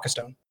the Shabaka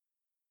stone.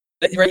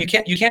 Right?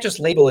 You can't just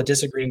label a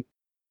disagreeing.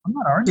 I'm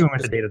not arguing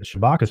with the date of the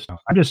Shabbat stone.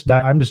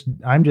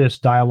 I'm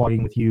just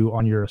dialoguing with you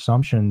on your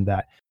assumption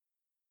that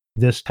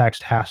this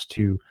text has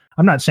to.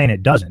 I'm not saying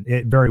it doesn't.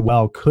 It very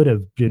well could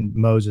have been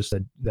Moses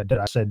that did.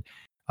 I said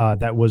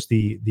that was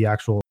the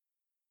actual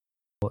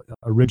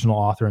original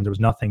author, and there was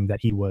nothing that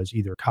he was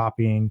either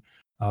copying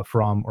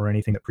from or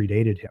anything that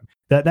predated him.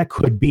 That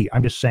could be.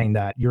 I'm just saying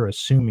that you're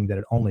assuming that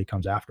it only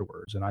comes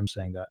afterwards, and I'm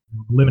saying that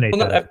eliminate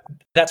that.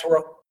 That's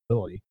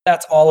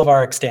all of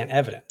our extant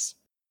evidence.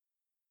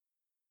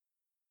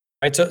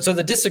 Right. So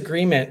the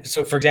disagreement.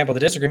 So, for example, the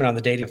disagreement on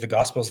the dating of the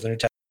Gospels of the New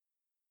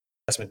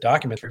Testament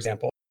documents, for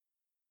example,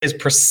 is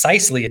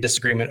precisely a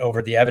disagreement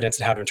over the evidence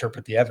and how to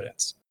interpret the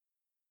evidence.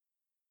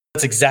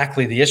 That's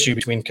exactly the issue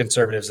between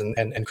conservatives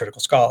and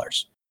critical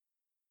scholars.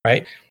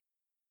 Right.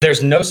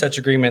 There's no such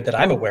agreement that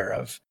I'm aware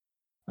of.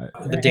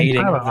 The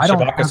dating of the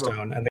Shabbat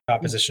stone and the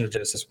composition of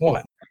Genesis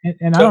 1.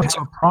 And I don't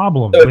have a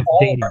problem with all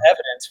dating. Our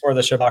evidence for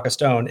the Shabbat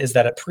stone is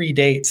that it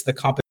predates the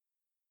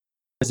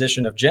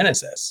composition of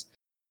Genesis.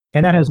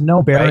 And that has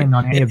no bearing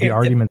on any of the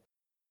arguments.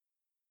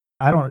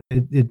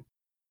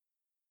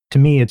 To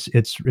me,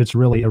 it's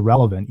really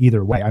irrelevant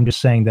either way. I'm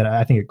just saying that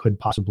I think it could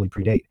possibly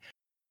predate,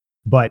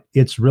 but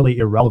it's really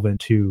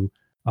irrelevant to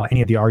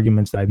any of the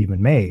arguments that I've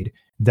even made.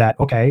 That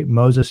okay,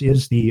 Moses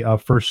is the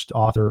first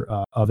author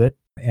of it,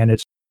 and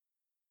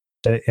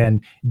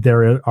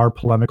there are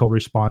polemical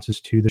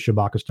responses to the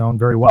Shabbat stone.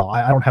 Very well,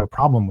 I don't have a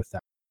problem with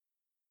that.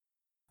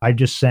 I'm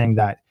just saying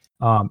that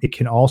it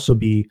can also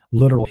be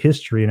literal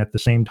history and at the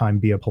same time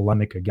be a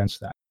polemic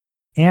against that.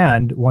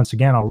 And once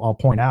again, I'll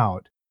point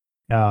out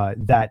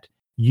that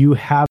you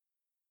have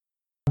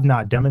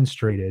not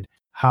demonstrated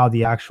how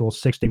the actual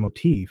 6-day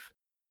motif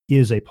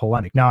is a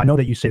polemic. Now, I know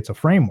that you say it's a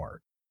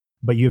framework,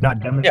 but you have not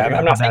demonstrated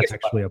how that's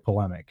actually a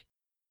polemic.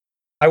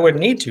 I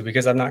wouldn't need to,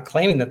 because I'm not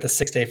claiming that the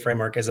 6-day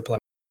framework is a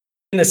polemic.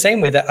 In the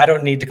same way that I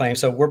don't need to claim,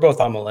 so we're both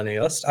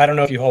amillennialists. I don't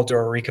know if you hold to a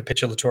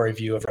recapitulatory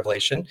view of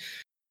Revelation.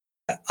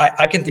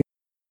 I can think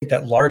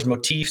that large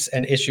motifs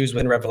and issues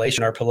within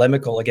Revelation are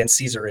polemical against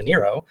Caesar and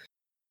Nero,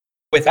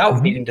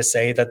 without needing to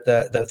say that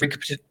the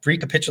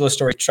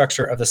recapitulatory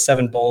structure of the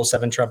 7 bowls,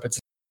 7 trumpets,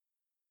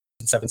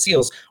 and 7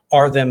 seals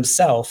are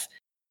themselves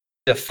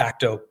de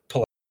facto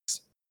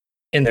polemics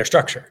in their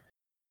structure.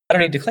 I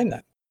don't need to claim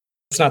that.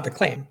 It's not the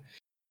claim.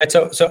 And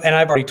so, and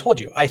I've already told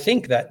you, I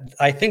think that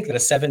a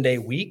 7-day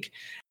week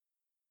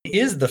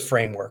is the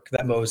framework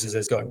that Moses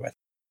is going with.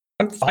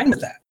 I'm fine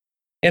with that.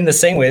 In the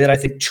same way that I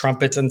think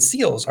trumpets and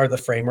seals are the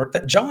framework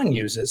that John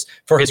uses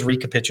for his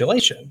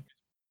recapitulation.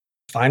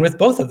 Fine with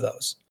both of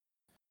those.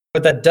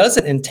 But that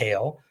doesn't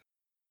entail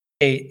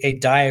a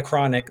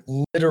diachronic,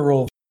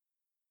 literal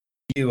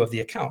view of the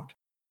account.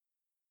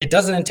 It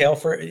doesn't entail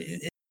for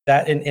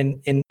that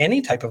in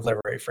any type of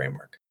literary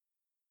framework.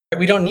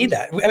 We don't need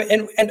that.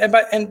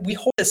 And we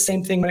hold the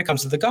same thing when it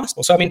comes to the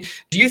gospel. So, I mean,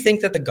 do you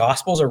think that the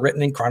gospels are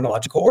written in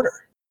chronological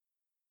order?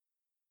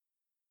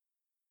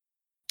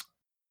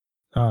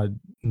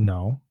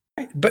 No.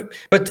 Right.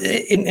 But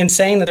in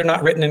saying that they're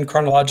not written in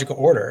chronological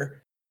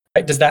order,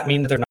 right, does that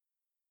mean that they're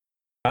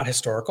not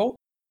historical?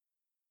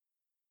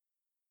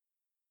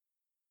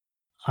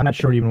 I'm not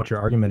sure even what your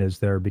argument is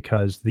there,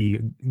 because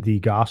the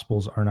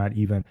gospels are not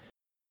even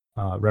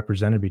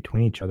represented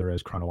between each other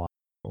as chronological.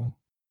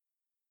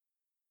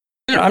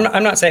 No,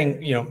 I'm not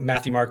saying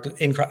Matthew, Mark.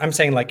 I'm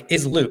saying, like,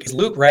 is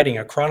Luke writing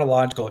a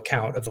chronological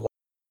account of the life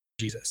of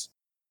Jesus?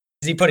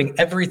 Is he putting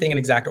everything in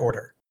exact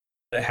order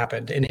that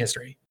happened in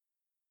history?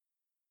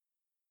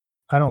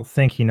 I don't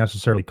think he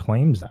necessarily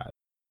claims that.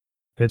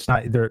 It's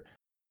not there.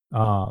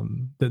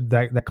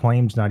 That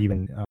claim's not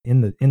even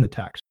in the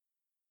text.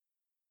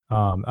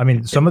 I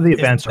mean, some of the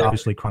events are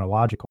obviously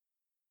chronological,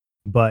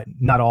 but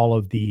not all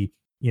of the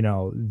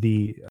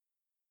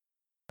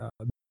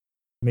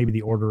maybe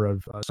the order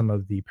of some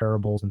of the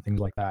parables and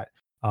things like that,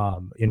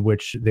 in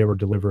which they were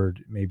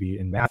delivered, maybe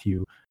in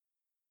Matthew,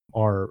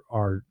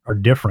 are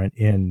different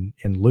in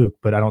Luke.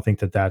 But I don't think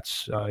that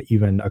that's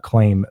even a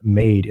claim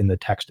made in the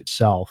text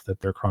itself that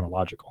they're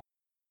chronological.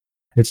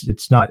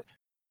 It's not.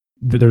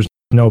 There's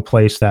no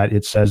place that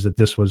it says that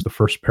this was the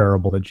first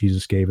parable that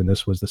Jesus gave and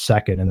this was the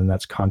second, and then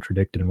that's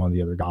contradicted in one of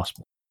the other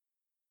gospels.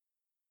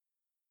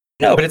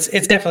 No, but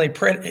it's definitely.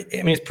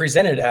 It's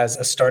presented as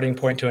a starting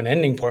point to an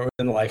ending point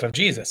within the life of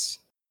Jesus.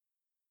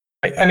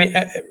 I mean,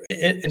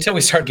 until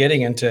we start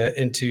getting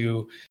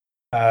into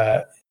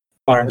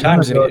modern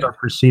times, those are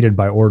preceded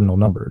by ordinal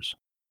numbers.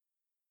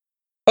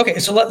 Okay,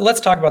 so let's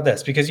talk about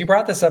this, because you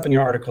brought this up in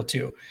your article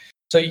too.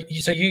 So you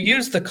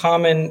use the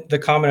common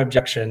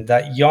objection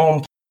that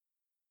Yom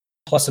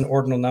plus an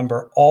ordinal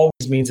number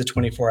always means a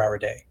 24-hour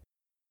day.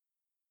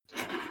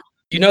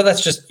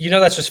 That's just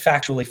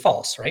factually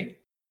false, right?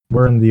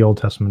 Where in the Old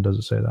Testament does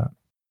it say that?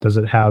 Does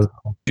it have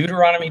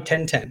Deuteronomy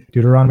 10:10?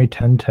 Deuteronomy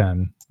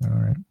 10:10. All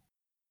right.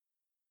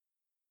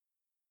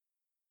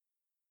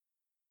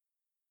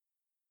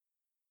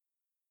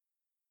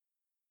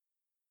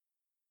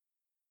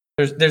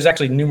 There's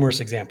actually numerous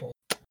examples.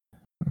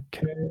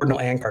 Okay. Ordinal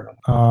and cardinal.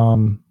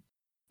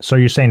 So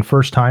you're saying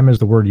first time is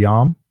the word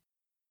Yom?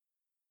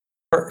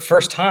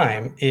 First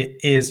time, it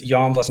is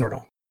Yom plus an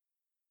ordinal.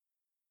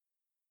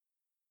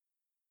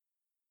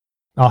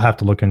 I'll have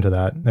to look into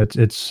that.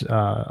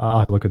 I'll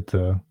have to look at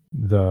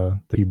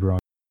the Hebrew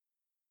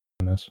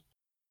on this.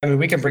 I mean,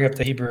 we can bring up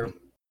the Hebrew.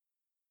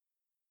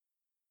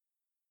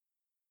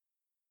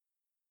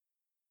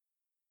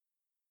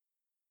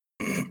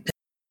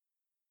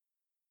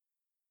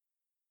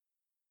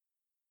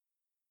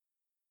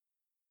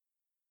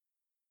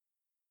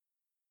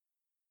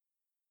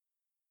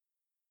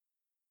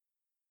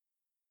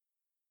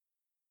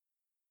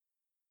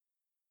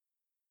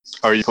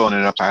 Are you pulling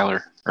it up,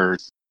 Tyler, or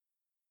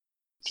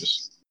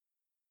just?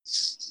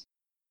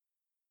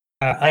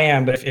 I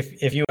am, but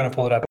if you want to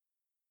pull it up.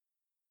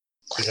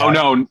 Oh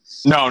no.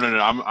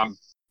 I'm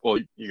well.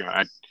 You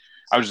know,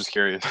 I was just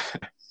curious.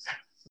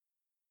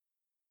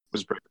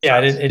 Was yeah,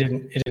 it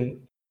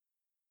didn't.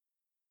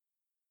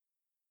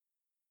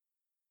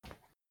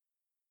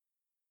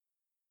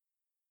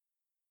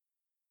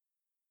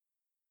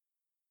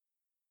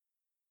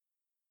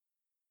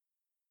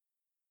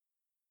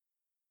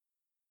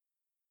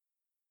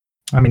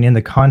 I mean, in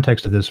the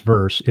context of this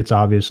verse, it's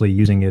obviously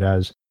using it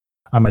as,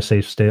 I might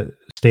say,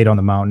 stayed on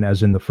the mountain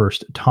as in the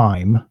first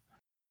time,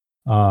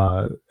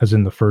 as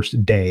in the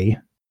first day,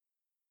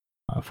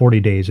 40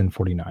 days and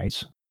 40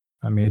 nights.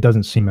 I mean, it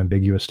doesn't seem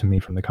ambiguous to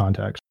me from the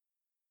context.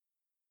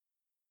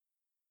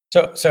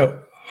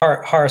 So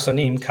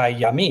harasonim kai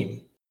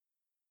yamim.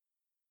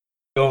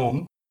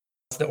 Yom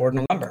is the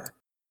ordinal number.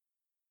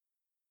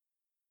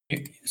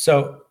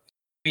 So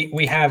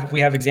we have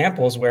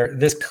examples where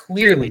this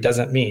clearly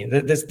doesn't mean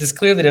this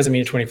clearly doesn't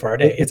mean a 24-hour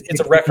day. It's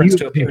a reference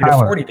to a period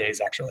of 40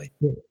 days, actually.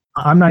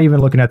 I'm not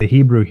even looking at the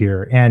Hebrew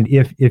here, and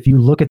if you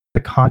look at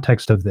the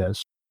context of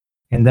this,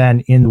 and then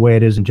in the way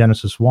it is in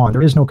Genesis 1,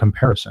 there is no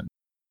comparison.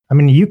 I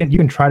mean, you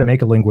can try to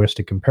make a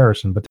linguistic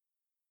comparison, but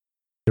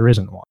there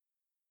isn't one.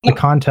 The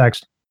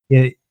context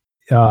it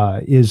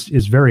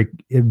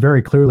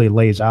very clearly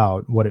lays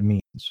out what it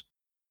means.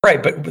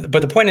 Right,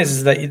 but the point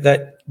is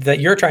that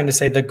you're trying to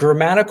say the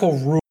grammatical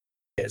rule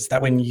is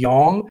that when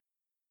Yom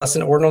plus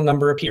an ordinal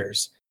number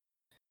appears,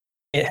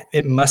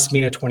 it must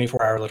mean a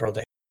 24-hour literal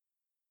day.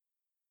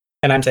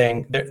 And I'm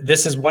saying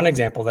this is one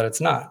example that it's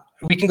not.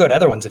 We can go to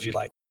other ones if you'd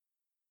like.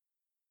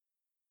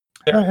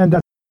 And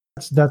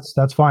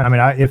that's fine. I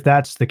mean, if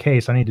that's the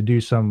case, I need to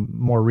do some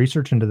more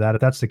research into that.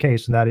 If that's the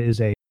case, and that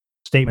is a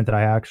statement that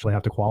I actually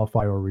have to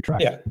qualify or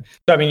retract. Yeah.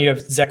 So I mean, you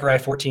have Zechariah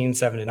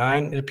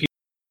 14:7-9. It appears.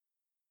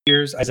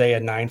 Isaiah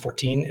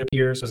 9:14. It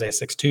appears. Hosea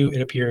 6:2.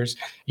 It appears.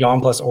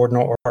 Yom plus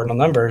ordinal or cardinal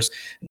numbers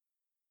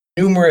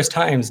numerous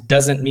times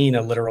doesn't mean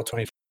a literal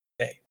 24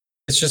 day.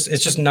 It's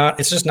just not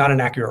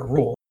an accurate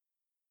rule.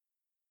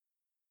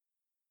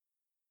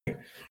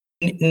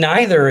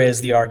 Neither is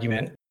the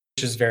argument,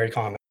 which is very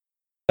common,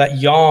 that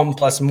Yom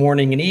plus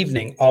morning and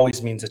evening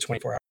always means a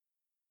 24 hour.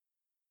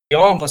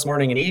 Yom plus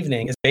morning and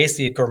evening is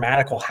basically a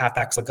grammatical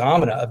half-ax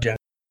legomena of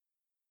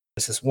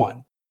Genesis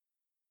 1.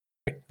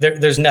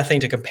 There's nothing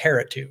to compare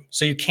it to.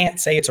 So you can't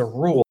say it's a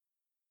rule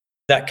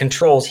that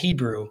controls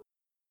Hebrew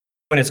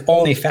when it's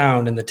only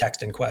found in the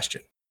text in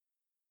question.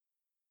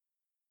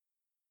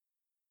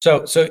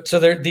 So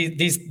there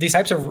these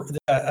types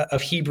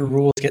of Hebrew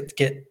rules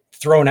get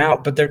thrown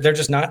out, but they're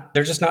just not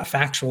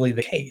factually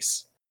the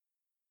case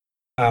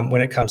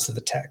when it comes to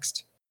the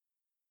text.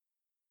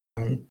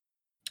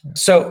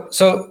 So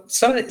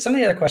some of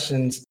the other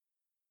questions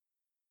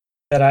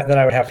that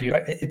I would have for you,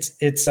 it's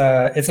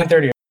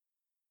 9:30.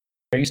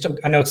 Are you still?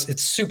 I know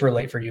it's super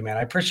late for you, man.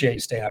 I appreciate you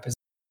staying up. Is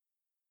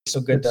it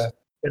still good to?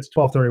 It's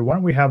 12:30. Why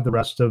don't we have the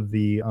rest of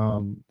the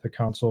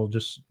council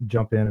just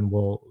jump in and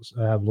we'll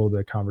have a little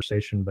bit of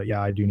conversation. But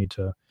yeah, I do need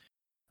to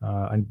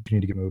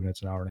get moving.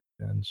 It's an hour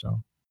and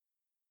so.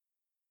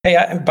 Hey,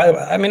 by the way,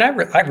 I mean, I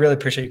really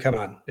appreciate you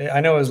coming on.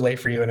 I know it was late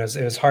for you and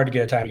it was hard to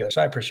get a time together,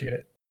 so I appreciate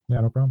it.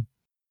 Yeah, no problem.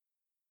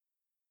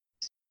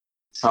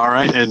 All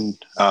right, and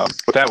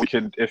with that, we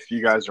could, if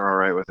you guys are all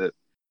right with it,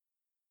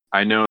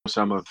 I know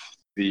some of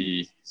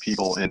the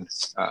people in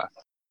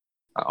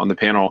on the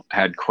panel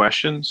had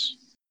questions.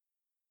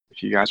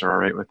 If you guys are all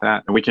right with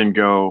that, and we can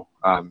go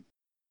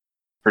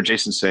for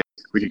Jason's sake,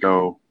 we could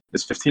go.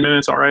 Is 15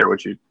 minutes all right, or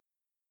would you?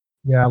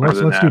 Yeah, let's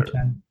do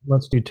 10.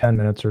 Let's do 10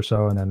 minutes or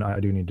so, and then I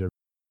do need to.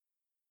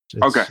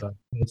 Okay.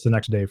 It's the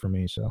next day for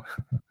me, so.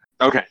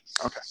 Okay.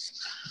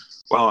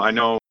 Well, I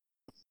know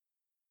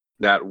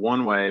that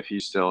One Way, if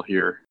he's still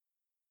here,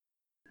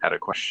 had a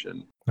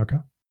question. Okay.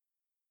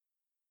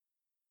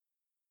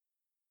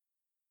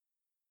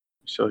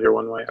 Still here,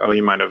 One Way? Oh,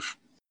 he might have.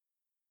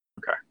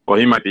 Okay. Well,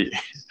 he might be.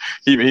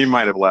 he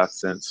might have left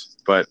since,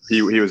 but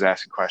he was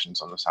asking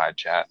questions on the side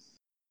chat,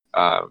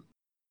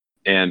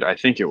 and I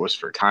think it was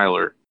for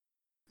Tyler.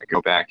 I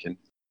go back and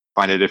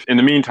find it. If in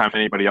the meantime, if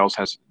anybody else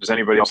does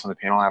anybody else on the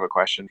panel have a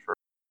question for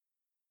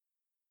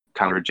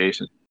Tyler or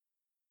Jason?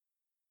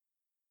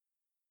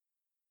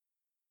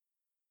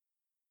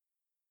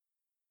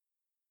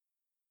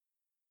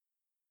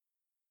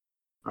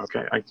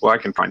 Okay. I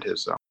can find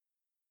his though.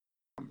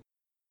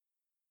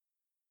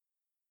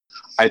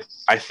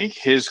 I think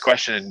his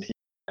question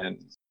and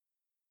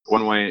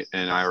One Way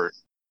and I were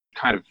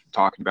kind of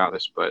talking about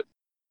this, but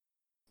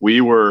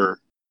we were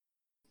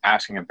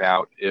asking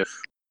about if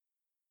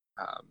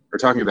we're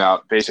talking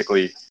about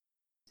basically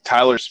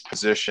Tyler's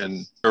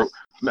position, or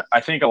I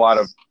think a lot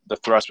of the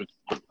thrust of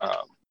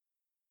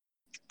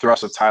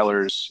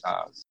Tyler's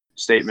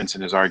statements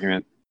in his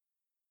argument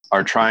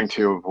are trying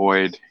to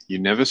avoid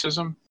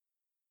univocism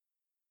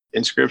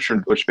in Scripture,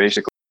 which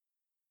basically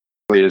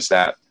is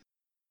that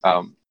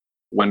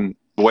when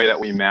the way that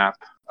we map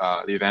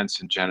the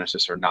events in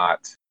Genesis are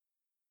not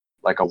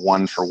like a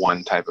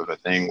one-for-one type of a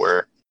thing,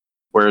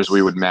 whereas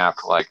we would map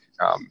like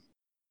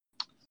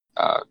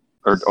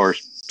or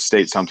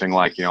state something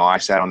like, I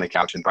sat on the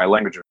couch, and by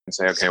language we can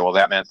say, okay, well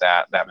that meant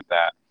that meant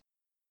that.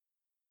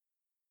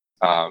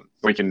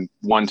 We can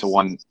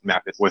one-to-one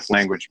map it with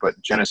language,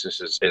 but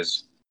Genesis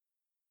is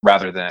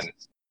rather than,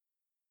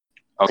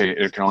 okay,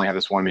 it can only have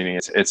this one meaning,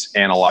 it's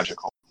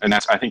analogical. And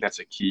I think that's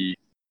a key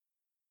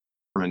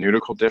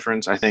hermeneutical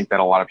difference. I think that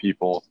a lot of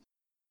people,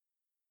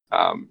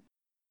 I've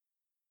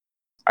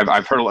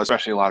heard,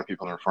 especially a lot of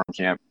people in the Reform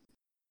camp,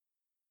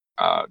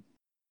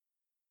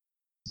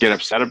 get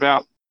upset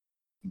about,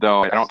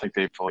 though I don't think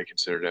they've fully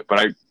considered it.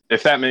 But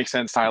if that makes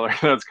sense, Tyler,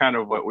 that's kind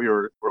of what we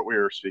were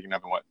speaking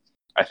of, and what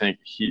I think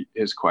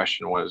his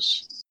question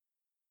was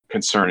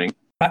concerning.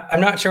 I'm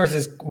not sure what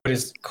his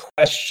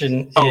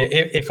question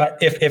is,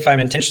 if I'm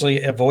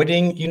intentionally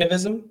avoiding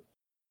univism.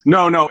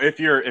 No. If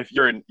you're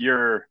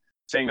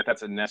saying that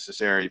that's a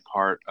necessary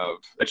part of,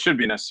 it should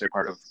be a necessary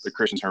part of the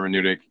Christian's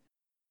hermeneutic,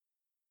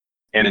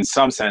 and in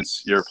some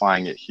sense you're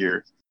applying it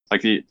here,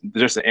 like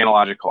just the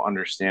analogical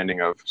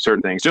understanding of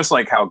certain things, just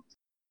like how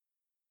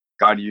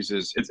God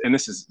uses, and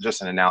this is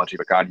just an analogy,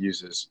 but God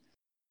uses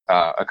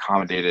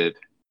accommodated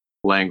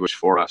language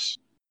for us.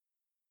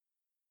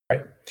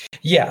 Right.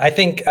 Yeah, I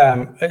think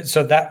I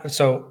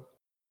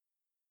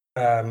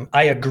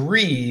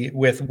agree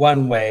with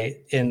One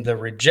Way in the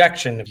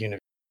rejection of univism.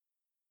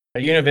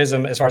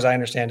 Univism, as far as I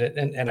understand it,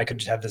 and I could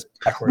just have this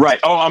backwards. Right.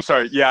 Oh, I'm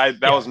sorry. Yeah,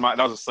 that was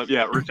a slip.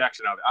 Yeah,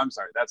 rejection of it. I'm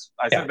sorry.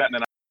 I said that, and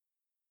then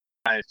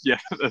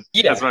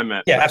that's what I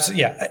meant. Yeah,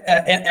 absolutely.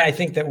 Yeah, and I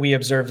think that we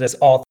observe this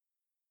all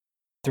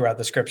throughout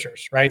the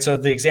Scriptures, right? So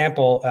the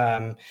example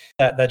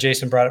that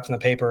Jason brought up from the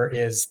paper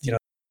is,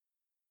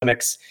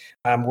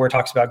 where it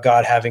talks about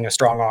God having a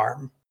strong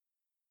arm.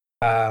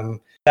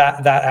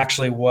 That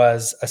actually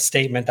was a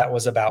statement that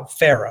was about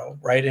Pharaoh,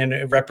 right? And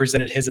it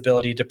represented his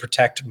ability to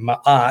protect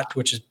Ma'at,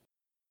 which is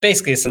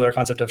basically a similar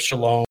concept of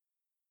shalom,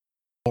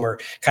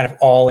 or kind of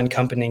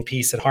all-encompassing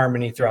peace and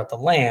harmony throughout the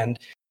land.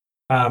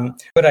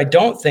 But I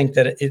don't think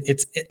that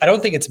I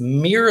don't think it's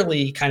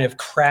merely kind of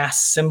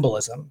crass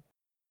symbolism,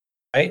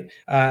 right?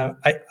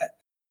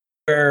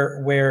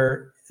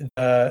 Where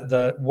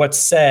the what's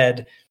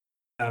said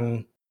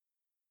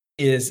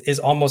is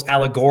almost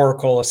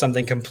allegorical of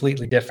something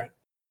completely different,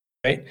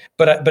 right?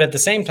 But at the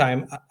same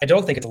time, I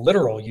don't think it's a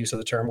literal use of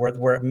the term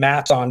where it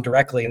maps on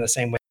directly in the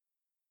same way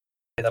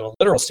that a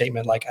literal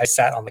statement like "I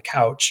sat on the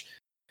couch"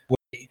 would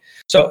be.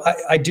 So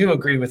I do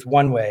agree with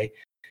One Way.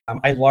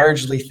 I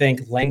largely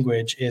think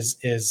language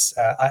is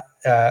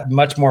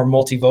much more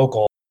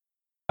multivocal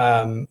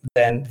than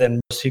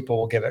most people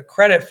will give it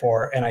credit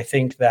for, and I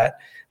think that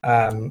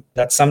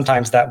that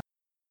sometimes that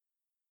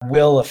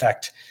will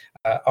affect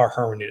our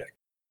hermeneutic.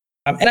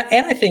 And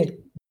I think,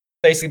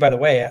 basically, by the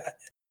way,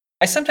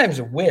 I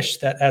sometimes wish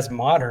that as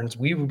moderns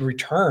we would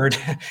return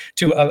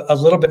to a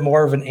little bit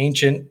more of an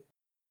ancient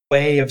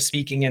way of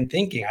speaking and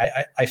thinking.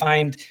 I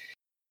find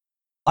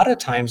a lot of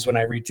times when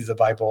I read through the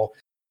Bible,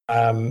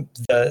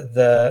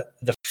 the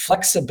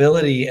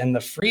flexibility and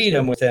the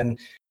freedom within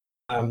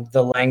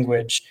the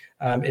language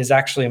is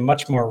actually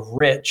much more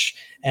rich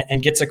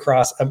and gets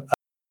across a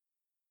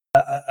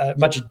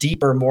much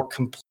deeper, more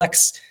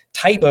complex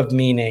type of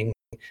meaning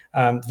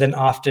than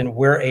often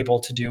we're able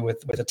to do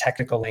with a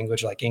technical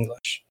language like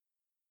English.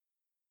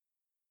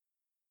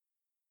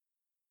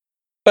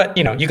 But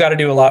you got to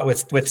do a lot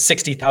with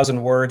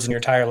 60,000 words in your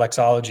entire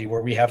lexology,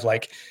 where we have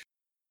I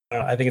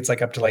think it's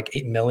up to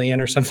 8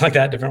 million or something like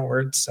that, different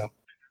words. So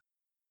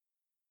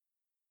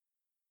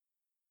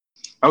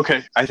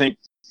okay, I think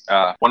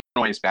One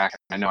Way's back.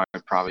 I know I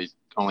probably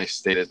only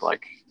stated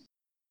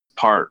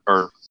part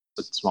or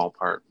a small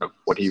part of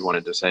what he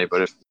wanted to say,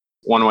 but if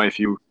One Way, if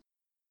you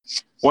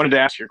wanted to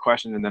ask your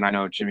question, and then I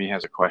know Jimmy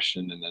has a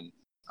question, and then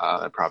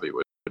that probably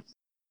would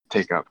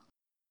take up,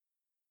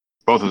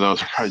 both of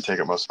those would probably take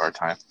up most of our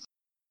time,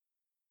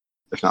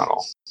 if not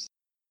all.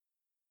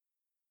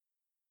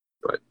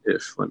 But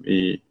let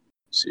me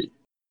see.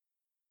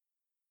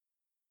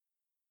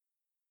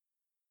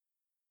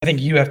 I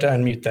think you have to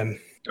unmute them.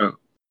 Oh.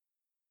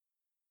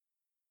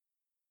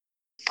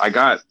 I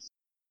got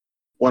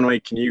One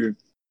Way. Can you?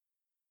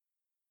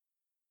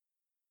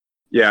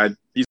 Yeah,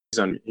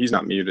 he's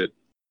not muted.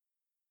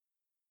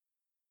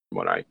 From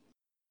what I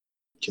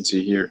can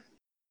see here.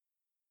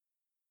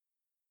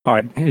 All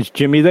right, is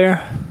Jimmy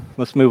there?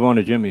 Let's move on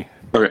to Jimmy.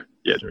 Okay,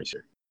 yeah, Jimmy's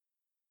here.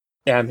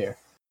 Yeah, I'm here.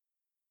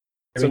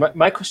 So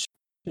my question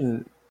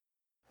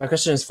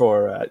is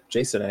for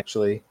Jason.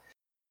 Actually,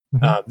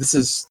 Mm-hmm. This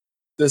is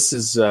this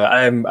is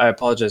I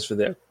apologize for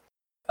the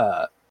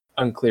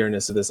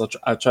unclearness of this.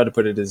 I'll try to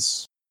put it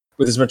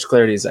with as much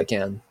clarity as I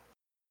can.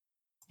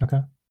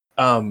 Okay.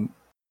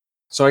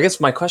 So I guess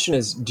my question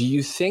is, do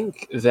you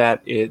think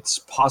that it's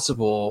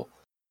possible,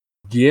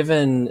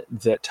 given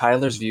that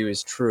Tyler's view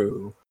is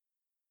true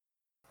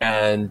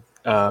and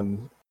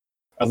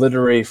a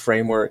literary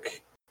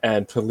framework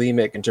and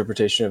polemic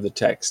interpretation of the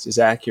text is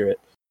accurate,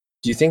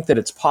 do you think that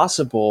it's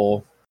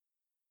possible,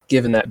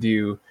 given that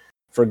view,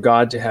 for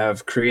God to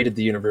have created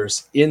the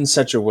universe in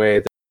such a way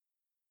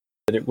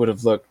that it would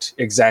have looked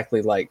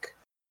exactly like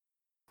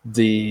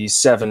the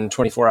 7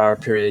 24-hour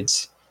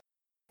periods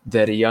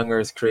that a young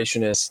Earth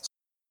creationist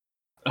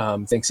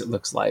thinks it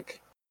looks like?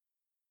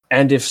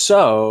 And if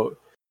so,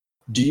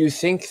 do you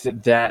think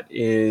that that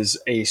is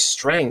a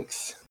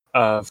strength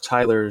of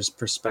Tyler's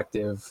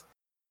perspective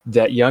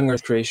that young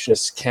Earth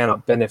creationists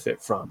cannot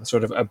benefit from, a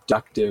sort of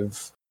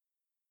abductive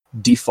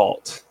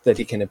default that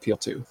he can appeal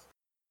to?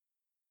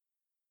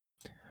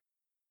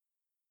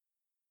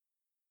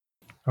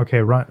 Okay,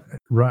 right.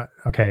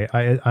 Okay,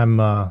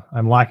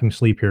 I'm lacking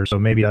sleep here, so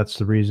maybe that's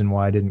the reason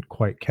why I didn't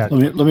quite catch.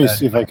 Let me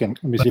see if I can.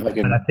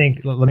 And I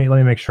think let me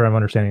make sure I'm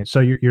understanding it. So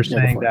you're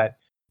saying that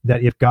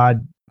if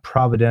God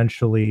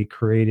providentially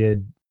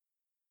created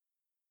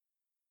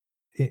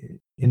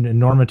in a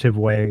normative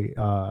way,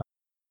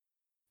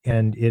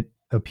 and it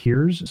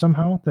appears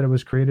somehow that it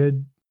was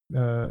created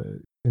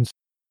in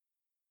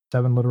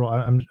 7 literal.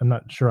 I'm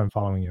not sure I'm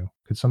following you.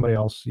 Could somebody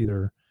else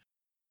either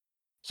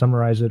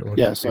summarize it or?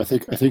 Yeah. So I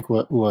think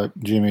what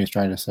Jimmy is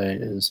trying to say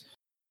is,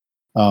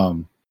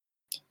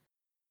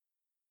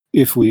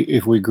 if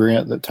we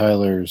grant that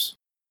Tyler's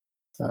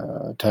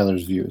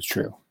view is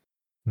true,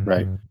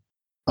 right?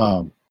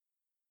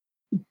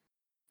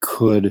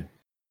 Could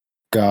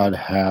God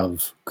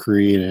have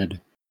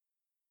created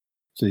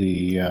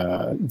the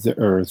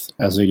Earth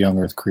as a young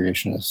Earth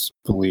creationist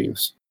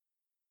believes,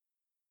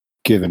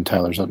 given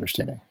Tyler's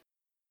understanding?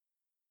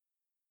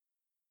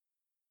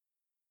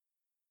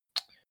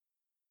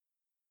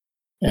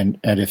 And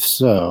if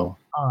so,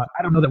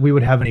 I don't know that we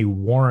would have any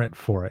warrant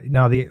for it.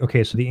 Now,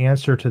 so the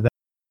answer to that,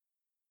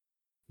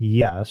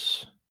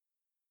 yes,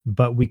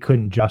 but we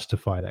couldn't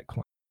justify that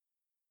claim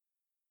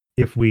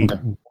if we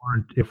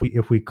weren't,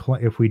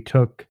 if we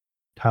took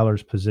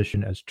Tyler's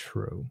position as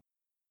true.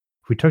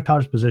 If we took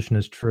Tyler's position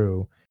as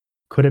true,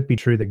 could it be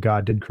true that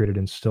God did create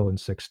it still in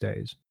 6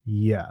 days?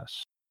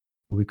 Yes,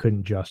 but we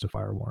couldn't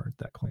justify or warrant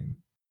that claim.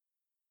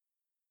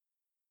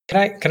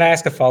 Can I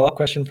ask a follow-up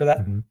question for that?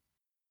 Mm-hmm.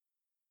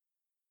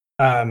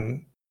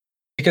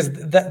 Because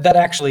that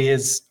actually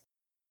is,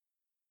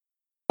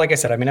 like I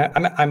said, I mean,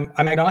 I'm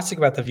agnostic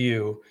about the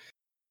view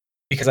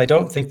because I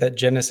don't think that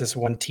Genesis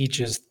 1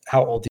 teaches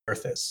how old the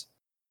Earth is.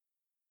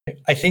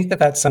 I think that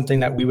that's something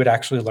that we would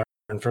actually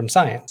learn from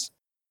science,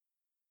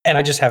 and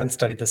I just haven't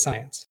studied the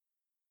science,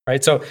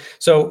 right? So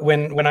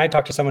when I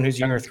talk to someone who's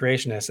young Earth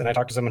creationist, and I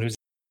talk to someone who's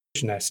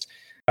evolutionist,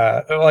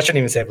 well, I shouldn't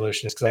even say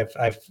evolutionist because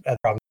I've had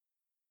problems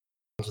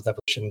with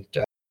evolution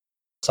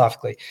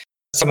philosophically.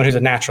 Someone who's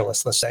a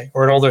naturalist, let's say,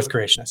 or an old Earth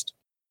creationist,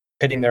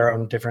 pitting their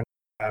own different,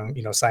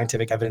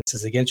 scientific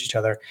evidences against each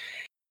other.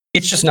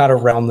 It's just not a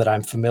realm that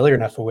I'm familiar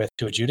enough with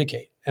to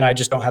adjudicate, and I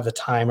just don't have the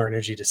time or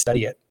energy to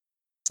study it.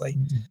 It's like,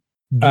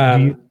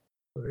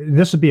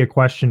 this would be a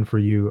question for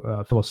you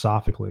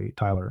philosophically,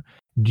 Tyler.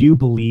 Do you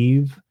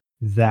believe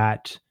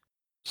that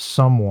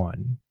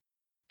someone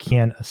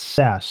can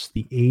assess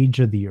the age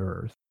of the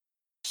Earth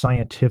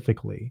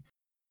scientifically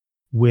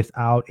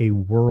without a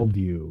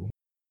worldview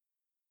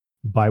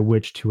by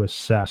which to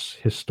assess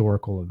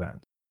historical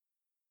events?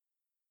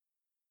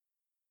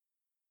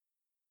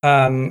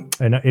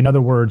 In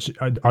other words,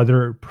 are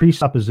there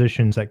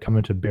presuppositions that come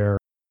into bear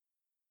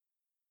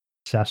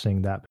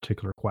assessing that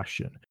particular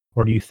question,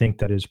 or do you think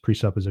that is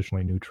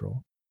presuppositionally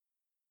neutral?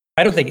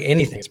 I don't think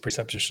anything is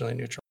presuppositionally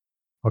neutral.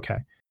 Okay.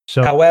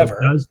 So,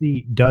 however,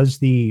 does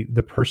the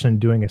person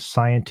doing a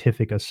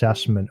scientific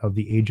assessment of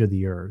the age of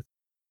the Earth,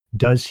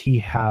 does he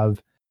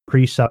have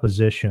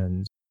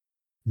presuppositions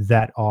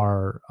that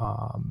are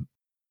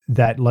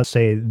that let's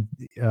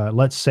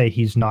say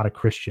he's not a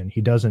Christian, he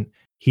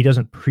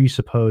doesn't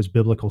presuppose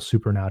biblical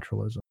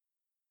supernaturalism?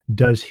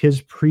 Does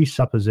his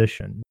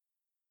presupposition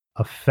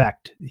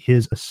affect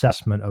his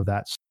assessment of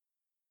that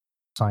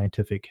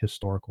scientific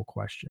historical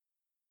question?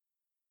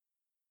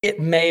 It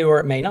may or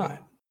it may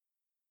not.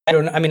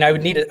 I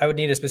would need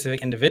a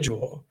specific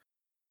individual,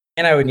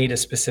 and I would need a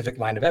specific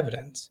line of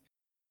evidence,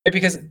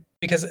 because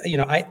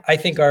I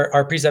think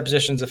our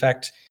presuppositions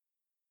affect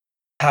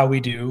how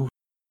we do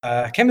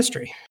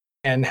chemistry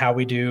and how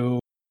we do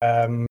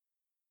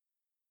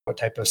what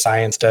type of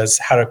science does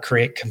how to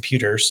create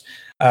computers,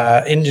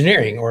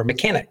 engineering or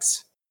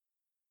mechanics.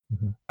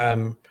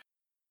 Mm-hmm.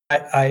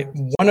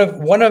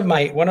 One of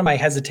my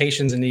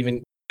hesitations in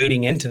even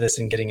getting into this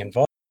and getting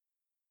involved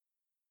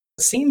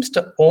seems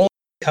to only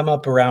come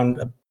up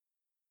around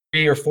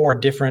 3 or 4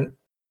 different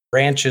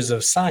branches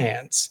of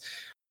science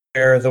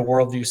where the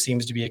worldview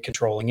seems to be a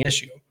controlling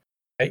issue.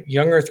 Right?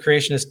 Young Earth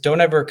creationists don't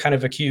ever kind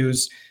of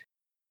accuse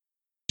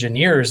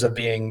engineers of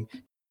being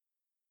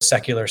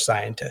secular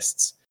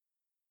scientists,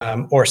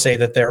 or say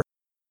that their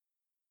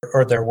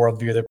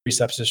worldview, their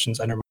presuppositions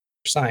undermine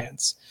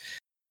science.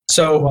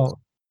 So,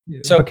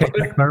 but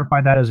can I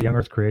clarify that as a young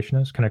Earth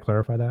creationist? Can I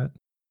clarify that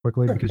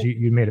quickly? Sure. Because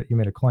you made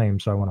a claim,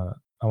 so I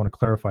want to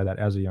clarify that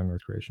as a young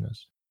Earth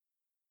creationist.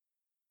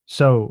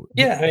 So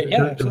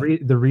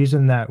the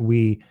reason that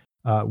we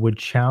would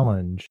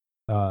challenge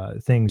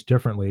things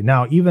differently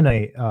now, even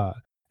an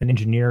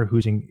engineer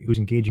who's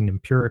engaging in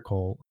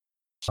empirical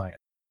science,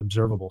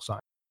 observable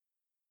science,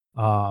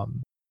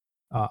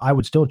 I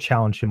would still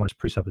challenge him on his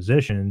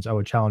presuppositions. I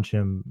would challenge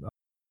him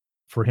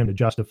for him to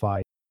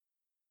justify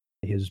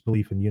his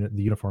belief in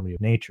the uniformity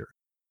of nature.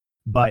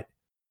 But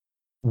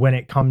when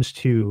it comes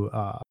to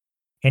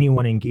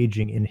anyone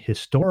engaging in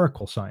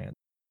historical science,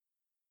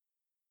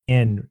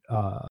 and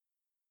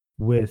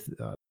with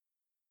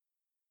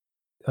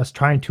us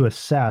trying to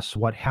assess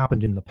what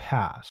happened in the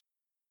past,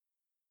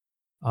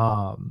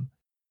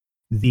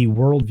 the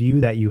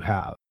worldview that you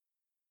have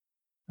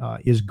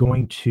is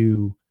going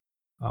to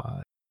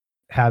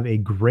have a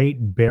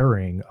great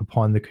bearing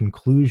upon the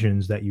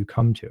conclusions that you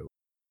come to.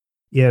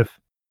 If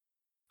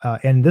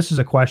and this is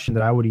a question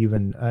that I would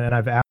even, and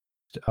I've asked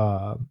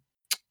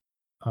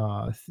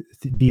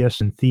deists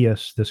and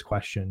theists this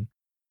question,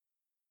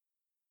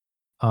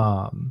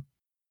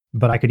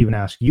 but I could even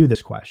ask you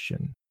this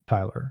question,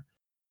 Tyler.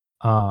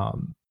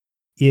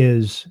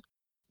 Is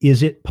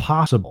it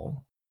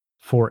possible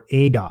for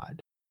a God,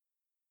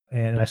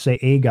 and I say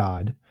a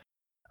God,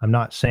 I'm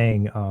not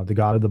saying the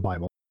God of the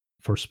Bible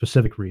for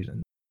specific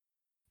reasons,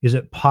 is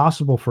it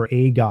possible for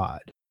a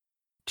God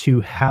to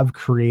have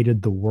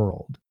created the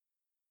world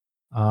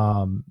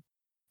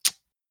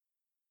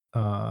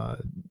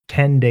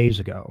 10 days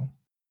ago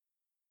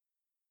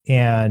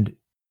and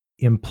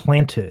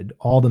implanted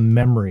all the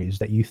memories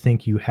that you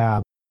think you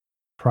have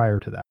prior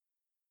to that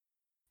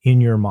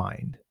in your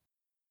mind?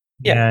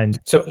 Yeah. And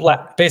so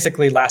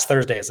basically last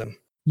Thursdayism.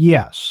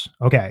 Yes.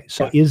 Okay.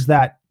 So is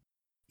that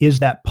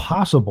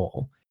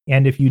possible?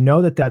 And if you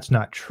know that that's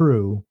not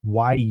true,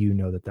 why do you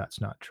know that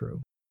that's not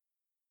true?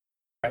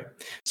 Right.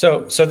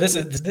 So this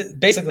is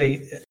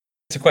basically,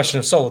 it's a question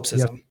of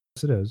solipsism.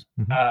 Yes, it is.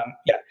 Mm-hmm.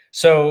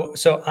 So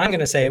I'm going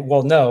to say,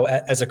 well, no.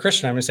 As a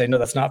Christian, I'm going to say, no,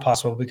 that's not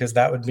possible, because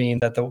that would mean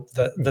that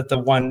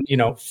the one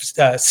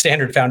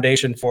standard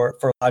foundation for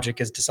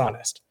logic is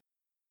dishonest.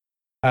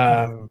 So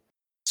I'm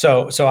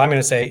going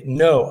to say,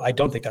 no, I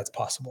don't think that's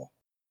possible.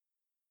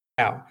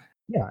 Now,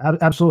 yeah,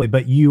 absolutely.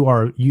 But you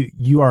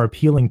are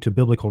appealing to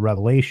biblical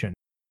revelation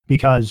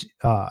because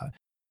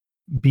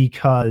who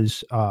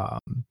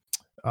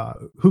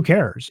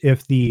cares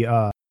if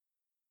the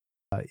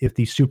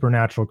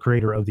supernatural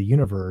creator of the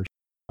universe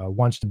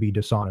wants to be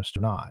dishonest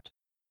or not?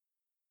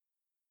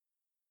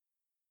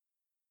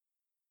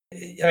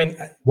 I mean,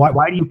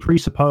 why do you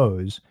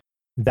presuppose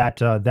that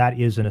that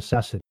is a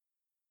necessity?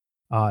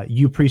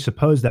 You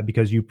presuppose that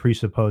because you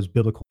presuppose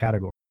biblical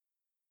category.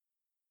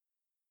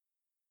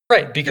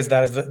 Right, because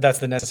that's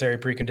the necessary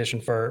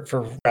precondition for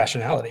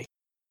rationality.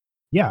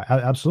 Yeah,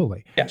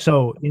 absolutely. Yeah.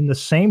 So in the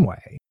same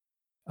way,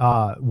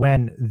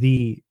 when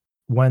the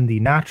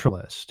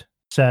naturalist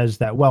says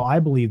that, well, I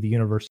believe the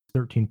universe is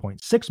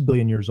 13.6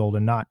 billion years old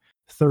and not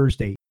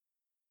Thursdayism,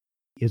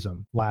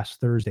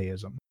 last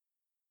Thursdayism,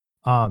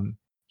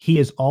 he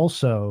is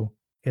also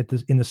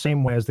in the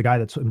same way as the guy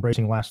that's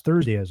embracing last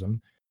Thursdayism,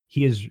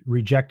 he is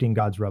rejecting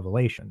God's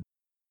revelation,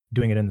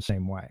 doing it in the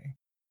same way.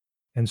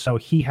 And so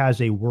he has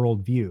a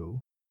worldview,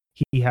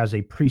 he has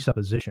a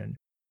presupposition,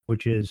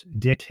 which is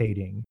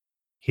dictating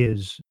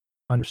his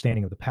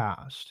understanding of the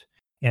past.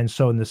 And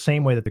so in the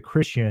same way that the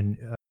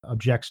Christian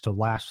objects to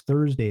last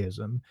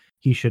Thursdayism,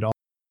 he should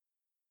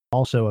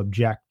also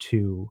object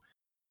to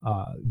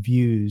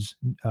views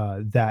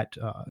that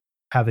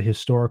have a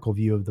historical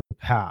view of the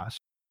past,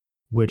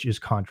 which is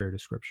contrary to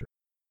Scripture.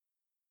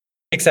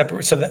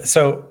 Except,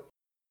 so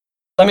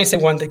let me say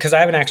one thing, because I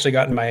haven't actually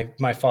gotten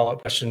my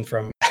follow-up question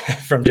from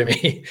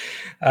Jimmy.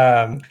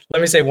 Let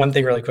me say one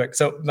thing really quick.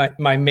 So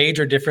my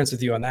major difference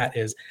with you on that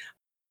is,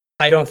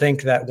 I don't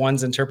think that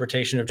one's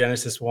interpretation of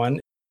Genesis 1 is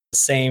the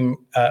same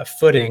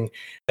footing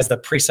as the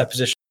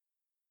presuppositional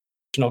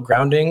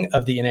grounding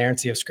of the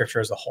inerrancy of Scripture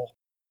as a whole.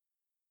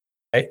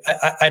 Right?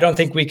 I don't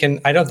think we can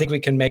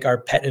make our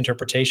pet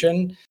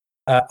interpretation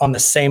on the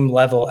same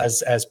level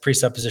as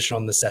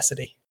presuppositional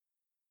necessity.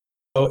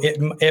 So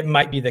it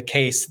might be the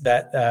case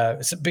that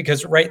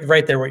because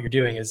right there, what you're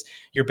doing is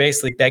you're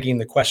basically begging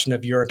the question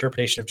of your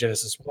interpretation of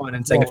Genesis 1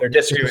 and saying, if they're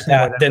disagreeing with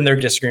that, then they're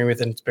disagreeing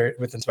with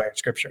inspired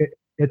Scripture.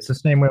 It's the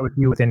same way with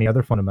you with any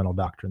other fundamental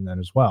doctrine then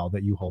as well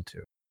that you hold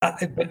to.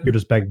 You're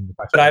just begging the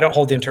question. But I don't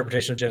hold the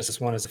interpretation of Genesis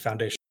 1 as a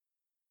foundation.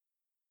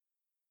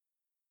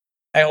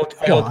 I hold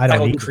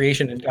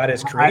creation and God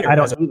as creator. I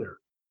don't either.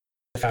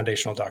 A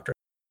foundational doctrine.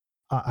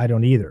 I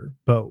don't either.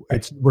 But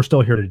we're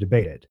still here to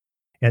debate it.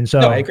 And so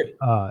I agree.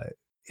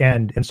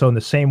 And so in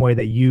the same way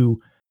that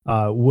you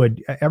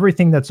would,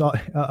 everything that's,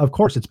 of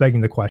course, it's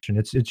begging the question.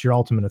 It's your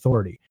ultimate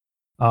authority.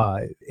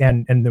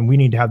 And then we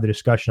need to have the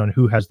discussion on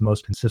who has the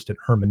most consistent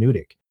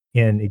hermeneutic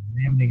in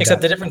examining.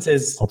 Except the difference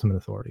is ultimate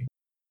authority.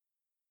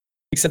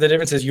 Except the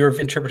difference is your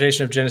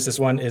interpretation of Genesis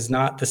 1 is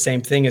not the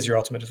same thing as your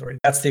ultimate authority.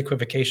 That's the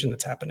equivocation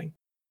that's happening.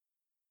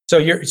 So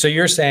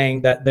you're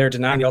saying that they're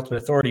denying the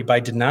ultimate authority by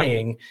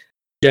denying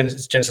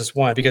Genesis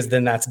 1, because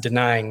then that's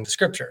denying the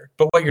scripture.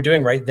 But what you're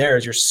doing right there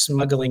is you're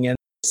smuggling in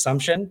the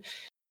assumption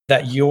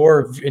that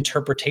your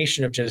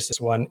interpretation of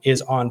Genesis 1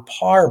 is on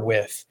par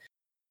with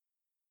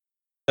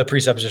the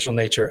presuppositional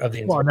nature of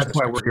the Well, and that's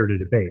why we're here to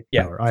debate.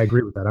 Yeah. Tyler. I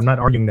agree with that. I'm not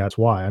arguing that's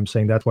why. I'm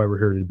saying that's why we're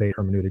here to debate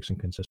hermeneutics and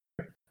consistency.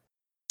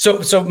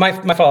 So my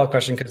follow-up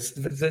question, because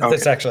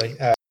this actually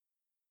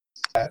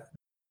that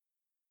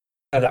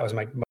was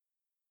my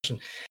question.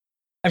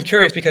 I'm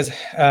curious because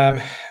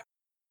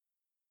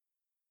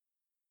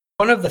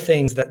one of the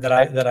things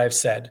that I've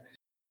said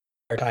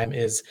our time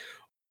is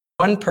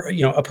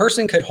a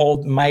person could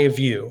hold my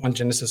view on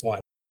Genesis 1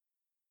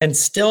 and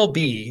still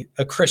be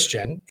a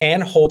Christian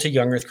and hold to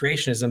young earth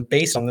creationism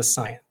based on the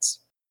science.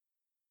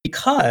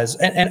 Because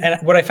and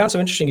what I found so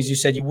interesting is you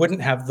said you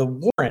wouldn't have the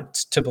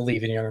warrant to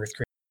believe in young earth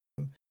creationism.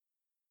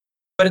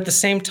 But at the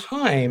same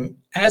time,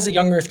 as a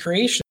young earth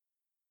creationist,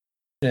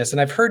 and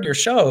I've heard your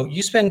show,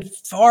 you spend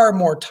far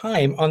more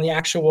time on the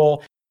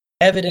actual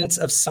evidence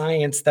of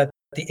science that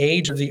the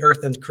age of the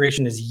earth and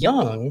creation is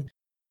young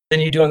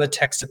than you do on the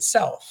text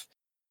itself.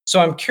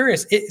 So I'm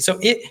curious.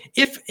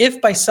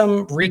 If by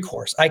some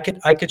recourse I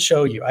could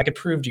show you, I could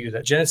prove to you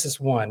that Genesis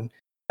 1,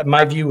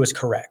 my view was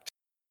correct,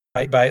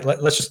 right?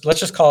 Let's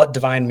just call it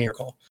divine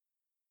miracle.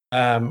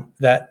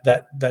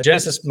 That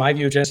Genesis, my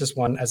view of Genesis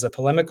 1 as a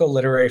polemical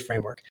literary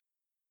framework,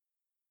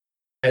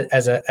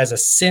 as a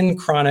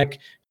synchronic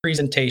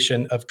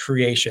presentation of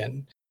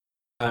creation.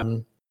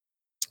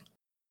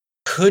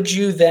 Could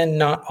you then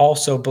not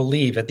also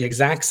believe at the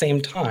exact same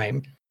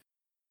time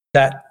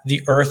that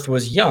the earth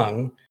was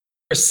young,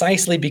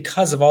 precisely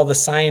because of all the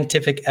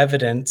scientific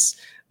evidence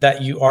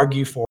that you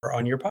argue for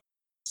on your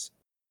podcast?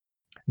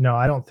 No,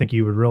 I don't think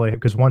you would really,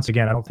 because once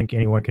again, I don't think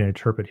anyone can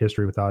interpret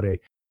history without a.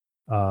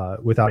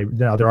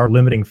 Now there are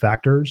limiting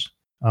factors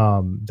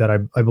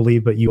that I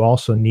believe, but you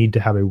also need to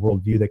have a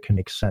worldview that can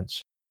make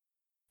sense.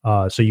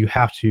 So you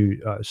have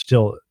to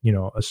still,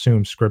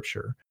 assume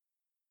scripture.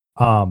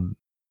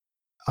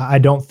 I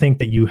don't think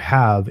that you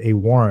have a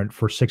warrant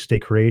for 6-day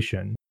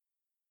creation,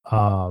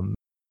 and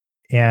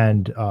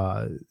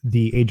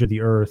the age of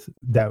the earth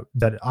that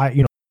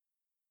I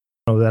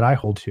that I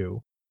hold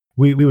to.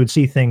 We would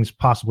see things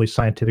possibly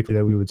scientifically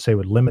that we would say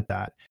would limit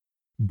that,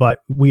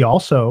 but we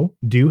also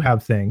do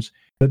have things.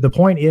 The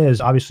point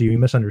is, obviously, you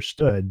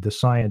misunderstood the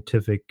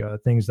scientific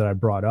things that I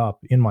brought up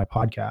in my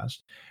podcast.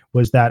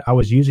 Was that I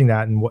was using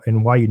that,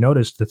 and why you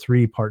noticed the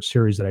 3-part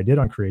series that I did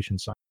on creation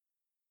science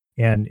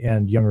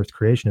and young earth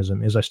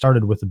creationism is I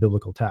started with the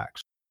biblical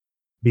text,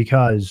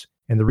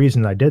 and the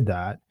reason I did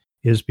that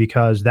is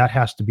because that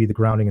has to be the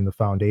grounding and the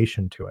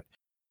foundation to it.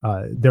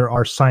 There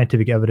are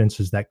scientific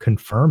evidences that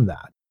confirm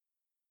that,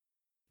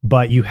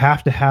 but you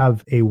have to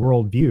have a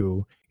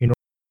worldview in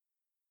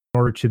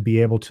order to be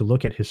able to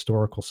look at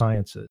historical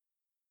sciences.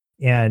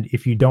 And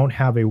if you don't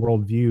have a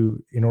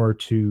worldview in order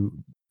to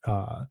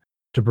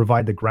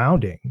provide the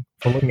grounding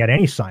for looking at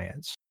any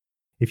science,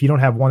 if you don't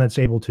have one that's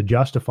able to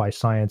justify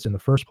science in the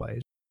first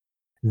place,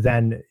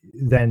 then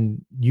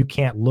you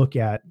can't look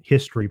at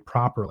history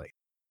properly.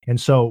 And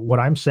so what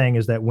I'm saying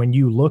is that when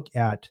you look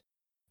at,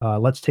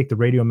 let's take the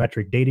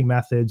radiometric dating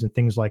methods and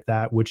things like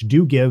that, which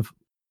do give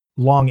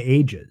long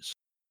ages,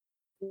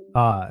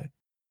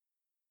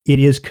 it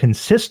is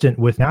consistent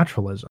with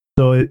naturalism.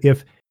 So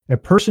if a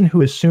person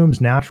who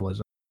assumes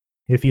naturalism,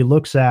 if he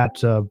looks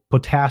at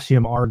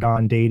potassium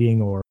argon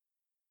dating, or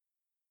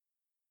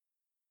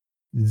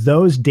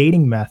those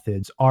dating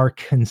methods are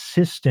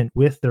consistent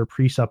with their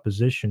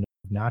presupposition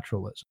of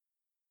naturalism,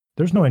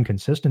 there's no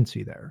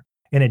inconsistency there.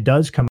 And it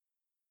does come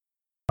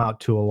out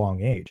to a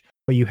long age,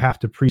 but you have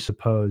to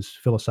presuppose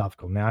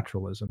philosophical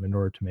naturalism in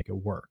order to make it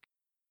work.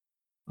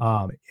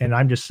 And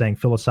I'm just saying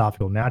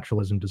philosophical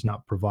naturalism does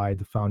not provide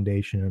the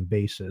foundation and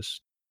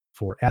basis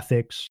for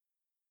ethics,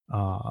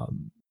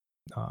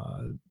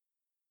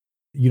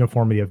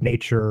 uniformity of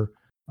nature,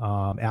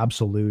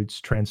 absolutes,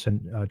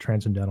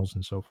 transcendentals,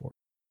 and so forth.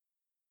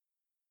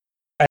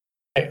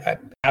 I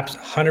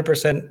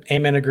 100%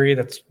 amen agree.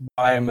 That's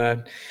why I'm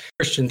a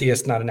Christian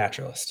theist, not a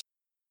naturalist.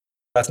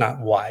 That's not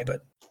why,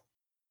 but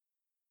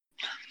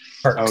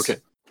perks. Okay.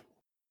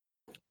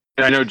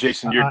 And I know,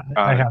 Jason, you're.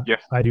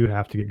 I do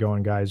have to get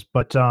going, guys.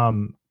 But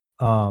I'll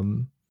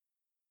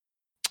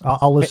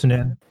listen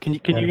in. Can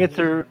you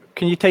answer?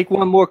 Can you take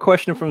one more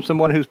question from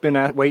someone who's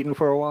been waiting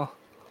for a while?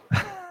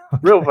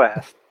 Real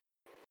fast.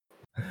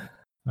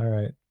 All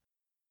right.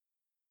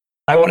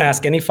 I won't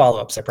ask any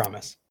follow-ups, I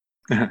promise.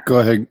 Go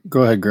ahead,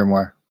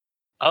 Grimoire.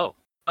 Oh,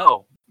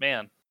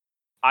 man.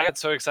 I got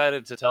so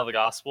excited to tell the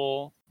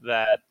gospel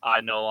that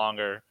I no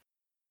longer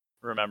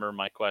remember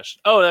my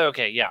question. Oh,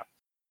 okay, yeah.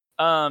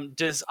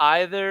 Does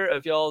either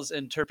of y'all's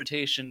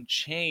interpretation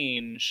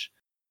change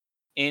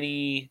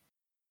any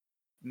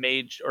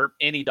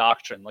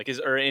doctrine?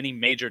 Or any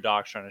major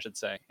doctrine, I should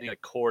say. Any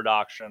core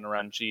doctrine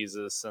around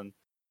Jesus and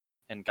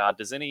God?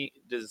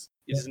 Is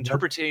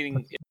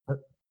interpreting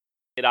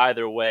it it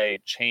either way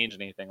change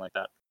anything like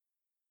that?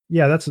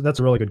 Yeah, that's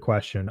a really good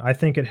question. I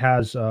think it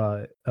has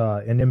an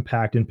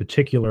impact in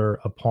particular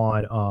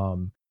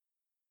upon,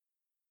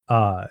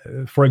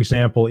 for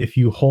example, if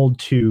you hold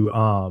to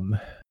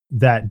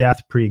that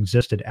death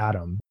pre-existed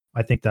Adam,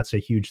 I think that's a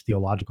huge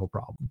theological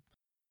problem.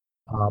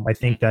 I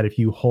think that if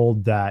you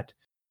hold that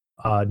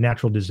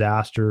natural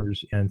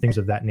disasters and things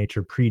of that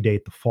nature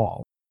predate the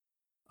fall,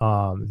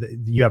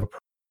 you have a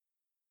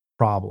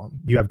problem.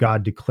 You have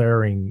God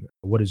declaring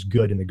what is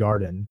good in the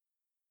garden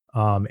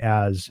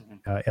as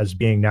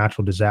being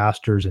natural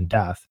disasters and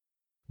death,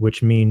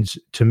 which means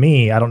to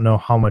me, I don't know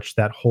how much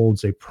that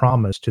holds a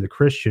promise to the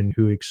Christian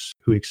who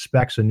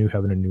expects a new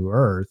heaven and new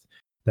earth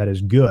that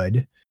is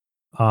good,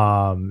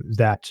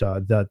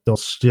 that they'll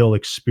still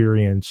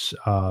experience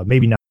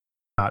maybe not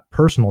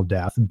personal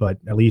death, but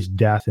at least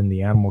death in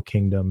the animal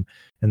kingdom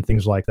and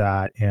things like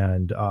that,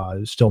 and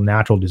still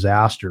natural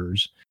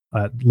disasters,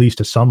 at least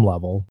to some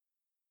level,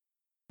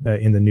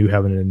 in the new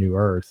heaven and the new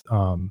earth.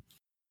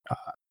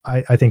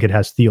 I think it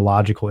has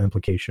theological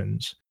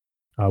implications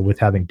with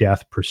having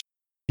death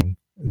preceding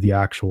the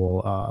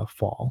actual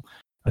fall.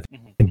 I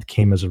think it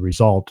came as a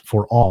result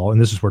for all,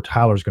 and this is where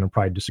Tyler's going to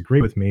probably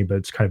disagree with me, but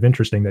it's kind of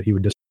interesting that he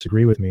would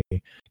disagree with me,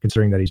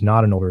 considering that he's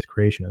not an old earth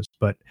creationist.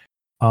 But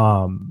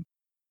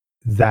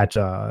that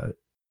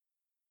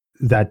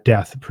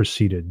death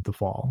preceded the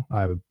fall.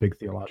 I have a big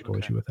theological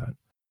issue with that.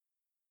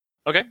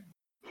 Okay.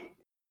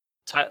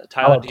 I'll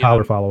Tyler, let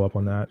Tyler follow up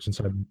on that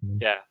since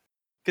yeah,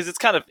 because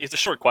it's a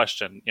short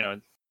question,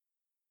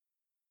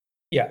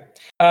 Yeah,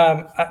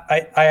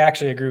 I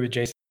actually agree with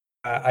Jason.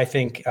 I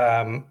think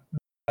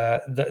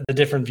the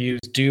different views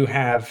do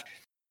have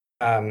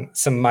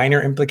some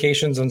minor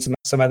implications on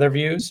some other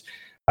views,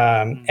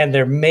 and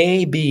there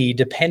may be,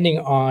 depending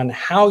on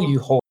how you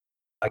hold,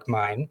 like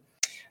mine,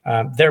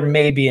 there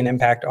may be an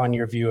impact on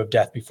your view of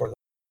death before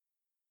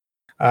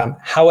the.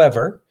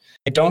 However,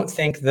 I don't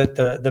think that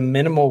the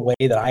minimal way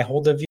that I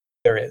hold a view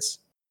there is.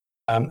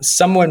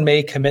 Someone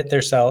may commit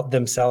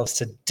themselves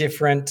to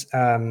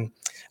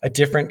a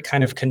different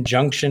kind of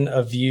conjunction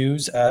of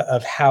views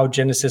of how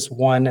Genesis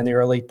 1 and the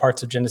early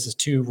parts of Genesis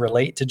 2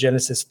 relate to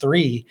Genesis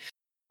 3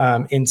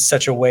 in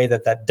such a way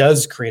that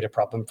does create a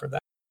problem for them.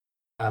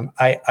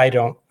 I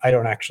don't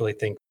actually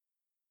think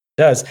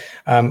it does,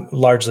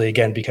 largely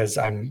again because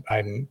I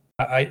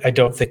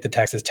don't think the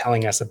text is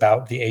telling us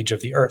about the age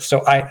of the earth.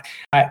 So I'm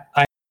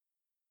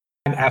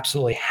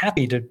absolutely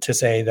happy to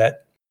say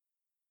that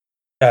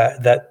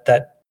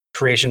that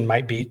creation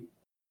might be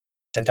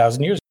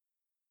 10,000 years,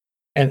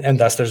 and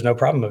thus there's no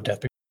problem of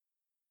death.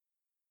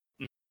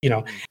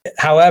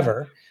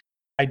 However,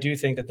 I do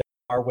think that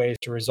there are ways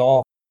to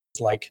resolve,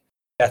 like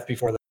death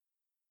before the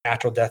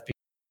natural death before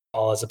the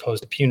fall, as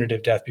opposed to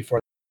punitive death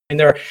before. And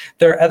there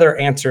are other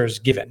answers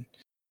given.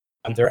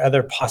 There are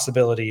other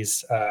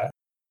possibilities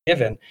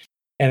given,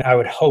 and I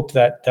would hope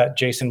that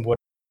Jason would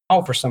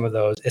allow for some of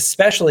those,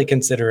 especially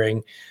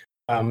considering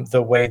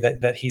the way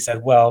that he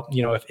said, well,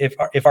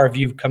 if our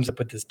view comes up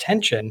with this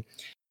tension,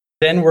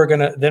 then we're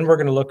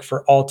gonna look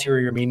for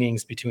ulterior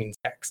meanings between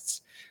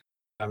texts.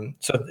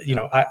 So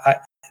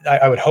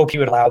I would hope he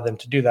would allow them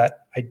to do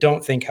that. I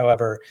don't think,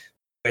 however,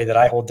 the way that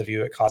I hold the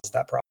view, it causes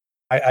that problem.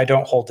 I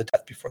don't hold the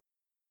death before.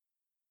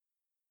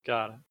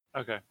 Got it.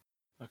 Okay.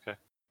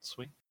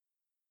 Sweet.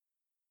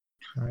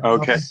 All right. Okay.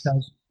 Well, thanks,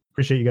 guys.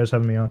 Appreciate you guys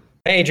having me on.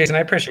 Hey, Jason, I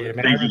appreciate it,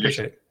 man. Thank I you,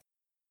 appreciate it.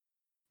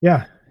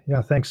 Yeah,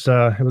 thanks.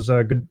 It was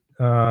a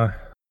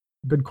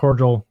good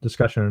cordial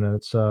discussion, and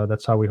it's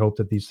that's how we hope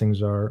that these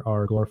things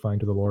are glorifying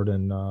to the Lord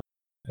and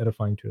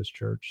edifying to His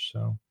church.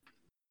 So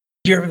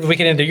You're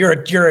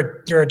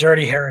a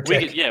dirty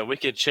heretic. We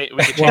could change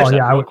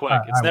that real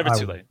quick. It's never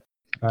too late.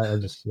 I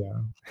just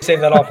Save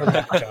that all for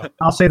the show.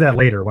 I'll say that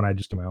later when I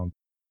just do my own.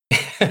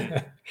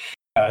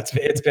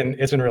 It's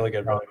been really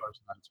good, brother.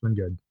 It's been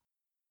good.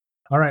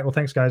 All right. Well,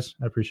 thanks, guys.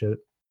 I appreciate it.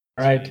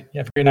 All right. Yeah.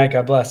 Have a great night.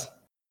 God bless.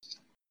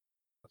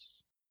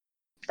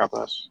 God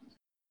bless.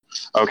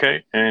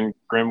 Okay, and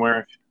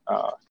Grimware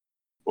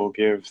will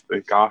give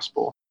the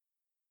gospel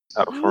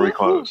before we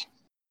close.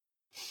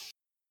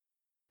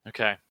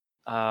 Okay.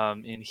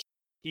 In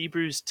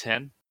Hebrews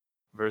 10,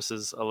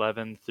 verses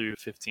 11 through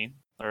 15,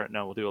 or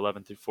no, we'll do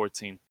 11 through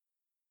 14.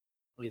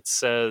 It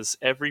says,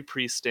 "Every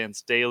priest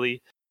stands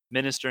daily,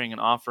 ministering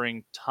and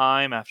offering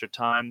time after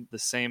time the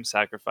same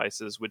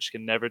sacrifices, which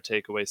can never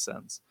take away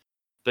sins.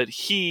 But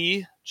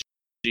he,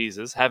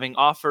 Jesus, having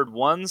offered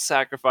one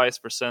sacrifice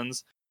for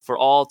sins for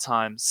all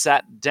time,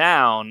 sat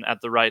down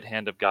at the right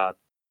hand of God,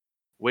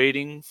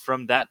 waiting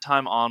from that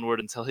time onward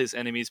until his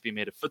enemies be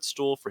made a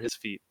footstool for his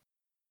feet.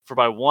 For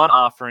by one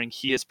offering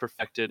he has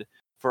perfected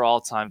for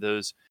all time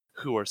those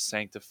who are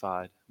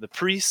sanctified." The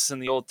priests in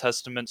the Old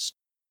Testament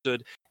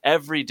stood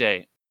every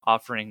day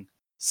offering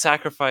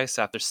sacrifice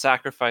after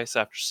sacrifice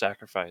after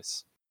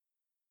sacrifice.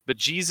 But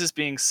Jesus,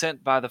 being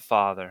sent by the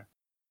Father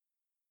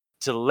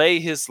to lay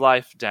his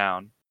life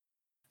down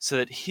so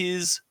that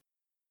his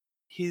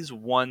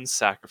one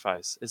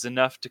sacrifice is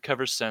enough to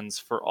cover sins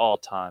for all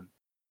time.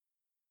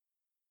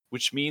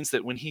 Which means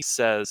that when he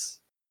says,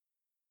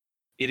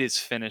 it is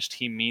finished,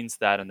 he means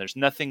that, and there's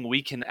nothing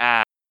we can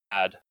add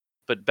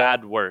but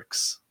bad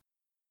works.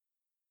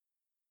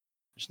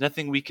 There's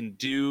nothing we can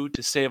do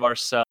to save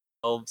ourselves,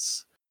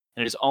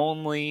 and it is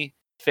only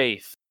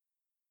faith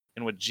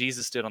in what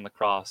Jesus did on the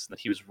cross, that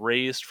he was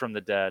raised from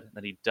the dead,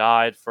 that he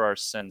died for our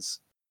sins,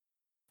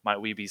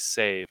 might we be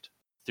saved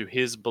through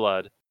his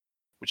blood,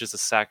 which is a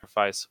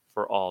sacrifice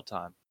for all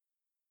time.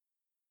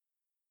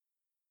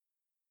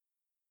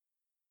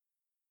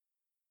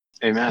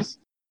 Amen.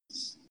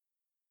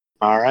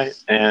 All right.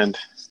 And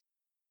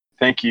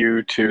thank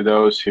you to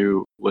those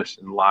who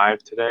listened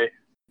live today.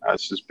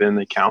 This has been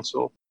the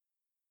council.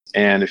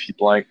 And if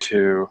you'd like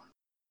to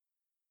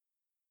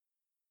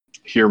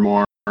hear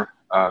more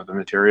of the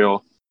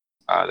material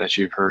that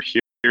you've heard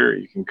here,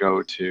 you can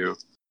go to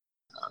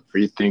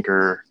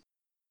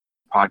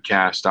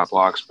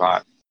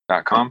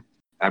freethinkerpodcast.blogspot.com.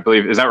 I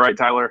believe, is that right,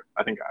 Tyler?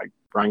 I think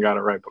Brian got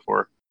it right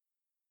before.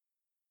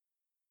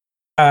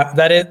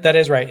 That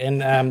is right.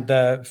 And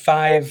the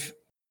five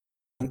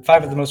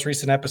of the most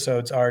recent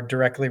episodes are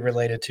directly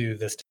related to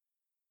this.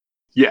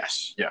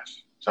 Yes.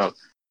 So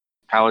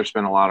Tyler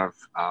spent a lot of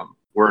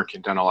work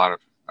and done a lot of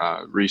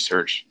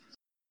research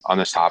on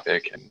this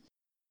topic,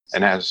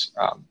 and has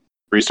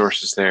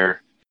resources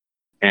there.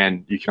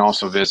 And you can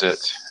also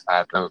visit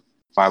at the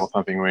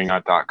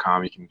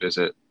BibleThumpingWingnut.com. You can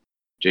visit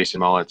Jason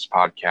Mullett's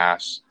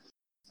podcast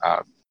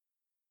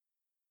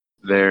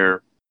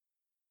there,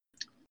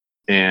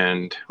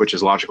 and which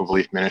is Logical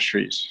Belief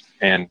Ministries.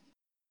 And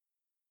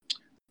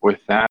with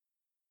that,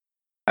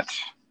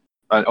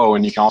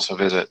 and you can also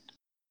visit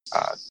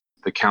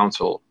the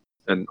council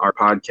and our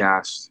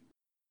podcast,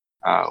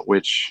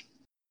 which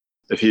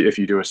if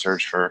you do a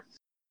search for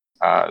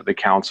the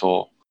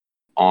council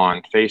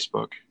on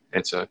Facebook,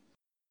 it's a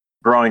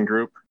growing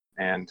group,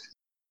 and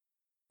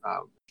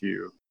if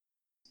you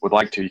would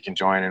like to, you can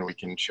join and we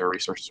can share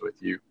resources with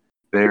you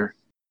there.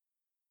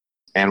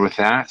 And with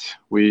that,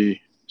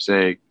 we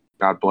say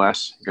God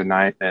bless, good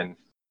night, and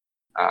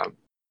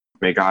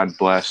may God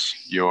bless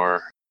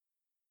your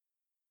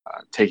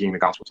taking the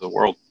gospel to the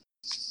world.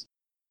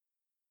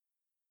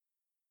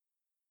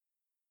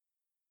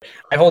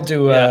 I hold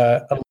to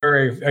a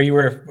literary. Are you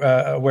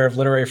aware of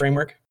literary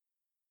framework?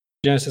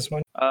 Genesis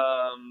 1.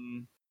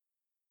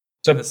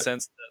 In the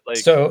sense that,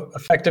 so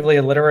effectively,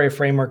 a literary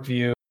framework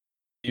view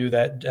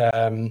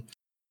that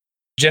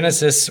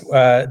Genesis,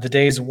 the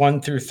days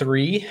 1 through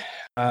 3,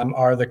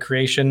 are the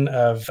creation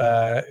of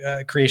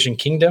creation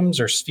kingdoms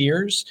or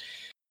spheres,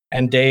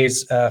 and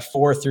days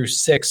 4 through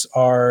 6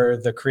 are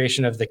the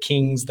creation of the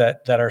kings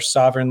that are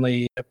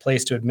sovereignly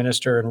placed to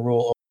administer and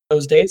rule over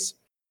those days.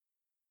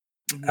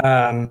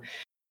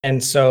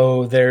 And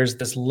so there's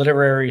this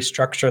literary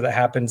structure that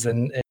happens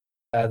in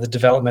the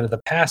development of the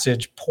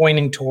passage,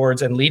 pointing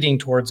towards and leading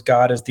towards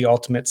God as the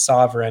ultimate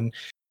sovereign,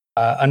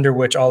 under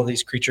which all of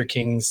these creature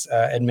kings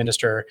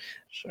administer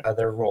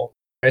their role.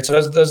 Right.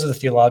 So those are the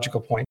theological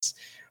points.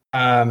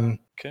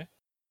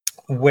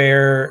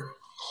 Where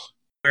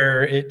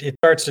it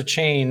starts to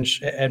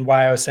change, and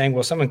why I was saying,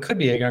 well, someone could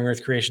be a young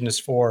Earth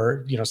creationist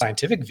for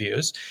scientific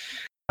views,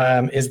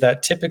 is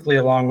that typically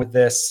along with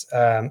this,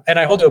 and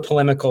I hold to a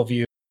polemical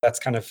view. That's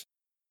kind of,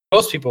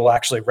 most people will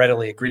actually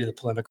readily agree to the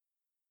polemical,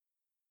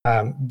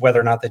 whether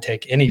or not they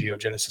take any view of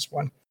Genesis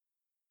 1.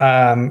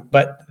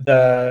 But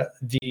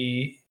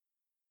the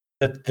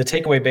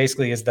takeaway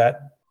basically is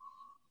that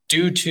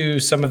due to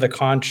some of the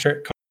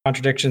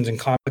contradictions and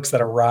conflicts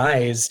that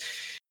arise,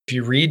 if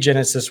you read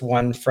Genesis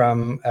 1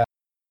 from a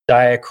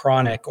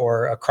diachronic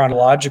or a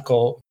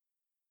chronological,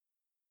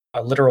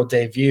 literal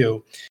day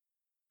view,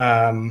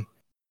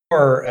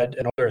 or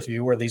an old Earth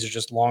view where these are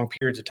just long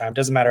periods of time, it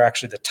doesn't matter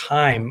actually the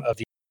time of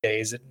the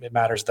days, it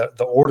matters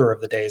the order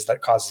of the days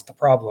that causes the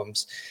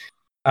problems.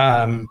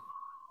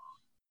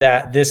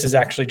 That this is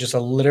actually just a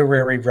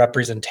literary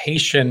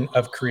representation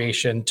of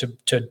creation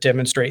to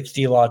demonstrate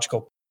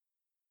theological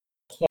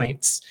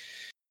points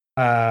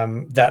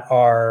that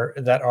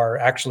are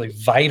actually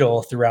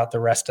vital throughout the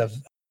rest of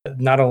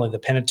not only the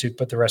Pentateuch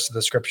but the rest of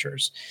the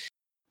scriptures.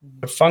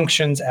 It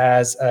functions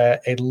as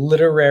a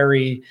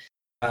literary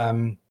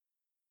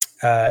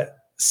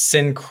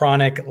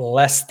synchronic,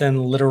 less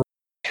than literal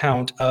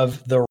account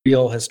of the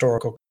real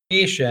historical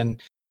creation,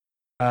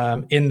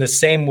 in the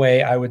same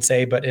way, I would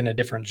say, but in a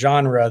different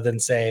genre than,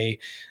 say,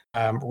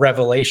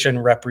 Revelation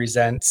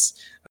represents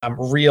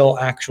real,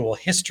 actual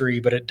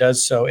history, but it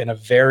does so in a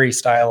very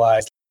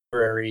stylized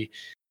literary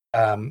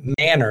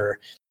manner.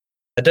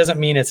 That doesn't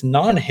mean it's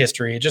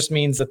non-history. It just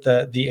means that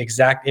the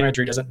exact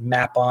imagery doesn't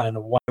map on in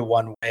a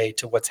one-to-one way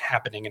to what's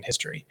happening in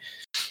history.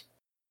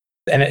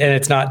 And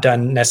it's not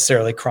done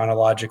necessarily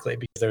chronologically,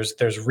 because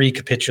there's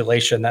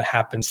recapitulation that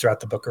happens throughout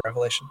the book of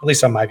Revelation, at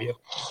least on my view.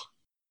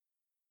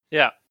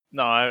 Yeah.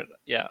 No, I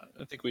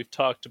think we've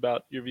talked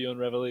about your view on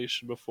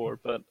Revelation before,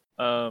 but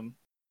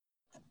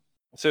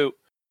so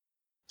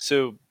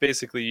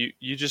basically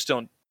you just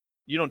don't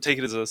you don't take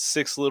it as a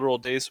 6 literal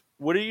days.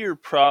 What are your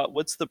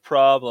what's the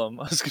problem?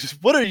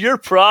 What are your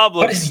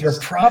problems? What is your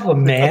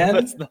problem, man?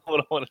 That's not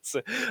what I want to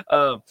say.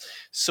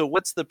 So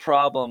what's the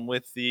problem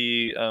with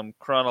the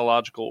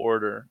chronological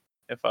order?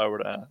 If I were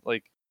to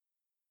like,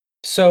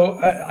 So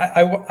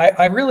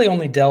I really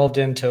only delved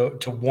into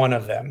one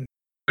of them,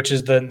 which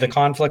is the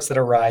conflicts that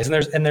arise,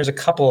 and there's a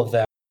couple of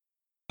them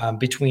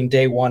between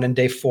day 1 and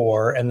day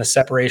 4, and the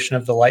separation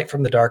of the light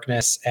from the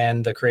darkness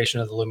and the creation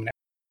of the luminary.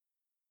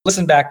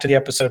 Listen back to the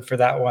episode for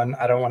that one.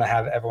 I don't want to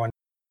have everyone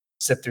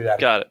sit through that.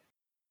 got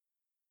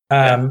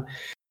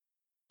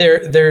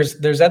it.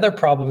 There's other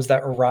problems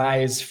that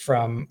arise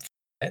from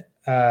it.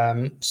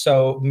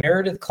 So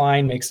Meredith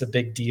Klein makes a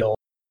big deal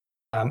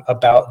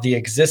about the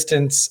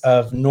existence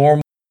of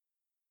normal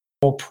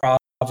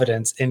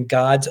providence in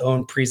God's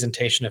own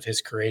presentation of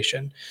his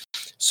creation.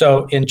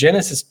 So in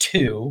Genesis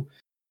 2,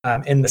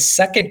 in the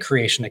second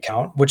creation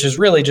account, which is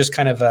really just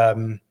kind of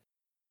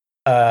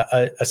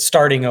a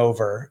starting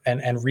over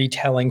and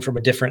retelling from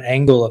a different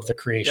angle of the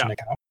creation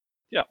account.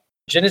 Yeah.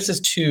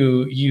 Genesis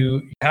 2,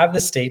 you have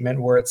the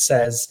statement where it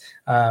says,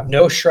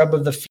 no shrub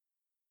of the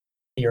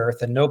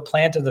earth and no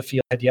plant of the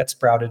field had yet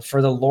sprouted,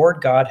 for the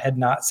Lord God had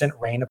not sent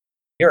rain upon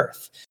the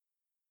earth.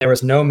 There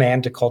was no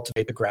man to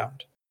cultivate the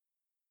ground.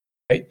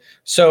 Right?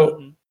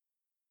 So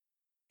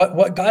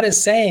what God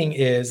is saying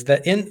is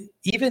that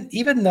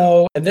even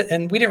though,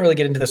 and we didn't really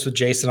get into this with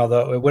Jason,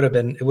 although it would have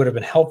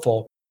been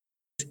helpful,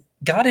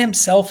 God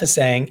himself is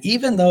saying,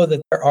 even though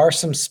that there are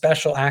some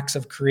special acts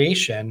of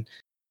creation,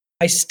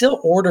 I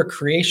still order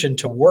creation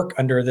to work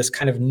under this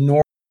kind of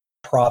normal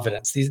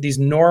providence, these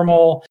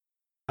normal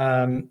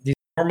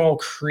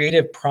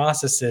creative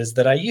processes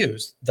that I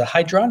use. The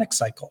hydronic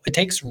cycle. It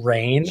takes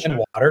rain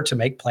and water to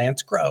make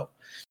plants grow.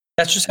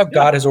 That's just how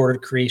God has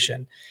ordered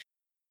creation.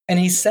 And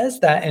he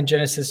says that in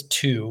Genesis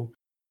 2,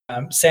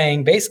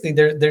 saying basically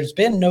there's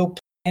been no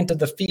plant of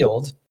the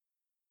field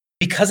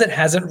because it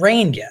hasn't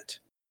rained yet.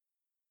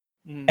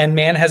 And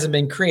man hasn't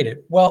been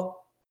created.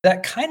 Well,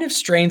 that kind of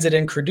strains at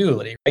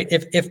incredulity, right?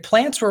 If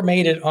plants were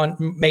made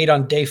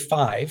on day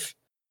 5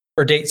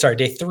 or day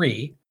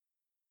 3,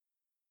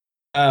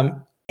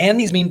 and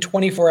these mean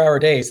 24-hour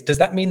days, does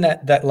that mean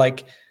that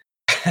like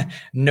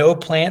no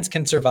plants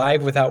can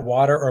survive without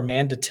water or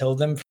man to till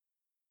them for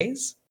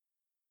days?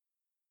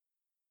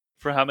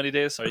 For how many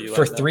days are you?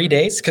 For 3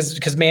 days,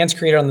 because man's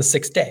created on the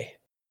 6th day.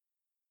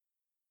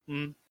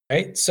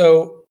 Right?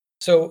 So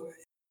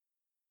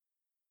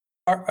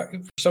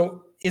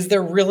is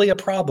there really a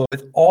problem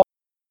with all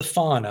the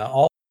fauna,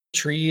 all the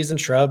trees and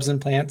shrubs and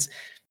plants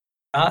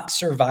not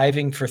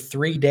surviving for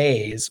 3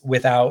 days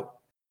without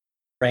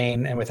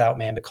rain and without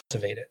man to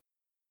cultivate it?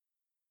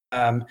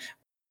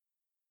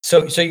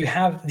 So you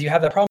have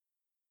that problem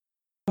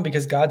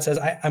because God says,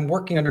 I'm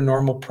working under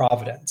normal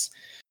providence.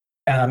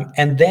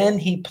 And then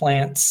he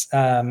plants,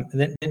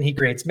 then he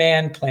creates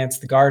man, plants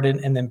the garden,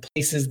 and then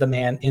places the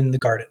man in the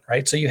garden,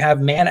 right? So you have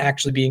man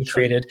actually being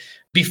created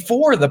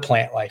before the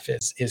plant life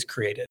is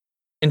created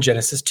in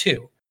Genesis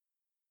 2.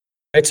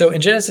 Right? So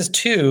in Genesis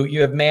 2,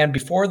 you have man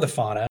before the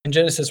fauna. In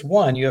Genesis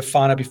 1, you have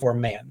fauna before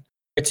man.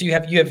 Right? So you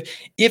have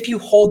if you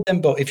hold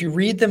them both, if you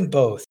read them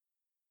both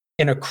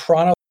in a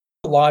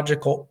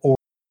chronological order,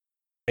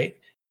 right?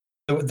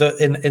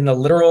 In the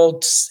literal,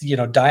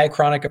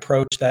 diachronic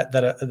approach that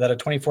a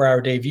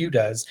 24-hour day view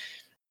does,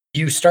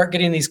 you start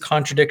getting these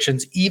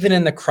contradictions even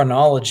in the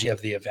chronology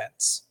of the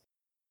events.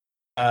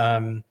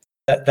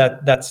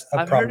 That's a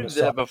I've problem. heard of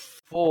that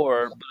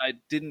before, but I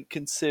didn't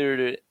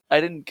consider it.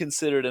 I didn't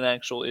consider it an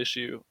actual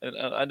issue, and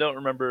I don't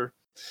remember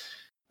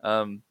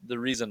the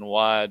reason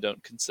why I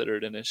don't consider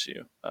it an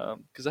issue.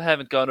 Because I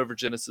haven't gone over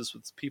Genesis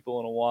with people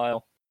in a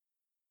while.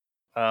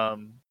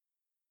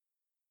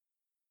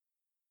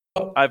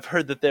 I've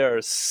heard that there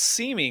are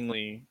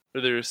seeming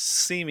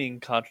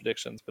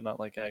contradictions, but not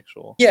like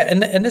actual. Yeah,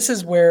 and this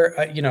is where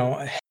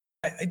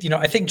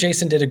I think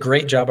Jason did a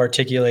great job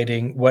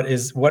articulating what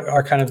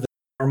are kind of the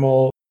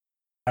normal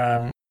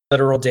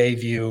literal day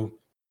view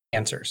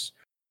answers.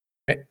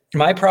 Right?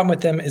 My problem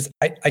with them is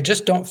I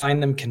just don't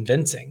find them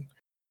convincing,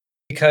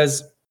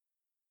 because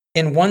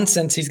in one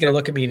sense he's going to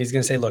look at me and he's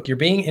going to say, look, you're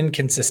being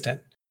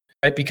inconsistent.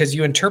 Right? Because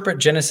you interpret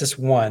Genesis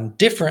 1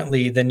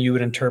 differently than you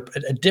would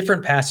interpret a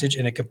different passage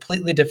in a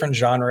completely different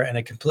genre and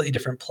a completely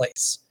different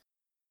place.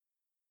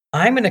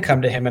 I'm going to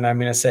come to him and I'm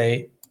going to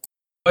say,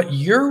 what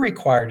you're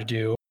required to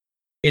do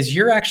is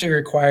you're actually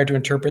required to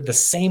interpret the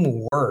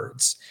same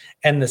words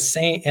and the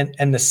same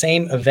and the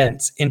same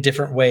events in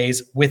different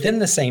ways within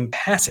the same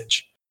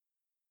passage,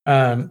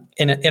 in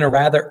a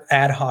rather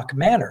ad hoc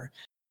manner,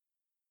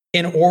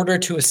 in order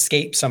to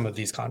escape some of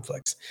these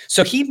conflicts.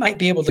 So he might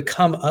be able to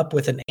come up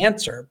with an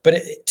answer,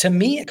 but to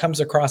me, it comes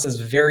across as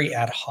very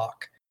ad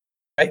hoc,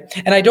 right?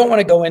 And I don't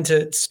want to go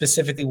into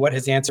specifically what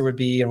his answer would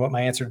be and what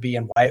my answer would be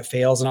and why it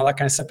fails and all that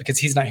kind of stuff, because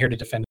he's not here to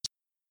defend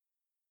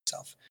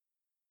himself.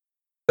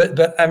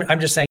 But I'm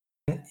just saying,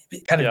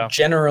 kind of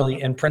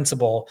generally in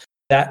principle,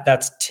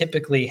 that's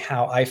typically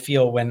how I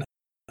feel when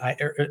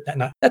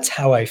That's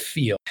how I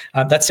feel.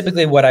 That's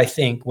typically what I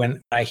think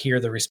when I hear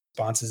the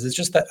responses. It's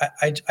just that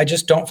I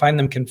just don't find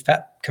them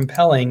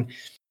compelling,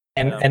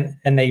 and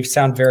they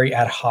sound very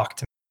ad hoc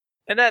to me.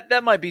 And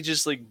that might be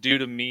just like due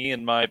to me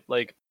and my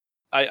like,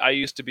 I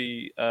used to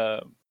be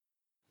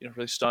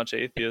really staunch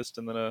atheist,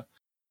 and then a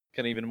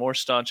kind of even more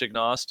staunch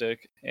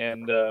agnostic,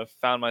 and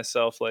found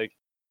myself like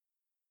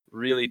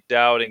really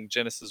doubting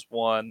Genesis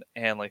 1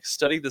 and like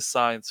studied the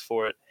science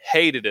for it,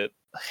 hated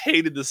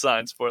the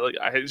science for it. Like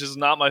it's just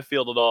not my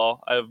field at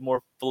all. I have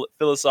more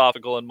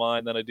philosophical in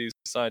mind than I do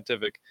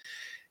scientific.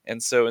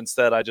 And so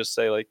instead I just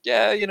say like,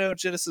 yeah,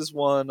 Genesis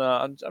 1,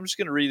 I'm just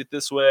going to read it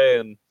this way,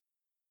 and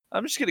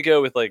I'm just going to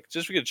go with like,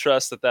 just going to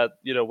trust that,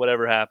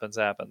 whatever happens.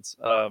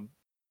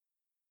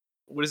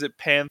 What is it?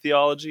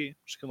 Pantheology? I'm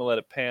just going to let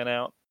it pan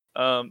out.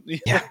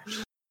 Yeah.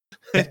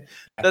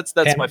 That's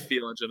my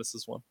feel on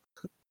Genesis 1.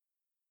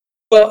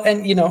 Well,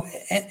 and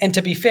and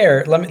to be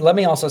fair, let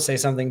me also say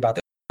something about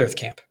the Earth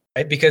camp,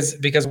 right?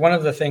 Because one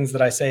of the things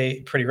that I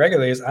say pretty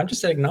regularly is I'm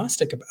just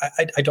agnostic.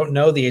 I don't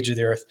know the age of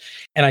the Earth,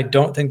 and I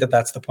don't think that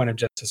that's the point of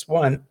Genesis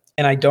 1,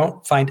 and I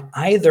don't find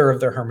either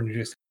of their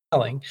hermeneutics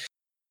compelling.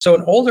 So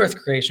an old Earth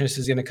creationist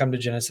is going to come to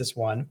Genesis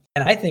 1,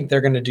 and I think they're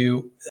going to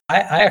do. I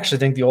actually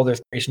think the old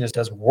Earth creationist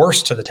does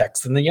worse to the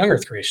text than the young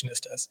Earth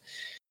creationist does,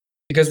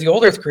 because the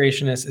old Earth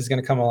creationist is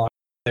going to come along.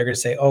 They're going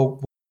to say, "Oh,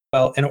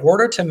 well, in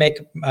order to make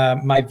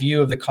my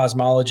view of the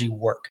cosmology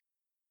work,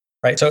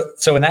 right?"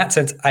 So in that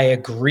sense, I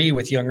agree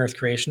with young Earth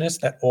creationists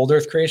that old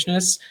Earth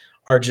creationists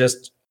are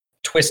just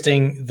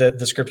twisting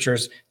the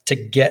scriptures to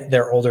get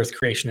their old Earth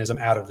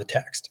creationism out of the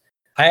text.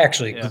 I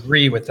actually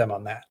agree with them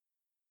on that,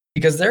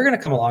 because they're going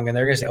to come along and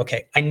they're going to say,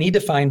 okay, I need to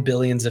find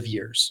billions of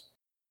years.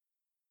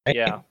 Right?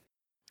 Yeah.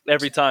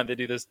 Every time they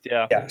do this.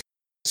 Yeah. Yeah.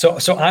 So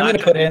I'm going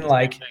to put in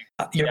like,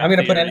 I'm going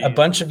to put in a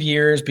bunch of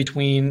years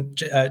between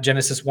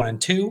Genesis 1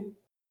 and 2,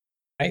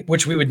 right?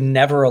 Which we would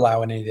never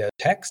allow in any of the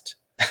text,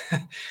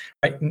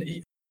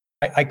 right?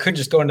 I could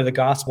just go into the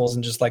Gospels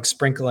and just like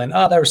sprinkle in,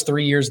 there was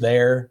 3 years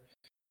there.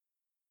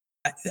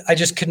 I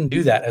just couldn't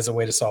do that as a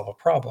way to solve a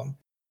problem.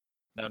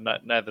 No,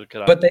 neither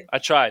could I. But I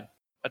tried.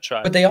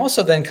 But they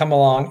also then come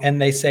along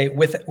and they say,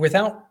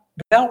 without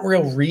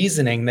real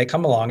reasoning, they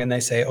come along and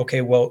they say,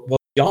 okay, well,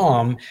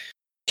 Yom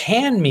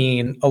can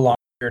mean a long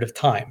period of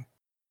time,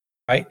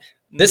 right?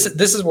 This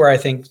is where I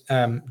think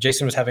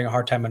Jason was having a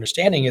hard time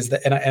understanding is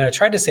that, and I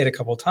tried to say it a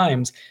couple of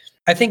times.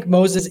 I think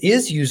Moses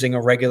is using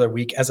a regular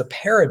week as a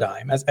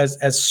paradigm,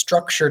 as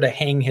structure to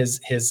hang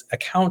his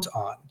account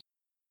on.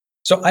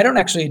 So I don't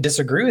actually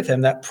disagree with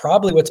him that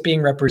probably what's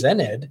being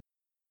represented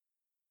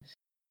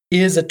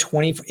is a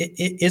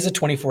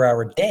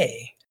 24-hour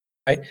day,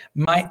 right?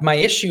 My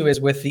issue is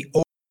with the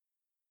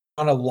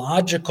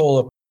chronological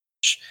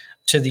approach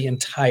to the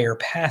entire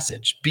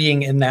passage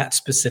being in that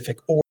specific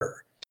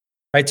order,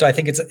 right? So I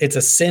think it's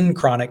a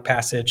synchronic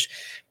passage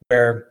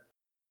where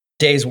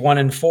days 1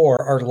 and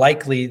 4 are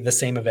likely the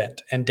same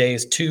event, and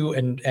days 2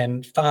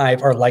 and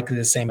 5 are likely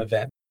the same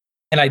event.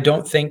 And I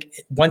don't think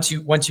once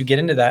you get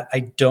into that, I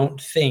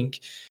don't think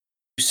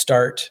you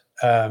start.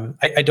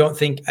 I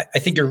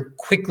think you're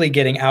quickly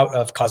getting out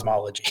of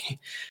cosmology,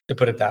 to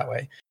put it that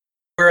way.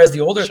 Whereas the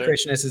older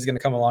creationist is going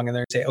to come along and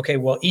they're going to say, okay,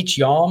 well, each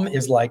yom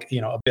is like,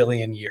 a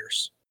billion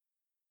years.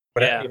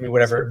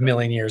 Whatever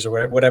million years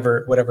or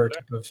whatever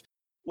type of.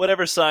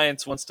 Whatever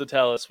science wants to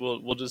tell us,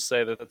 we'll just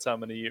say that's how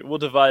many years. We'll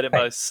divide it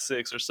by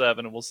 6 or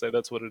 7, and we'll say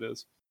that's what it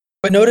is.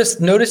 But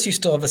notice you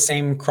still have the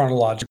same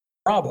chronological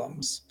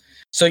problems.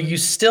 So you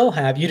still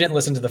have. You didn't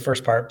listen to the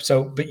first part.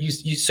 But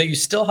you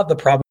still have the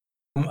problem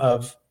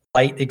of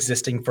light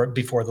existing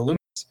before the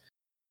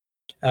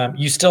lumens.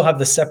 You still have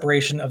the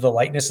separation of the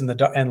lightness and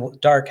the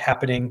dark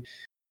happening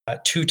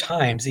 2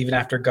 times, even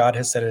after God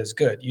has said it is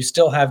good. You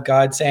still have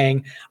God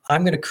saying,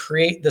 I'm going to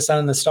create the sun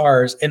and the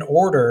stars in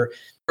order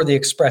for the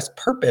express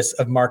purpose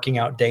of marking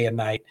out day and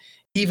night,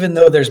 even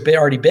though there's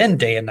already been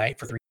day and night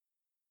for 3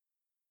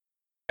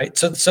 years. Right?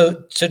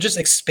 So just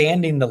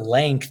expanding the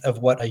length of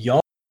what a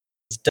yom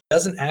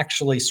doesn't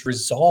actually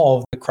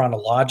resolve the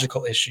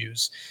chronological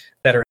issues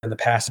that are in the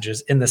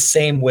passages in the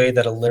same way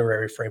that a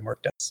literary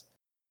framework does.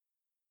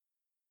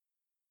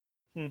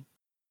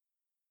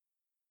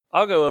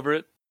 I'll go over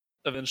it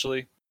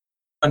eventually.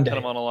 One day.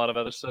 I'm on a lot of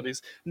other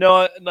studies.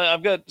 No,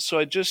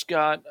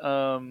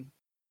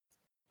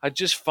 I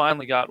just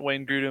finally got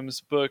Wayne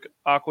Grudem's book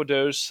Aqua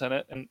Doge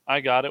Senate, and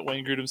I got it,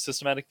 Wayne Grudem's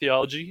Systematic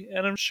Theology,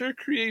 and I'm sure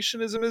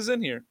creationism is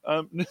in here.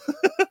 I'm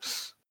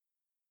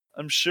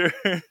sure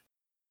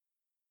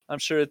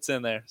it's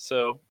in there.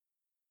 So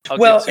I'll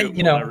get to it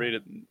when I read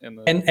it.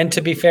 And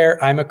to be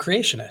fair, I'm a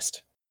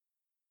creationist.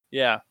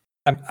 Yeah.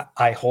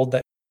 I hold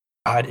that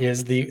God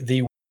is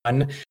the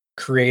one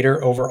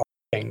creator over all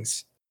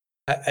things.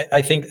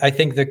 I think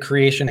the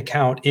creation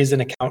account is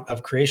an account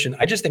of creation.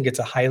 I just think it's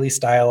a highly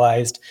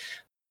stylized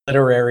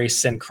literary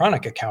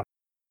synchronic account.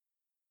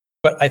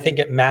 But I think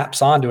it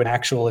maps onto an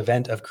actual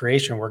event of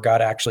creation where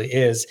God actually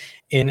is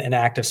in an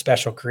act of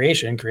special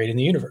creation, creating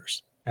the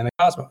universe and the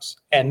cosmos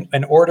and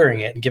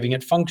ordering it and giving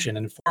it function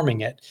and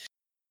forming it.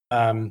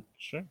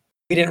 Sure.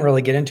 we didn't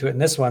really get into it in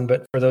this one,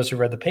 but for those who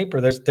read the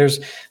paper, there's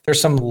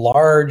some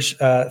large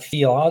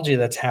theology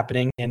that's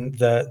happening in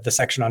the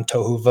section on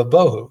tohu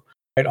vabohu,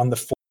 right, on the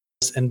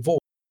formless and void.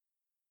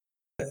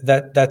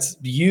 That's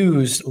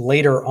used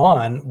later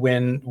on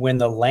when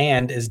the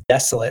land is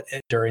desolate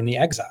during the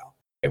exile,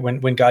 right?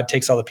 When God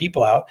takes all the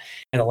people out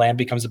and the land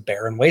becomes a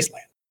barren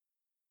wasteland.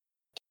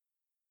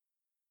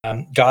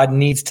 God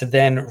needs to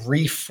then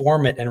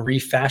reform it and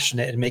refashion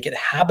it and make it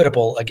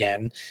habitable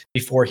again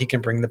before he can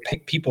bring the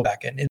people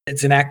back in.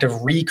 It's an act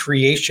of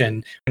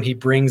recreation when he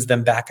brings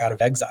them back out of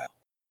exile.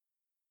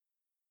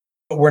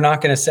 But we're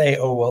not going to say,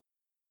 oh, well,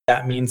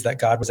 that means that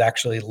God was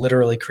actually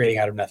literally creating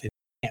out of nothing.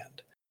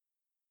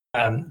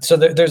 So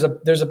there's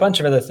a bunch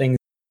of other things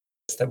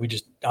that we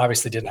just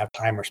obviously didn't have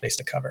time or space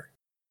to cover.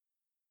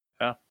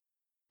 Yeah.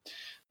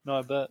 No,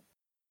 I bet.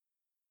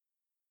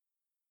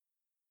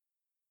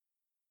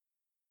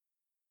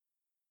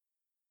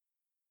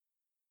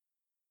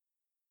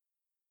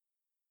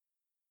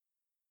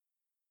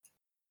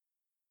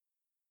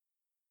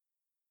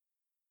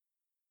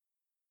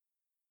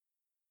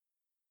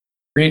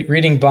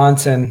 Reading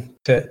Bonson,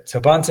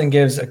 so Bonson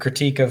gives a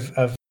critique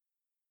of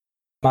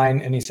mine,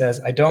 and he says,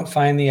 I don't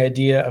find the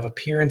idea of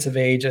appearance of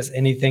age as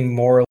anything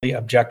morally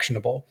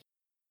objectionable.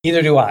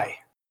 Neither do I.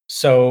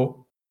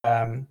 So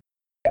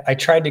I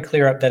tried to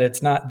clear up that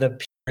it's not the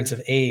appearance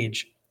of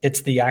age,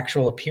 it's the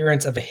actual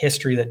appearance of a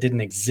history that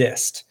didn't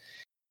exist.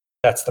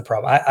 That's the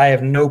problem. I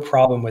have no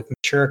problem with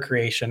mature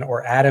creation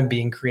or Adam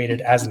being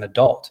created as an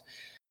adult.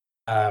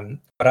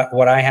 But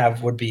what I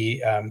have would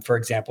be, for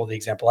example, the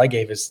example I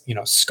gave is,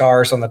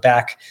 scars on the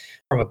back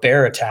from a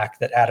bear attack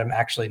that Adam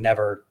actually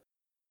never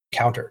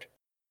encountered.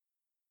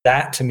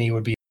 That to me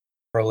would be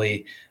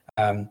really,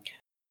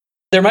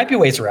 there might be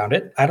ways around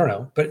it. I don't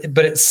know,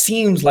 but it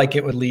seems like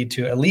it would lead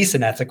to at least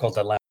an ethical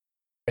dilemma.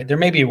 Right? There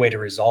may be a way to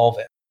resolve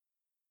it.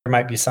 There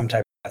might be some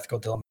type of ethical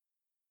dilemma.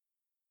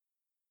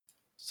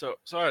 So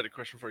I had a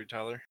question for you,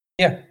 Tyler.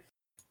 Yeah.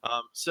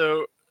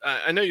 So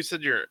I know you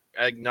said you're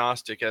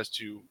agnostic as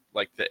to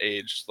like the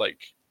age, like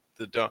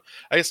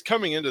I guess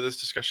coming into this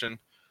discussion,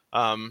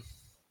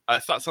 I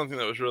thought something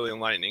that was really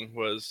enlightening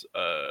was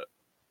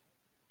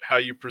how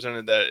you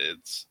presented that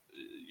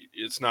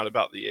it's not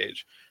about the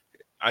age.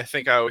 I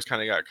think I always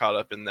kind of got caught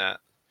up in that,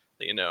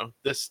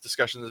 this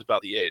discussion is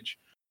about the age.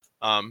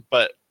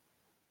 But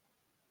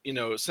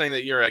saying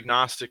that you're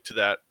agnostic to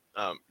that,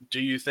 do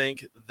you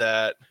think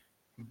that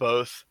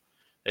both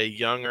a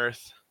young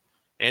Earth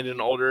and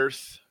an old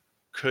Earth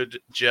could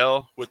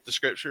gel with the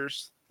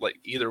scriptures, like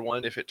either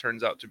one, if it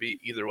turns out to be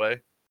either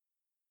way?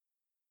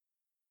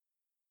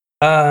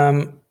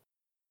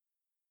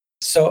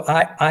 So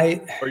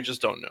or you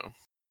just don't know.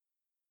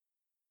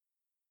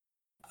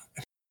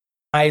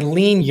 I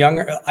lean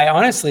younger. I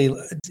honestly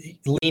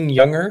lean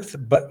young Earth,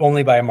 but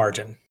only by a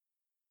margin.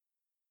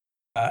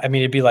 I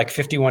mean, it'd be like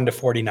 51 to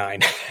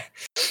 49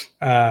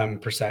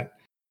 percent.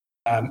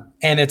 And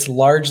it's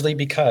largely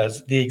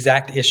because the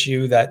exact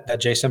issue that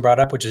Jason brought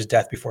up, which is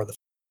death before the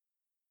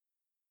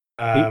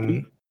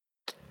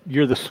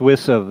You're the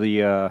Swiss of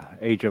the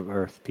Age of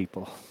Earth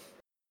people.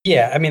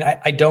 Yeah, I mean,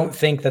 I don't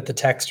think that the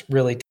text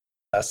really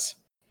tells us.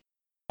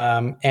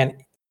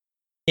 And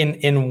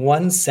in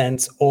one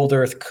sense, old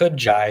Earth could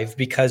jive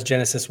because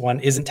Genesis 1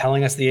 isn't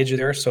telling us the age of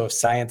the Earth. So if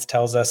science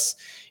tells us,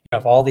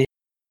 if all the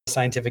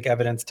scientific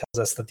evidence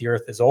tells us that the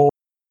Earth is old,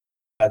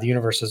 the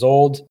universe is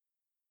old,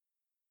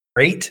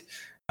 great.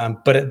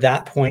 But at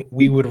that point,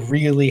 we would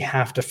really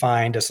have to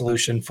find a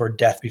solution for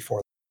death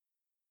before.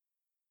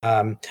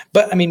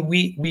 But I mean,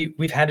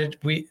 we've had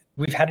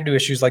to do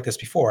issues like this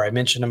before. I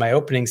mentioned in my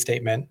opening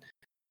statement,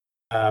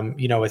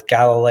 with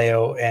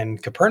Galileo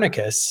and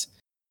Copernicus,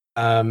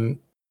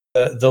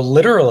 the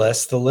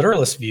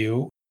literalist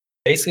view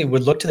basically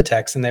would look to the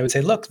text and they would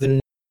say, look, the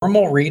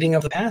normal reading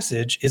of the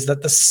passage is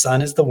that the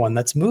sun is the one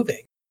that's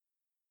moving.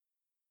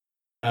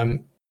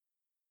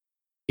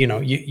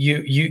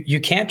 You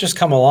can't just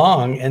come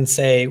along and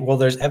say, well,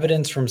 there's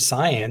evidence from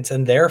science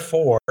and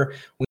therefore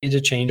we need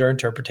to change our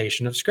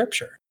interpretation of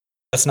scripture.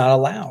 That's not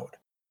allowed.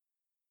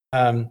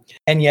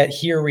 And yet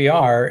here we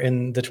are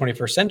in the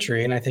 21st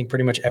century, and I think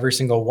pretty much every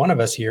single one of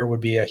us here would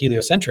be a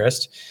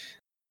heliocentrist.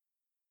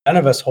 None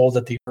of us hold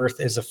that the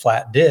Earth is a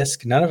flat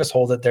disk. None of us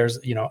hold that there's,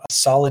 a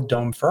solid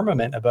dome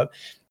firmament above.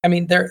 I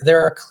mean, there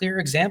are clear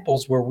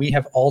examples where we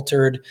have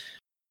altered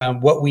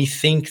what we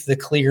think the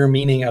clear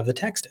meaning of the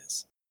text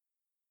is.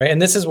 Right?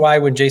 And this is why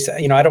when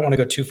Jason, I don't want to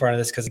go too far into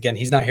this because again,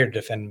 he's not here to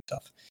defend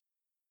himself.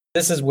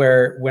 This is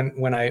where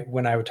when I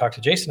would talk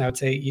to Jason, I would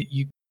say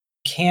you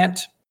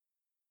can't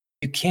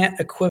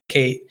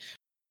equivocate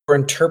your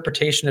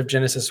interpretation of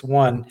Genesis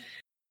 1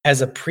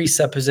 as a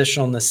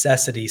presuppositional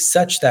necessity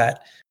such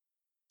that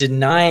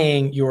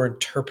denying your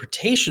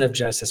interpretation of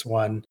Genesis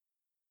 1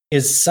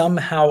 is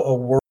somehow a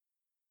world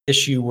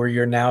issue where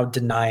you're now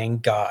denying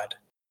God.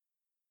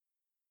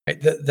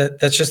 Right?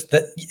 That's just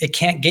that it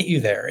can't get you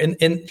there.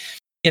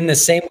 In the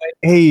same way.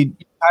 Hey,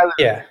 Tyler.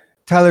 Yeah.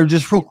 Tyler,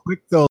 just real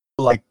quick though,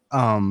 like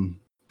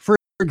for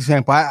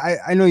example,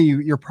 I know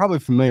you're probably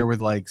familiar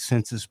with like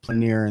census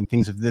planear and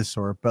things of this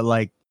sort, but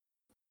like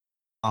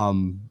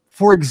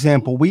For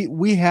example,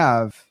 we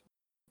have,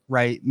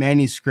 right,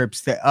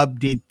 manuscripts that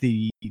update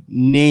the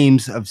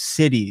names of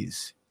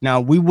cities. Now,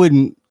 we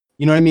wouldn't,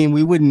 you know what I mean?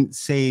 We wouldn't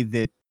say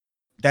that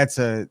that's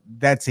a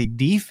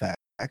defect.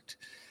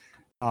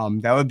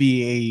 That would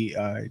be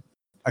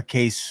a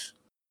case.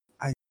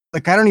 I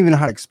don't even know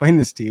how to explain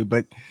this to you,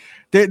 but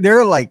there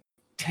are like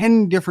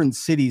 10 different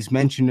cities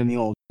mentioned in the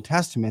Old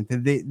Testament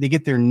that they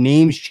get their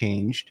names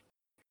changed,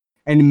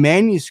 and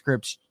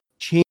manuscripts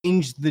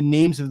change the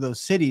names of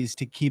those cities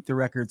to keep the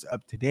records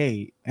up to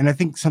date. And I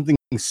think something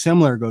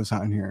similar goes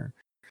on here.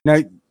 Now,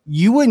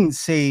 you wouldn't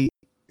say,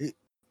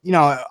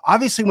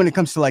 obviously when it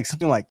comes to like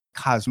something like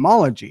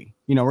cosmology,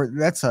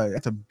 that's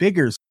a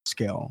bigger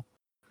scale.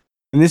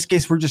 In this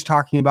case, we're just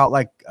talking about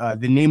like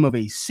the name of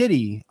a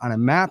city on a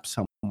map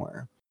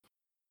somewhere.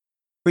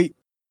 But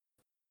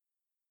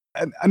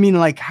I mean,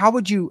 like, how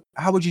would you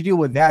deal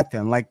with that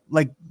then?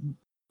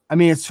 I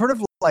mean, it's sort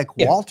of like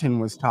Walton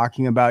was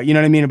talking about, you know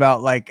what I mean?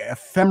 About like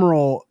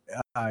ephemeral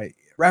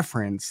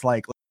reference,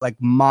 like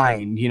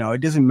mind,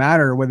 it doesn't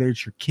matter whether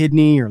it's your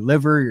kidney or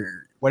liver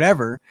or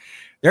whatever.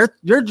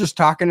 They're just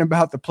talking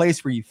about the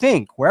place where you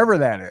think, wherever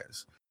that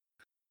is.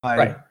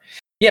 Right.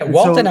 Yeah.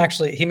 Walton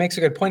actually, he makes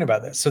a good point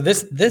about this. So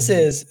this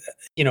is,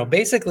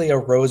 basically a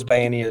rose by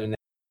any other name.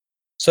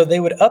 So they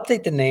would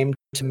update the name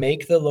to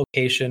make the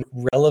location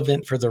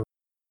relevant for the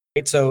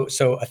right. So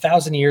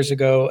 1,000 years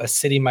ago, a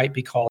city might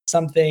be called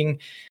something.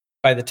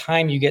 By the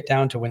time you get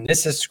down to when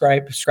this is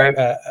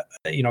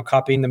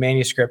copying the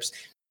manuscripts,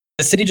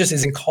 the city just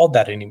isn't called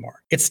that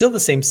anymore. It's still the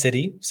same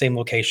city, same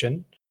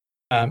location.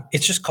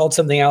 It's just called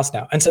something else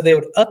now. And so they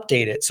would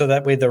update it so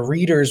that way the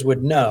readers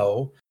would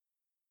know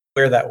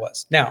where that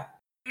was. Now,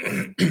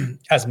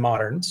 as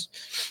moderns,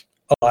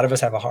 a lot of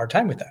us have a hard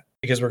time with that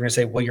because we're going to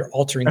say, well, you're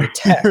altering the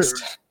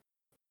text.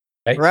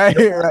 Right.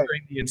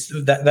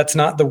 That's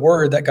not the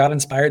word that God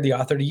inspired the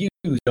author to use.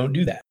 Don't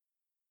do that.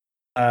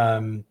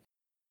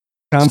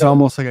 Sounds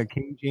almost like a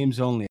King James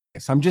only.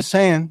 So I'm just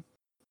saying.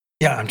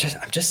 Yeah, I'm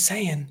just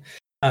saying.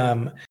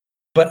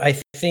 But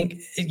I think,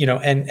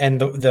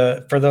 and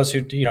the for those who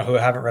who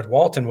haven't read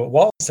Walton, what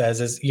Walton says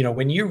is,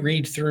 when you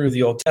read through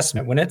the Old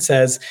Testament, when it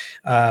says,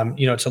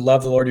 to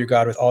love the Lord your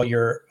God with all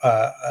your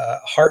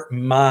heart,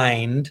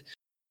 mind,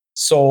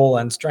 soul,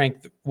 and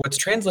strength, what's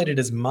translated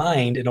as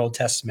mind in Old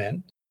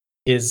Testament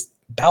is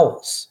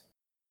bowels.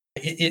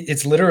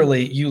 It's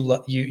literally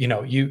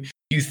you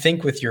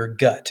think with your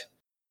gut.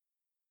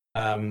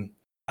 I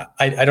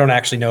don't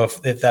actually know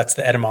if that's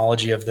the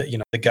etymology of the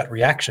the gut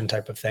reaction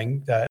type of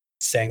thing that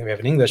saying that we have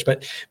in English,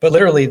 but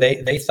literally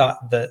they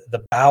thought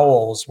the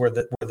bowels were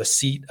the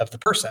seat of the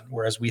person,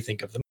 whereas we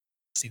think of the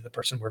seat of the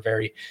person. We're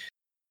very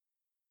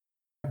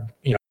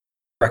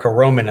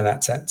Greco-Roman in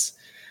that sense.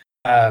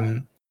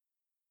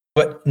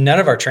 But none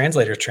of our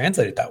translators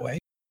translate it that way.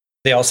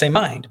 They all say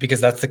mind because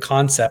that's the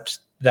concept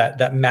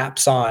that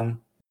maps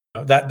on.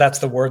 That's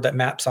the word that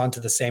maps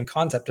onto the same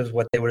concept as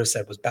what they would have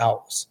said was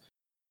bowels.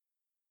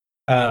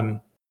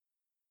 I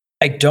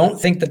don't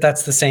think that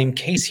that's the same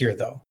case here,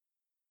 though,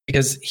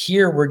 because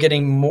here we're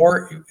getting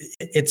more.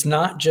 It's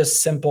not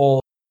just simple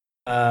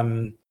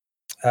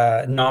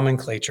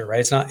nomenclature, right?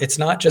 It's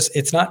not just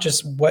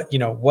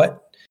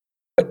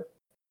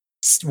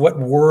what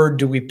word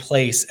do we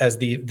place as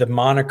the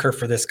moniker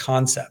for this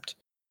concept.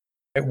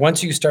 Right?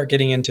 Once you start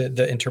getting into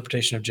the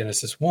interpretation of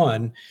Genesis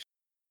 1,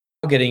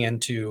 getting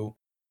into what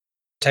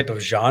type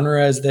of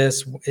genre is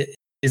this?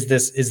 Is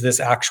this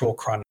actual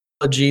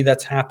chronology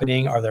that's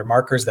happening? Are there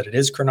markers that it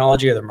is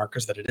chronology? Are there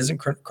markers that it isn't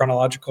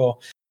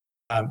chronological?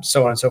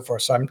 So on and so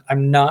forth. So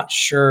I'm not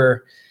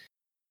sure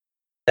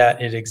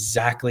that it's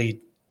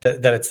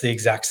the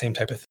exact same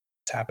type of thing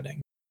that's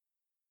happening.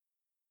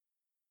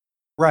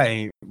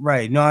 Right.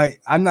 No,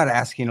 I'm not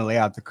asking to lay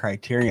out the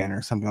criterion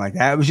or something like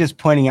that. I was just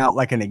pointing out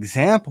like an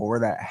example where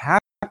that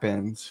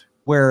happens,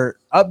 where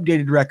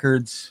updated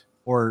records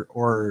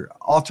or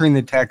altering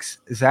the text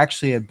is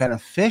actually a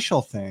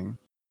beneficial thing.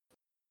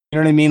 You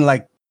know what I mean?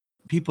 Like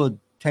people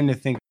tend to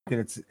think that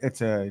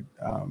it's a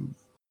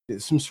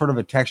some sort of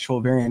a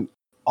textual variant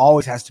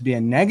always has to be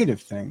a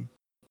negative thing.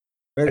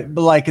 But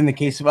like in the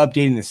case of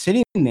updating the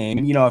city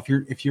name,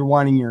 if you're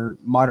wanting your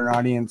modern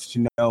audience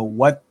to know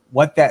what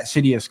that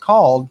city is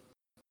called,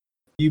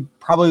 you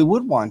probably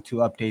would want to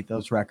update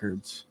those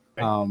records.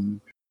 Right.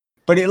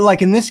 But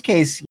like in this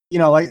case,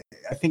 like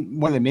I think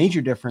one of the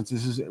major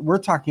differences is we're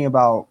talking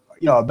about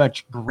a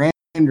much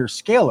grander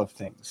scale of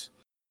things,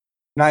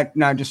 not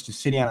just a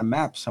city on a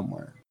map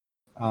somewhere.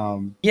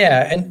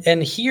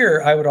 And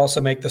here I would also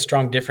make the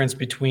strong difference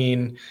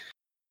between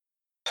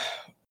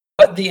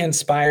what the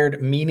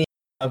inspired meaning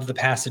of the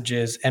passage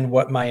is and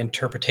what my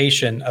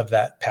interpretation of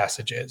that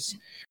passage is.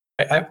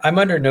 I'm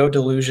under no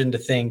delusion to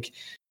think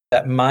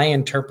that my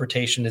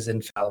interpretation is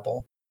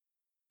infallible.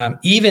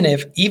 Even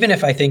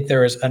if I think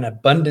there is an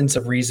abundance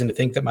of reason to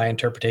think that my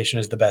interpretation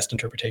is the best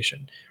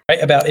interpretation, right?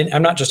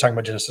 I'm not just talking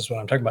about Genesis 1,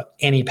 I'm talking about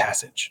any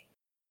passage,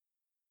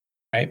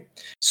 right?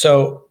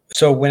 So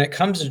when it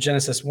comes to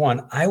Genesis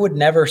 1, I would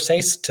never say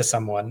to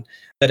someone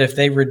that if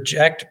they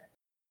reject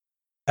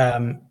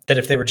that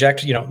if they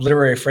reject,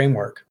 literary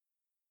framework,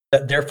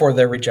 that therefore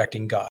they're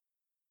rejecting God.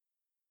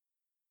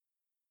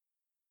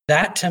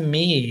 That to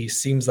me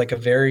seems like a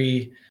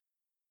very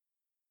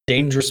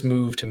dangerous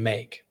move to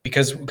make,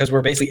 because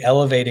we're basically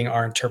elevating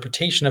our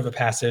interpretation of a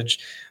passage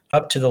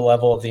up to the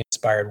level of the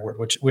inspired word,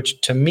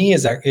 which to me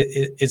is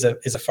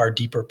a far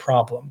deeper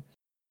problem.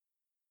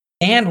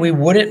 And we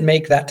wouldn't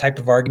make that type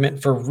of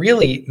argument for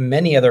really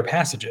many other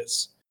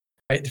passages,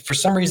 right? For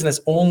some reason,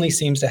 this only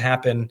seems to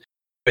happen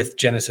with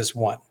Genesis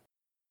 1.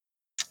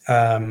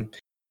 Well,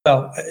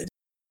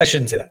 I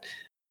shouldn't say that.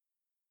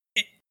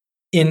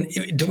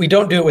 We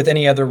don't do it with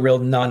any other real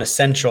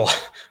non-essential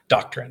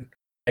doctrine,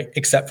 right?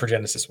 Except for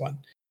Genesis 1.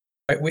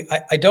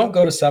 Right? I don't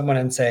go to someone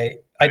and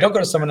say,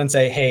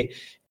 hey,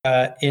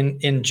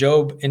 in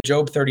Job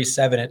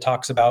 37, it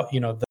talks about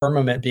the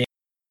firmament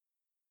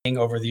being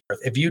over the earth.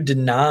 If you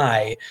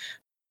deny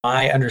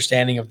my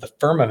understanding of the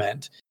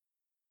firmament,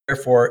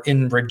 therefore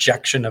in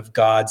rejection of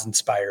God's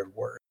inspired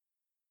word.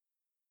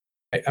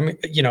 Right? I mean,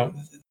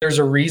 there's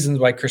a reason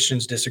why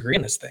Christians disagree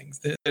on these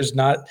things. There's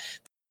not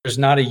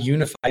a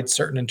unified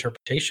certain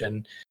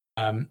interpretation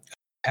of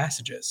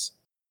passages.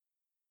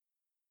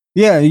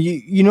 Yeah,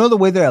 the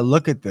way that I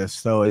look at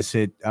this though is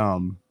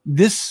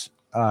this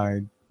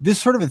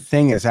sort of a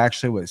thing is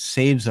actually what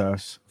saves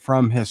us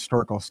from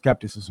historical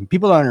skepticism.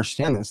 People don't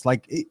understand this.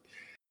 Like,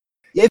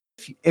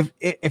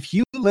 if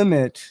you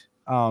limit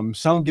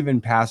some given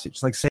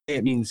passage, like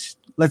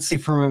let's say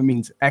firmament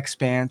means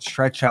expanse,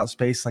 stretch out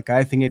space, like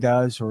I think it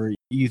does, or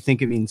you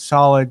think it means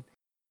solid,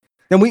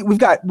 then we've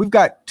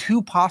got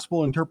two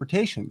possible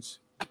interpretations,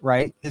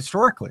 right?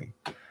 Historically,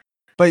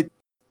 but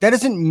that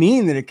doesn't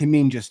mean that it can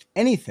mean just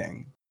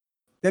anything.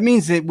 That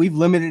means that we've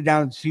limited it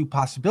down to two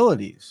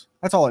possibilities.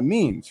 That's all it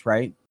means,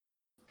 right?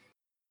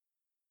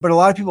 But a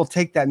lot of people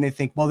take that and they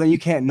think, well, then you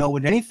can't know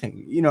what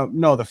anything.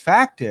 No, the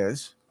fact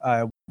is,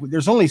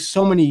 there's only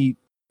so many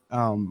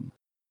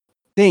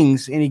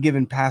things any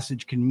given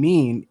passage can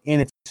mean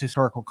in its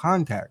historical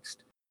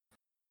context.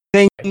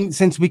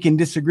 Since we can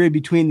disagree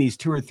between these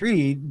two or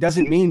three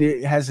doesn't mean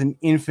it has an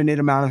infinite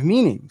amount of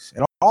meanings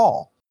at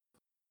all.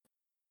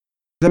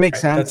 Does that make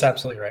sense? That's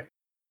absolutely right.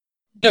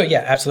 No,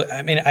 yeah, absolutely.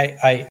 I mean,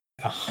 I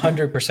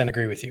 100%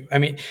 agree with you. I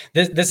mean,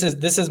 this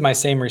is my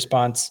same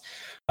response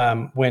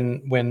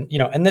when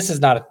and this is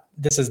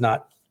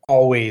not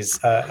always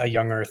a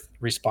young Earth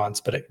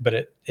response, but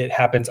it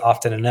happens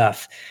often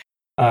enough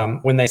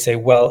when they say,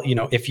 well,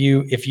 if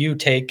you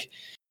take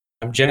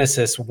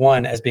Genesis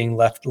 1 as being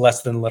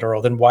less than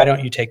literal, then why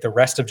don't you take the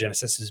rest of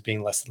Genesis as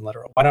being less than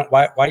literal?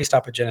 Why do you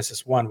stop at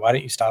Genesis 1? Why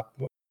don't you stop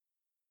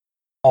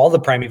all the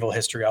primeval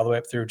history all the way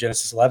up through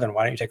Genesis 11?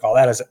 Why don't you take all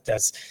that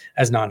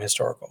as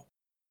non-historical?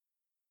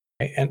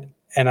 Right?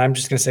 And I'm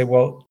just going to say,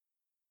 well,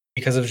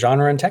 because of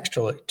genre and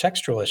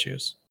textual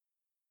issues.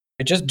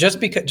 Just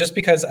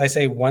because I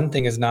say one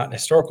thing is not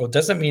historical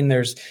doesn't mean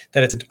that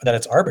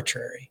it's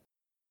arbitrary.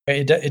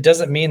 Right? It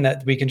doesn't mean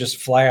that we can just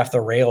fly off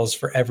the rails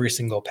for every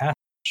single passage.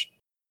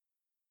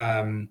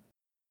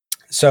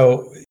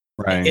 So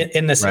right.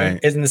 in the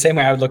same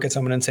way, I would look at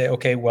someone and say,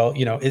 okay, well,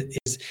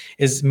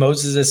 is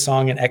Moses'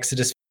 song in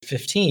Exodus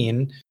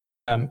 15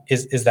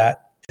 is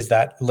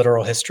that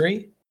literal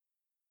history?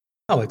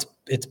 No,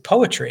 it's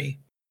poetry.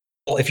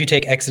 Well, if you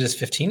take Exodus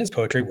 15 as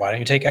poetry, why don't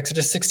you take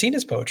Exodus 16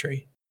 as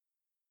poetry?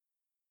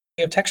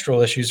 We have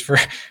textual issues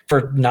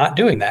for not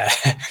doing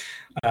that.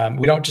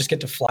 We don't just get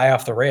to fly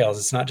off the rails.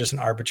 It's not just an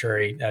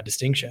arbitrary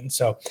distinction.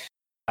 So,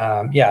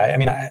 I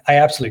mean, I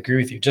absolutely agree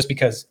with you. Just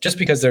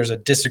because there's a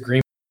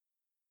disagreement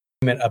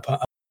upon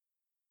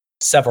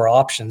several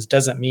options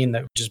doesn't mean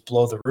that we just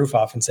blow the roof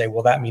off and say,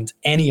 well, that means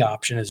any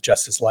option is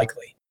just as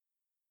likely.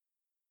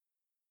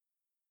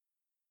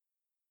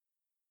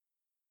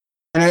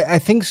 And I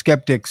think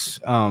skeptics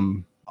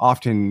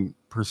often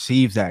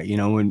perceive that,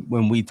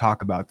 when we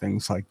talk about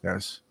things like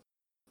this.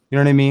 You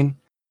know what I mean?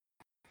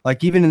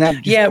 Like even in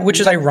that, which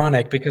is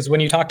ironic because when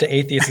you talk to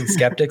atheists and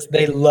skeptics,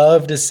 they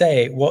love to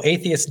say, "Well,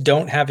 atheists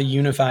don't have a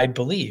unified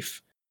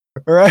belief."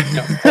 Right?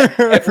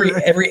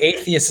 Every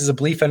atheist is a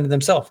belief unto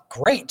themselves.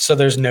 Great, so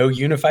there's no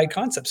unified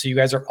concept. So you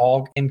guys are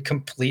all in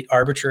complete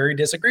arbitrary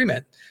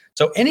disagreement.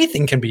 So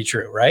anything can be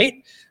true, right?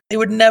 They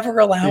would never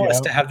allow us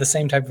to have the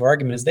same type of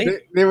argument as they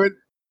would.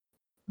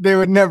 They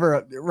would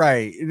never,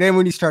 right? Then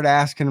when you start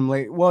asking them,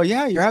 like, well,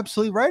 yeah, you're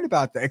absolutely right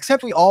about that.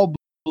 Except we all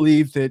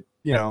believe that,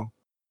 Yeah.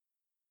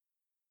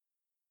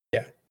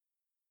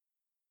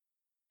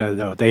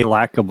 No, they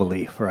lack a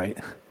belief, right?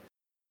 I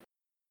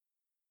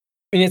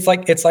mean, it's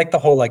like the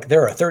whole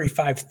there are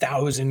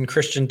 35,000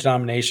 Christian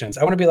denominations.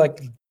 I want to be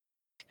like,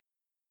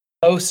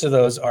 most of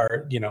those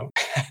are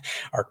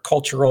are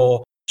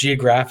cultural,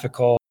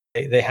 geographical.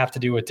 They have to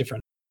do with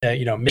different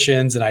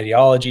missions and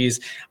ideologies.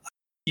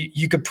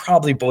 You could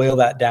probably boil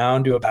that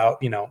down to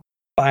about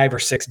 5 or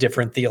 6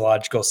 different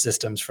theological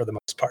systems for the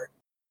most part.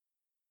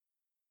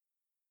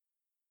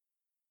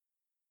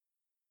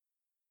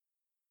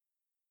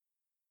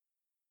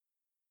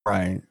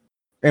 Right.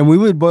 And we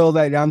would boil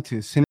that down to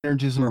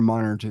synergism or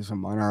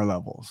monergism on our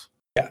levels.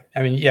 Yeah,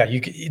 I mean, yeah, you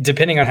could,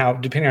 depending on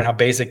how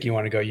basic you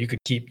want to go, you could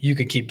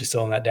keep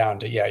distilling that down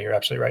to, yeah, you're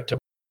absolutely right, to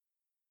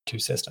 2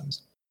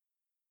 systems.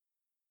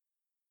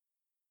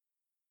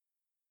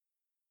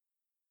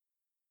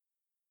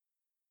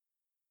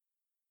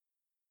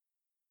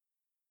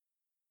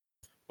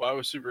 Well, I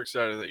was super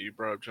excited that you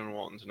brought up John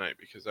Walton tonight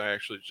because I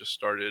actually just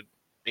started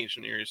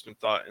Ancient Near Eastern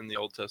Thought in the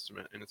Old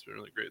Testament, and it's been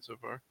really great so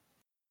far.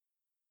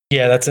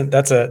 Yeah, that's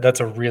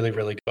a really,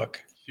 really good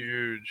book.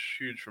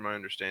 Huge for my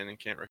understanding.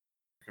 Can't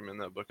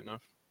recommend that book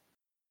enough.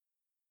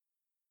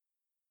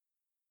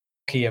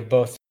 Key of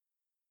both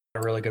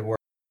a really good work.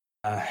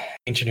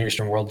 Ancient Near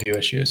Eastern worldview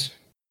issues.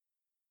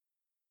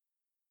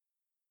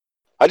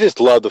 I just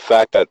love the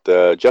fact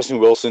that Justin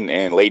Wilson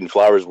and Leighton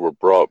Flowers were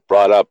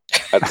brought up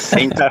at the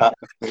same time.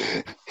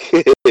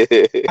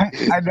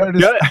 I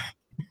noticed.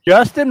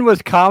 Justin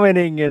was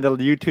commenting in the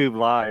YouTube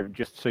live,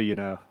 just so you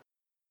know.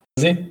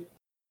 Is he?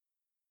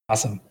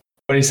 Awesome.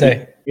 What did he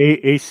say?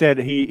 He said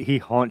he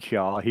haunts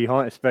y'all. He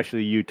haunts,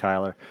 especially you,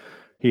 Tyler.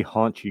 He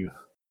haunts you.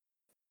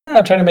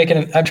 I'm trying to make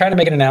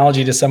an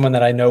analogy to someone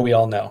that I know we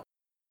all know.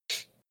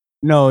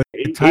 No,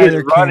 He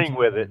Tyler is running can't-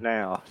 with it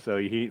now.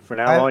 So from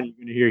now on, you're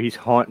going to hear he's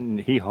haunting.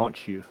 He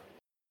haunts you.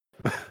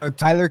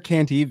 Tyler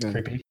can't even.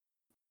 Creepy.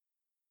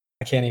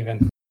 I can't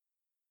even.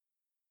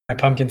 My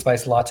pumpkin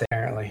spice latte,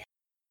 apparently.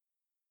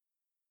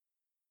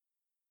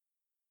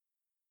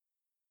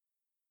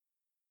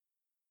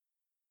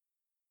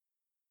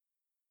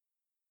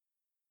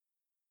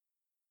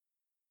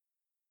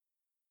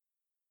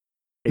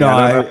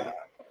 No,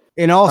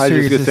 in all I was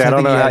just seriousness, gonna say, I don't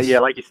think know he how. has- Yeah,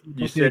 like you he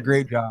did a said,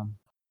 great job.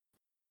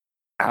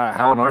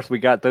 how on earth we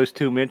got those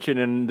two mentioned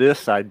in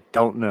this, I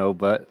don't know,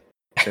 but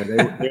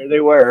there they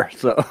were.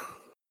 So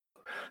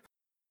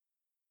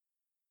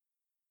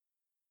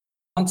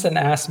Johnson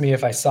asked me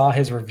if I saw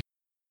his review.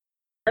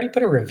 Already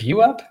put a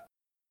review up?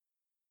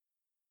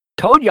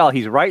 told y'all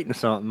he's writing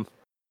something.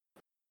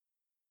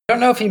 I don't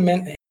know if he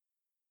meant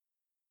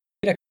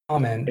a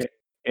comment.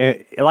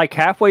 Like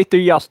halfway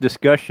through y'all's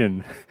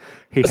discussion,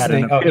 he had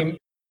an Listening. Oh, epiphany.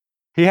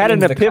 He had an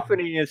means the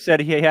epiphany and said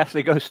he has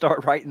to go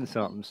start writing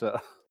something. So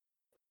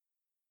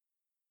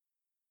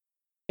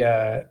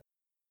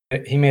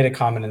he made a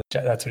comment in the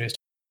chat. That's what he was.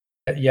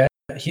 Yeah,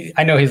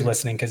 I know he's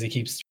listening because he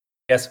keeps.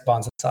 Yes,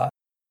 Bonds and Saw.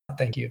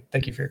 Thank you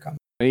for your comment.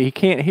 he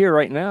can't hear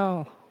right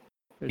now.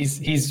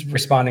 He's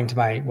responding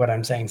to what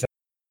I'm saying. So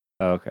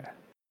Okay.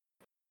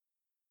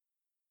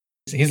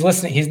 he's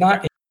listening. He's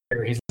not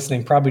here. He's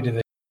listening probably to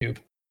the YouTube.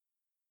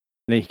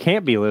 And he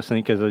can't be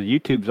listening because the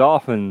YouTube's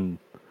off, and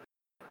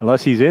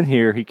unless he's in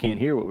here, he can't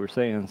hear what we're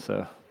saying.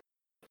 So.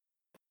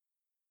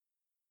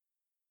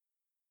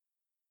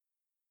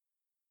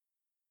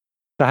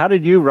 So how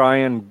did you,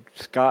 Ryan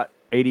Scott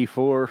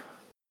 84,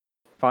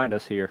 find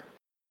us here?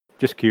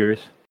 Just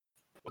curious.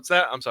 What's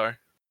that? I'm sorry.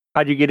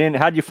 How'd you get in?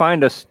 How'd you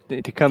find us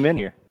to come in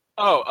here?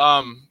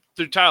 Oh,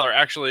 through Tyler.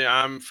 Actually,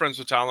 I'm friends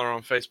with Tyler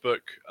on Facebook.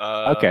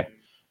 Okay.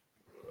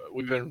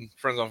 We've been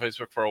friends on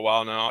Facebook for a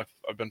while now.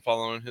 I've been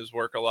following his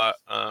work a lot.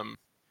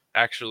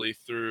 Actually,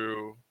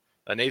 through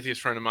an atheist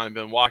friend of mine,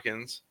 Ben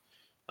Watkins,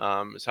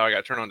 is how I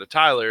got turned on to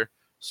Tyler.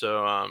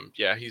 So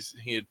yeah,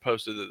 he had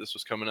posted that this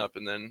was coming up,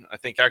 and then I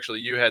think actually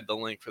you had the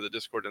link for the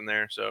Discord in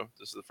there. So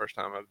this is the first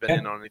time I've been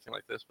in on anything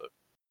like this. But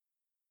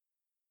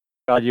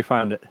How'd you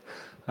find it?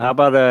 How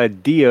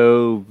about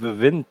Dio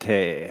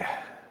Vivente?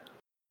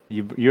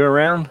 You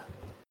around?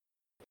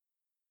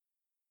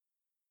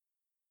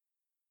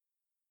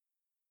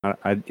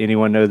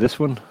 Anyone know this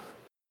one?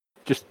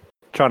 Just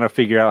trying to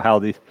figure out how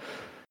they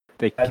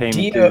came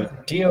to.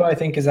 Dio, I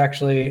think, is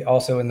actually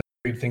also in the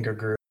Freed Thinker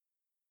group.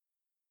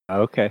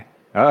 Okay.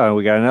 Oh,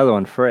 we got another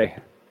one, Frey.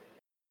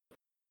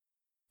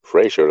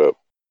 Frey showed up.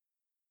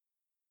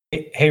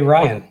 Hey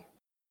Ryan,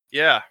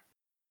 yeah,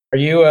 are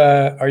you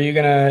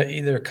gonna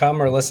either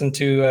come or listen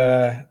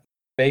to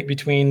debate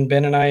between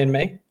Ben and I in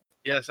May?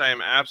 yes, I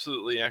am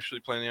absolutely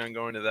actually planning on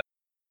going to that.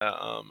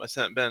 I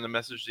sent Ben a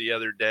message the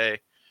other day.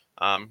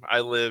 I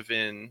live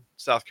in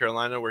South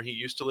Carolina where he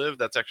used to live.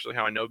 That's actually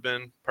how I know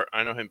Ben.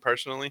 I know him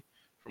personally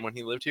from when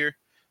he lived here.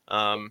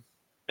 And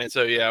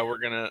so, yeah,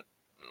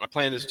 my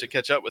plan is to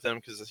catch up with him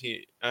because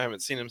I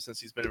haven't seen him since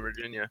he's been in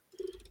Virginia.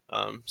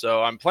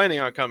 So I'm planning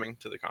on coming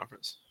to the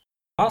conference.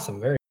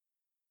 Awesome. Very.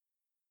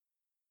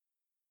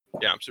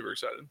 Yeah, I'm super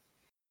excited.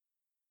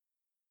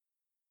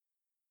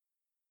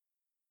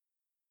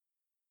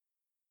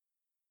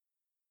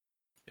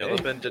 Yeah, I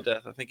love Ben to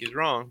death. I think he's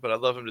wrong, but I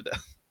love him to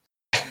death.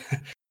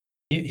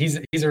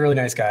 He's a really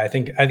nice guy. I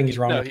think he's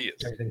wrong No, with he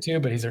is. everything too,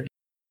 but he's a nice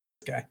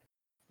guy.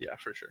 Yeah,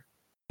 for sure.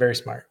 Very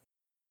smart.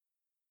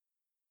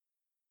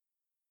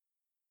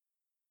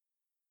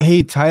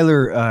 Hey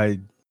Tyler,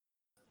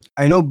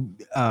 I know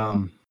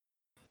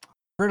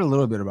heard a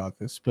little bit about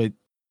this, but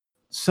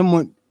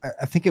someone,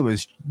 I think it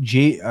was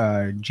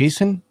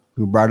Jason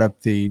who brought up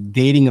the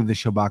dating of the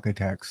Shabaka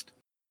text.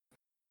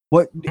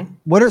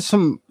 What are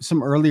some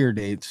earlier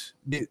dates?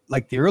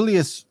 Like the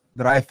earliest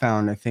that I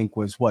found, I think,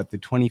 was the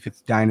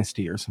 25th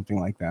dynasty or something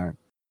like that.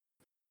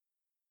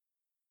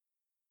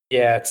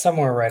 Yeah, it's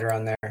somewhere right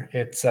around there.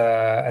 It's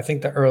I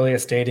think the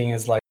earliest dating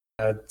is like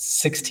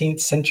 16th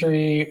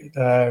century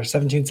or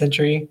 17th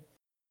century.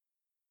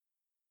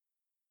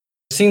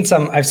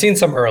 I've seen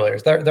some earlier.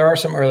 There are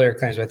some earlier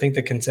claims, but I think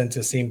the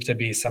consensus seems to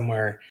be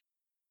somewhere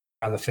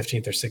around the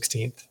 15th or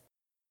 16th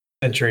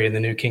century in the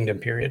New Kingdom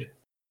period.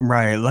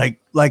 Right.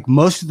 Like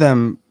most of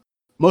them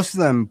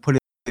put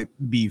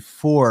it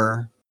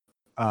before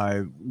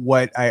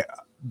what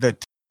the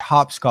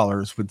top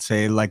scholars would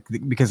say, like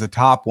because the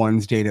top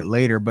ones date it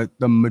later, but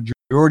the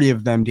majority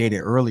of them date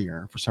it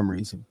earlier for some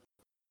reason.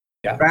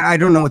 Yeah. I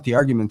don't know what the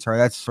arguments are.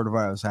 That's sort of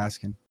what I was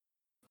asking.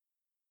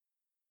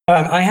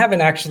 I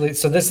haven't actually.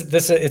 So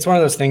this it's one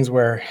of those things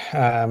where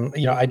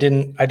I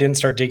didn't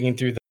start digging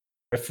through the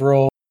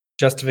peripheral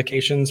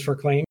justifications for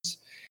claims.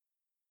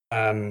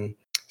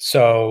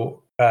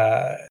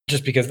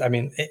 Just because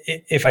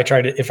if I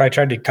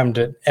tried to come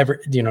to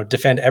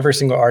defend every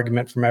single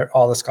argument from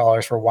all the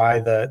scholars for why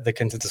the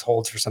consensus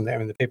holds for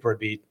something, the paper would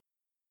be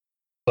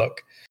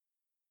book.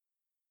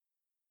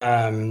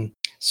 I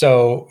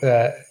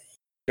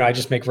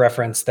just make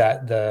reference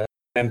that the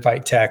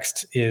Memphite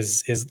text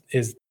is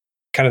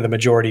kind of the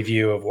majority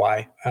view of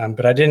why,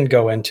 but I didn't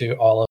go into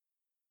all of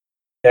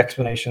the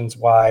explanations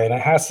why, and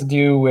it has to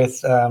do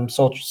with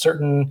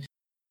certain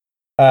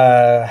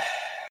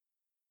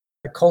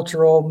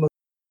cultural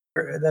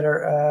that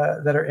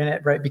are in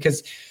it, right?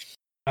 Because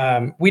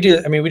we do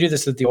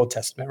this with the Old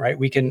Testament, right?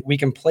 We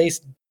can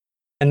place,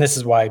 and this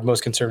is why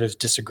most conservatives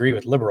disagree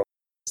with liberals.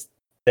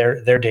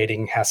 Their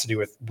dating has to do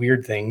with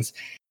weird things,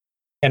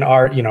 and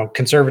our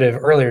conservative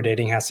earlier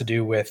dating has to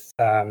do with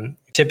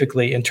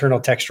typically internal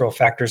textual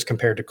factors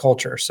compared to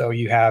culture. So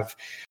you have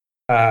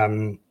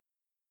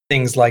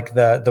things like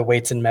the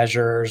weights and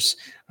measures,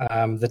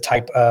 the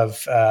type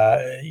of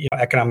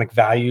economic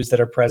values that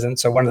are present.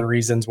 So one of the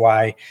reasons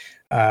why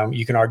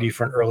you can argue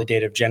for an early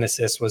date of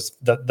Genesis was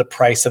the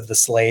price of the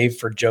slave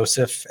for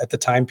Joseph at the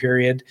time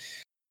period.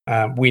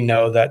 We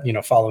know that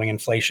following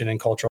inflation and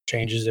cultural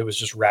changes, it was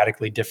just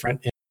radically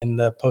different in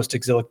the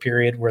post-exilic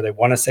period, where they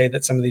want to say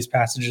that some of these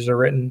passages are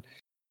written.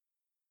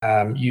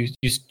 You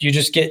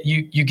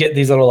get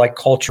these little like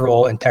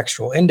cultural and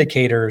textual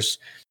indicators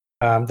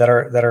that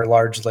are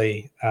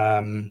largely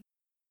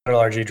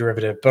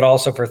derivative, but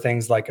also for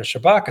things like a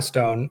Shabaka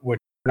stone, which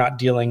we're not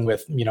dealing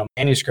with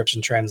manuscripts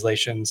and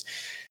translations.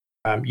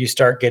 You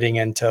start getting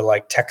into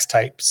like text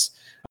types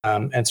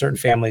and certain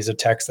families of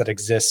text that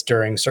exist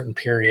during certain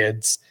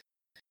periods.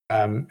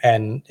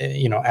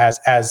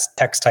 As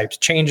text types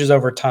changes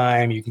over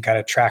time, you can kind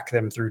of track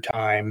them through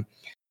time.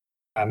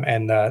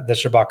 And the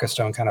Shabaka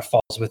stone kind of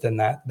falls within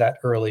that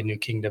early New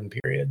Kingdom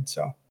period.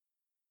 So,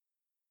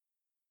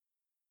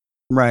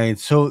 right.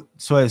 So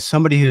as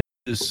somebody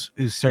who's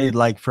studied,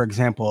 like for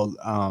example,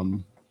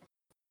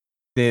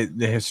 the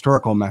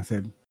historical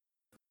method,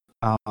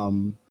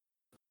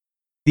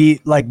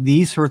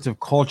 these sorts of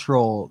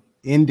cultural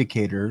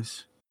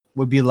indicators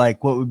would be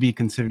like what would be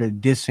considered a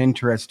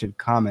disinterested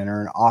comment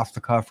or an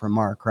off-the-cuff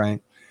remark, right?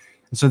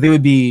 And so they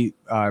would be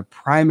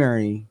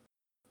primary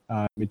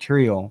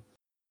material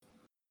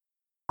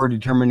for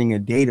determining a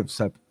date of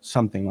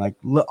something, like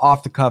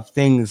off-the-cuff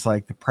things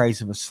like the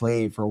price of a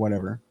slave or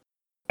whatever.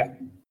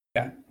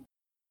 Yeah.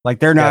 Like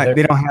they don't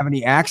have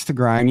any axe to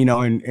grind,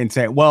 and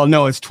say, well,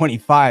 no, it's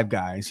 25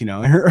 guys, or, you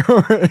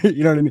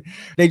know what I mean?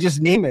 They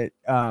just name it.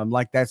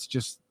 Like that's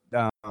just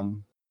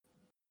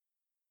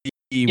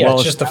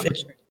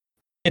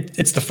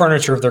it's the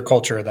furniture of their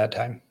culture at that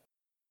time.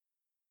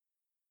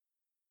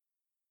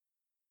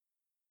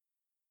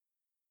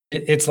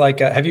 It's like,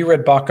 have you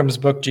read Baucham's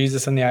book,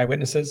 Jesus and the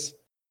Eyewitnesses?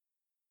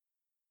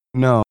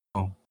 No.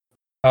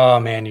 Oh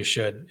man, you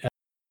should.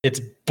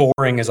 It's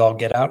boring as all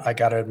get out. I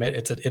gotta admit,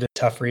 it's a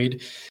tough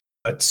read,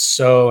 but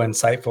so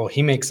insightful.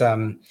 He makes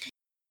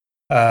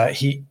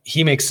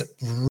he makes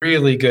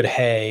really good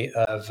hay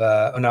of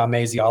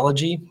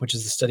onomasiology, which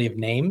is the study of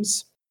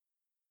names,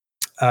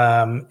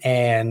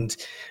 and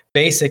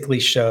basically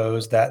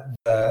shows that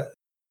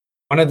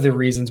one of the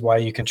reasons why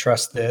you can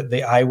trust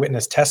the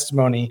eyewitness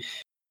testimony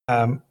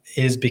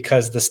is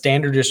because the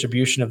standard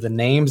distribution of the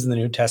names in the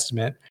New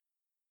Testament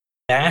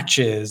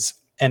matches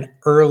an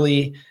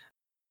early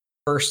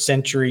first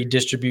century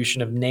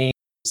distribution of names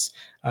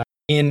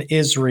in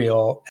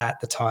Israel at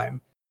the time,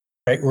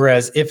 right?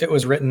 Whereas if it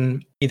was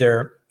written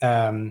either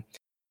kind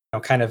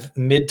of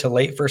mid to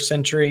late first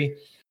century,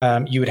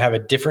 you would have a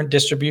different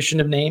distribution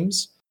of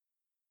names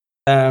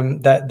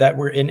that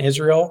were in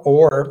Israel,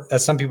 or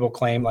as some people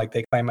claim, I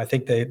think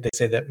they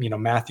say that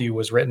Matthew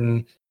was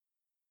written.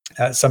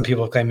 Some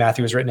people claim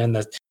Matthew was written in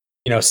the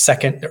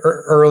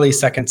early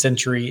second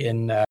century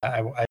in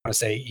I want to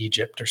say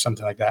Egypt or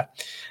something like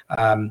that.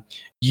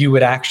 You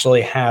would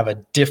actually have a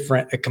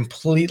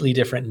completely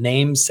different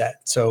name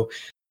set. So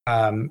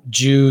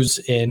Jews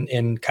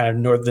in kind of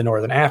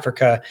northern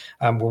Africa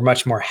were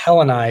much more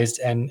Hellenized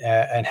and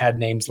had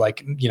names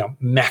like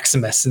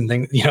Maximus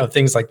and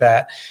things like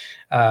that,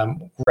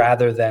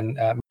 rather than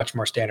much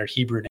more standard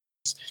Hebrew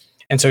names.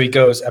 And so he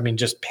goes,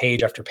 just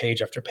page after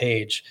page after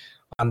page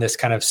on this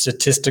kind of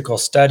statistical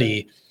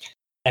study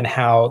and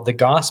how the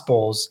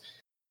Gospels,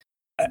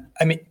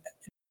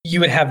 you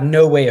would have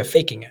no way of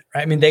faking it,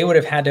 right? I mean, they would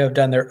have had to have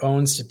done their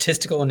own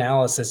statistical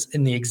analysis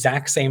in the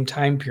exact same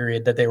time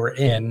period that they were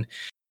in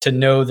to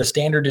know the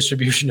standard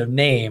distribution of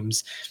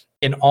names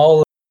in all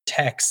of the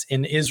texts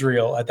in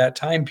Israel at that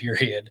time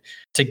period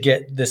to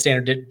get the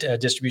standard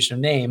distribution of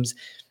names,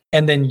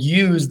 and then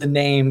use the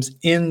names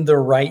in the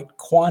right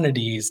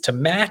quantities to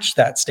match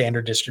that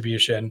standard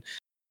distribution,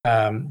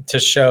 to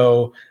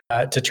show,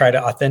 to try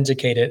to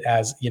authenticate it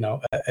as,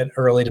 an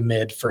early to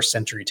mid first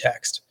century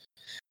text.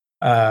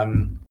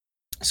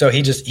 So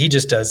he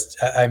just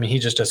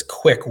does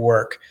quick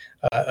work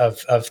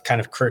of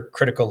kind of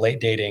critical late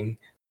dating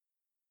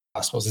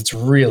Gospels. It's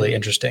really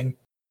interesting.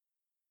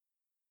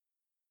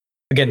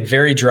 Again,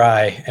 very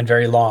dry and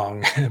very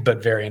long,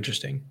 but very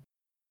interesting.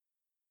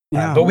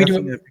 Yeah, but we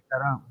definitely do gotta pick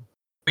that up.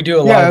 we do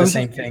a Yeah, lot I of the was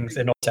same just- things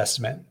in Old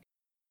Testament.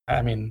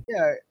 I mean,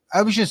 Yeah,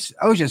 I was just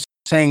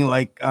saying,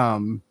 like,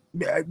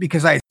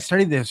 because I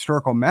studied the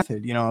historical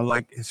method,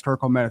 like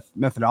historical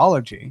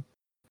methodology,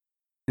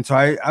 and so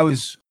I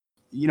was,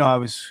 I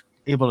was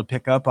able to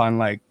pick up on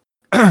like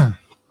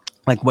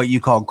like what you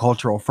call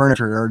cultural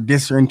furniture or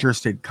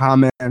disinterested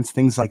comments,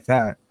 things like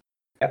that,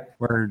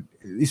 where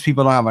these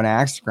people don't have an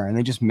axe to grind;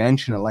 they just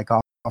mention it like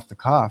off the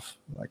cuff.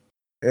 Like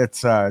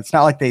it's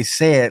not like they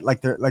say it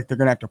like they're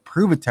gonna have to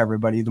prove it to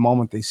everybody the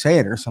moment they say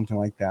it or something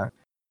like that.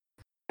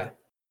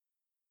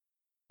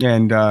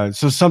 And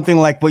so something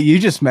like what you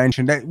just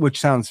mentioned, which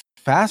sounds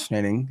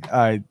fascinating,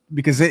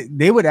 because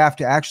they would have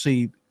to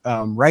actually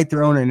write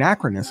their own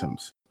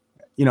anachronisms,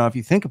 if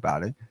you think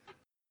about it.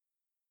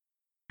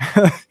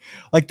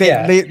 Like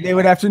they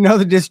would have to know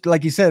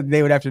like you said,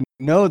 they would have to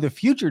know the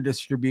future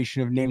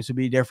distribution of names would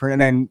be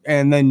different,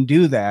 and then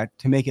do that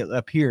to make it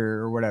appear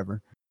or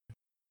whatever.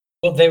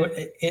 well, they would.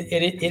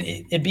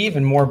 It'd be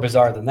even more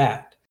bizarre than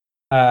that.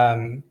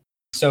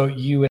 So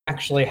you would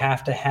actually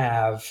have to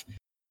have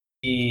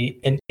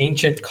an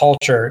ancient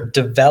culture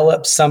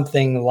develop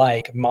something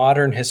like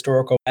modern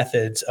historical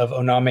methods of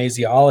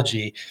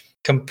onomasiology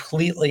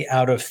completely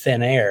out of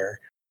thin air,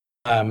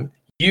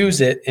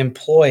 use it,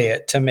 employ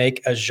it to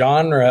make a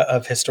genre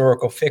of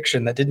historical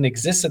fiction that didn't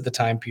exist at the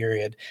time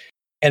period,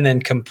 and then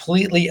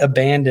completely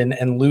abandon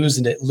and lose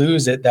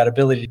that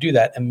ability to do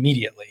that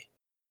immediately.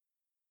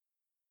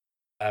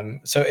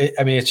 So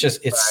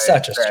it's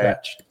such a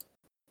stretch.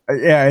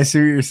 Yeah, I see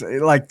what you're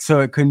saying. Like, so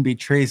it couldn't be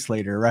traced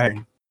later, right?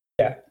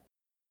 Yeah.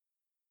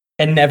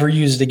 And never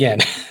used again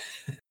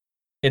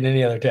in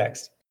any other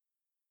text.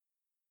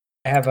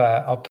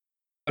 I'll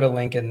put a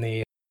link in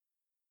the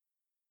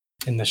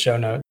show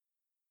note,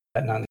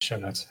 not in the show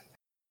notes,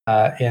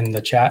 in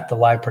the chat, the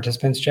live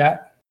participants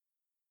chat.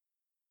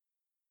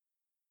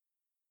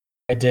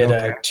 I did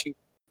a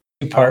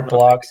two-part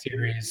blog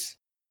series.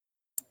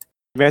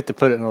 You have to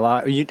put it in the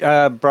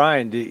live.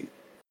 Brian,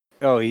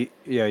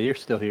 yeah, you're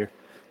still here.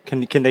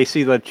 Can they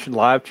see the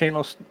live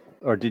channels,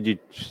 or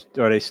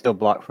are they still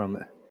blocked from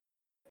it?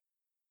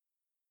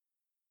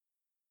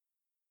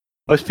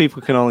 Most people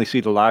can only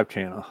see the live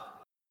channel.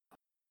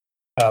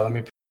 Let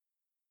me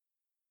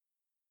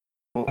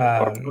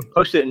Or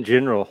post it in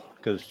general,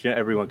 because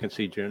everyone can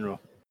see general.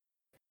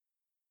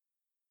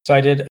 So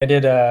I did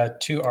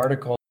 2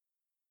 articles,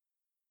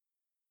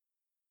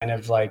 kind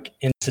of like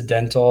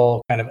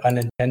incidental, kind of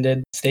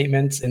unintended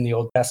statements in the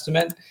Old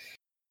Testament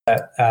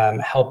that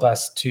help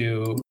us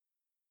to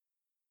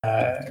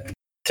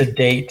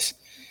date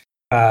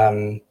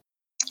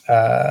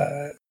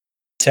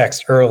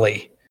text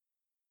early,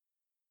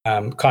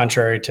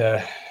 contrary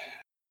to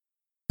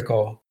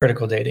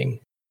critical dating,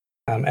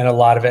 and a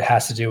lot of it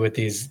has to do with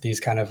these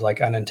kind of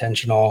like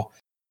unintentional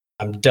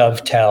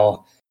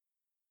dovetail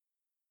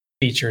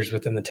features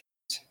within the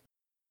text.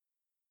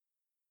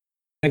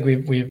 I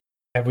think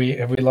have we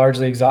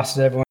largely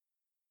exhausted everyone?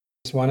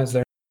 This one, is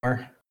there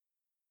more?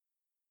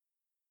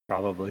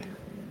 Probably.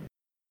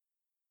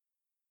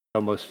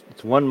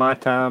 It's 1 my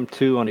time,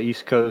 2 on the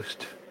East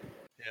Coast.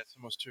 Yeah, it's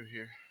almost 2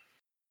 here.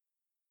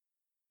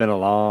 Been a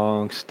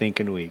long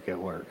stinking week at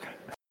work.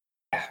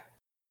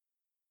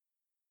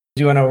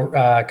 Do you want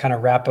to kind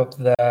of wrap up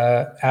the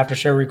after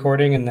show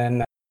recording and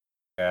then?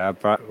 Yeah,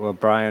 well,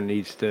 Brian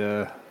needs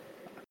to.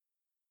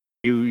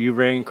 You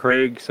rang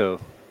Craig, so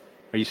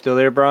are you still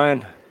there,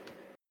 Brian?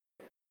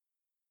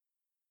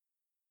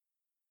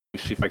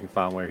 Let's see if I can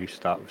find where he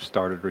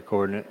started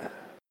recording it.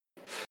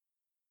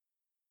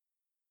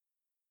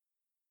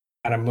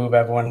 Kind of move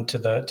everyone to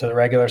the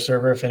regular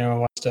server if anyone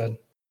wants to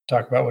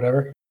talk about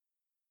whatever.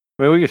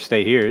 I mean, we can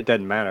stay here. It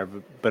doesn't matter,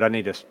 but I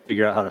need to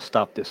figure out how to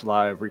stop this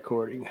live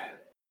recording.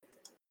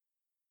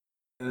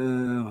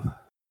 Go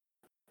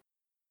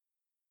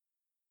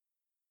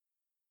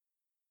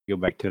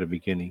back to the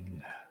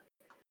beginning.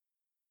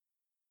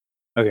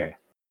 Okay,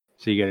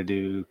 so you got to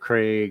do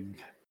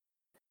Craig.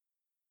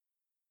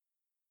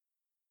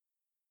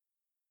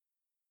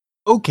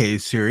 Okay,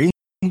 Siri,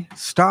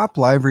 stop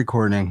live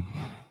recording.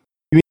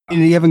 You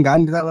mean you haven't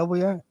gotten to that level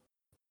yet?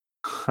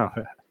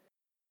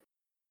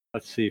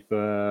 Let's see if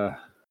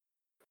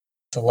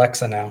it's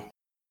Alexa now.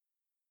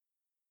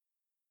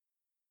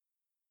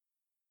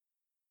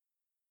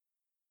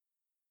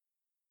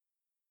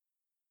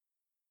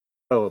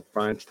 Oh,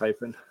 Brian's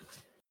typing.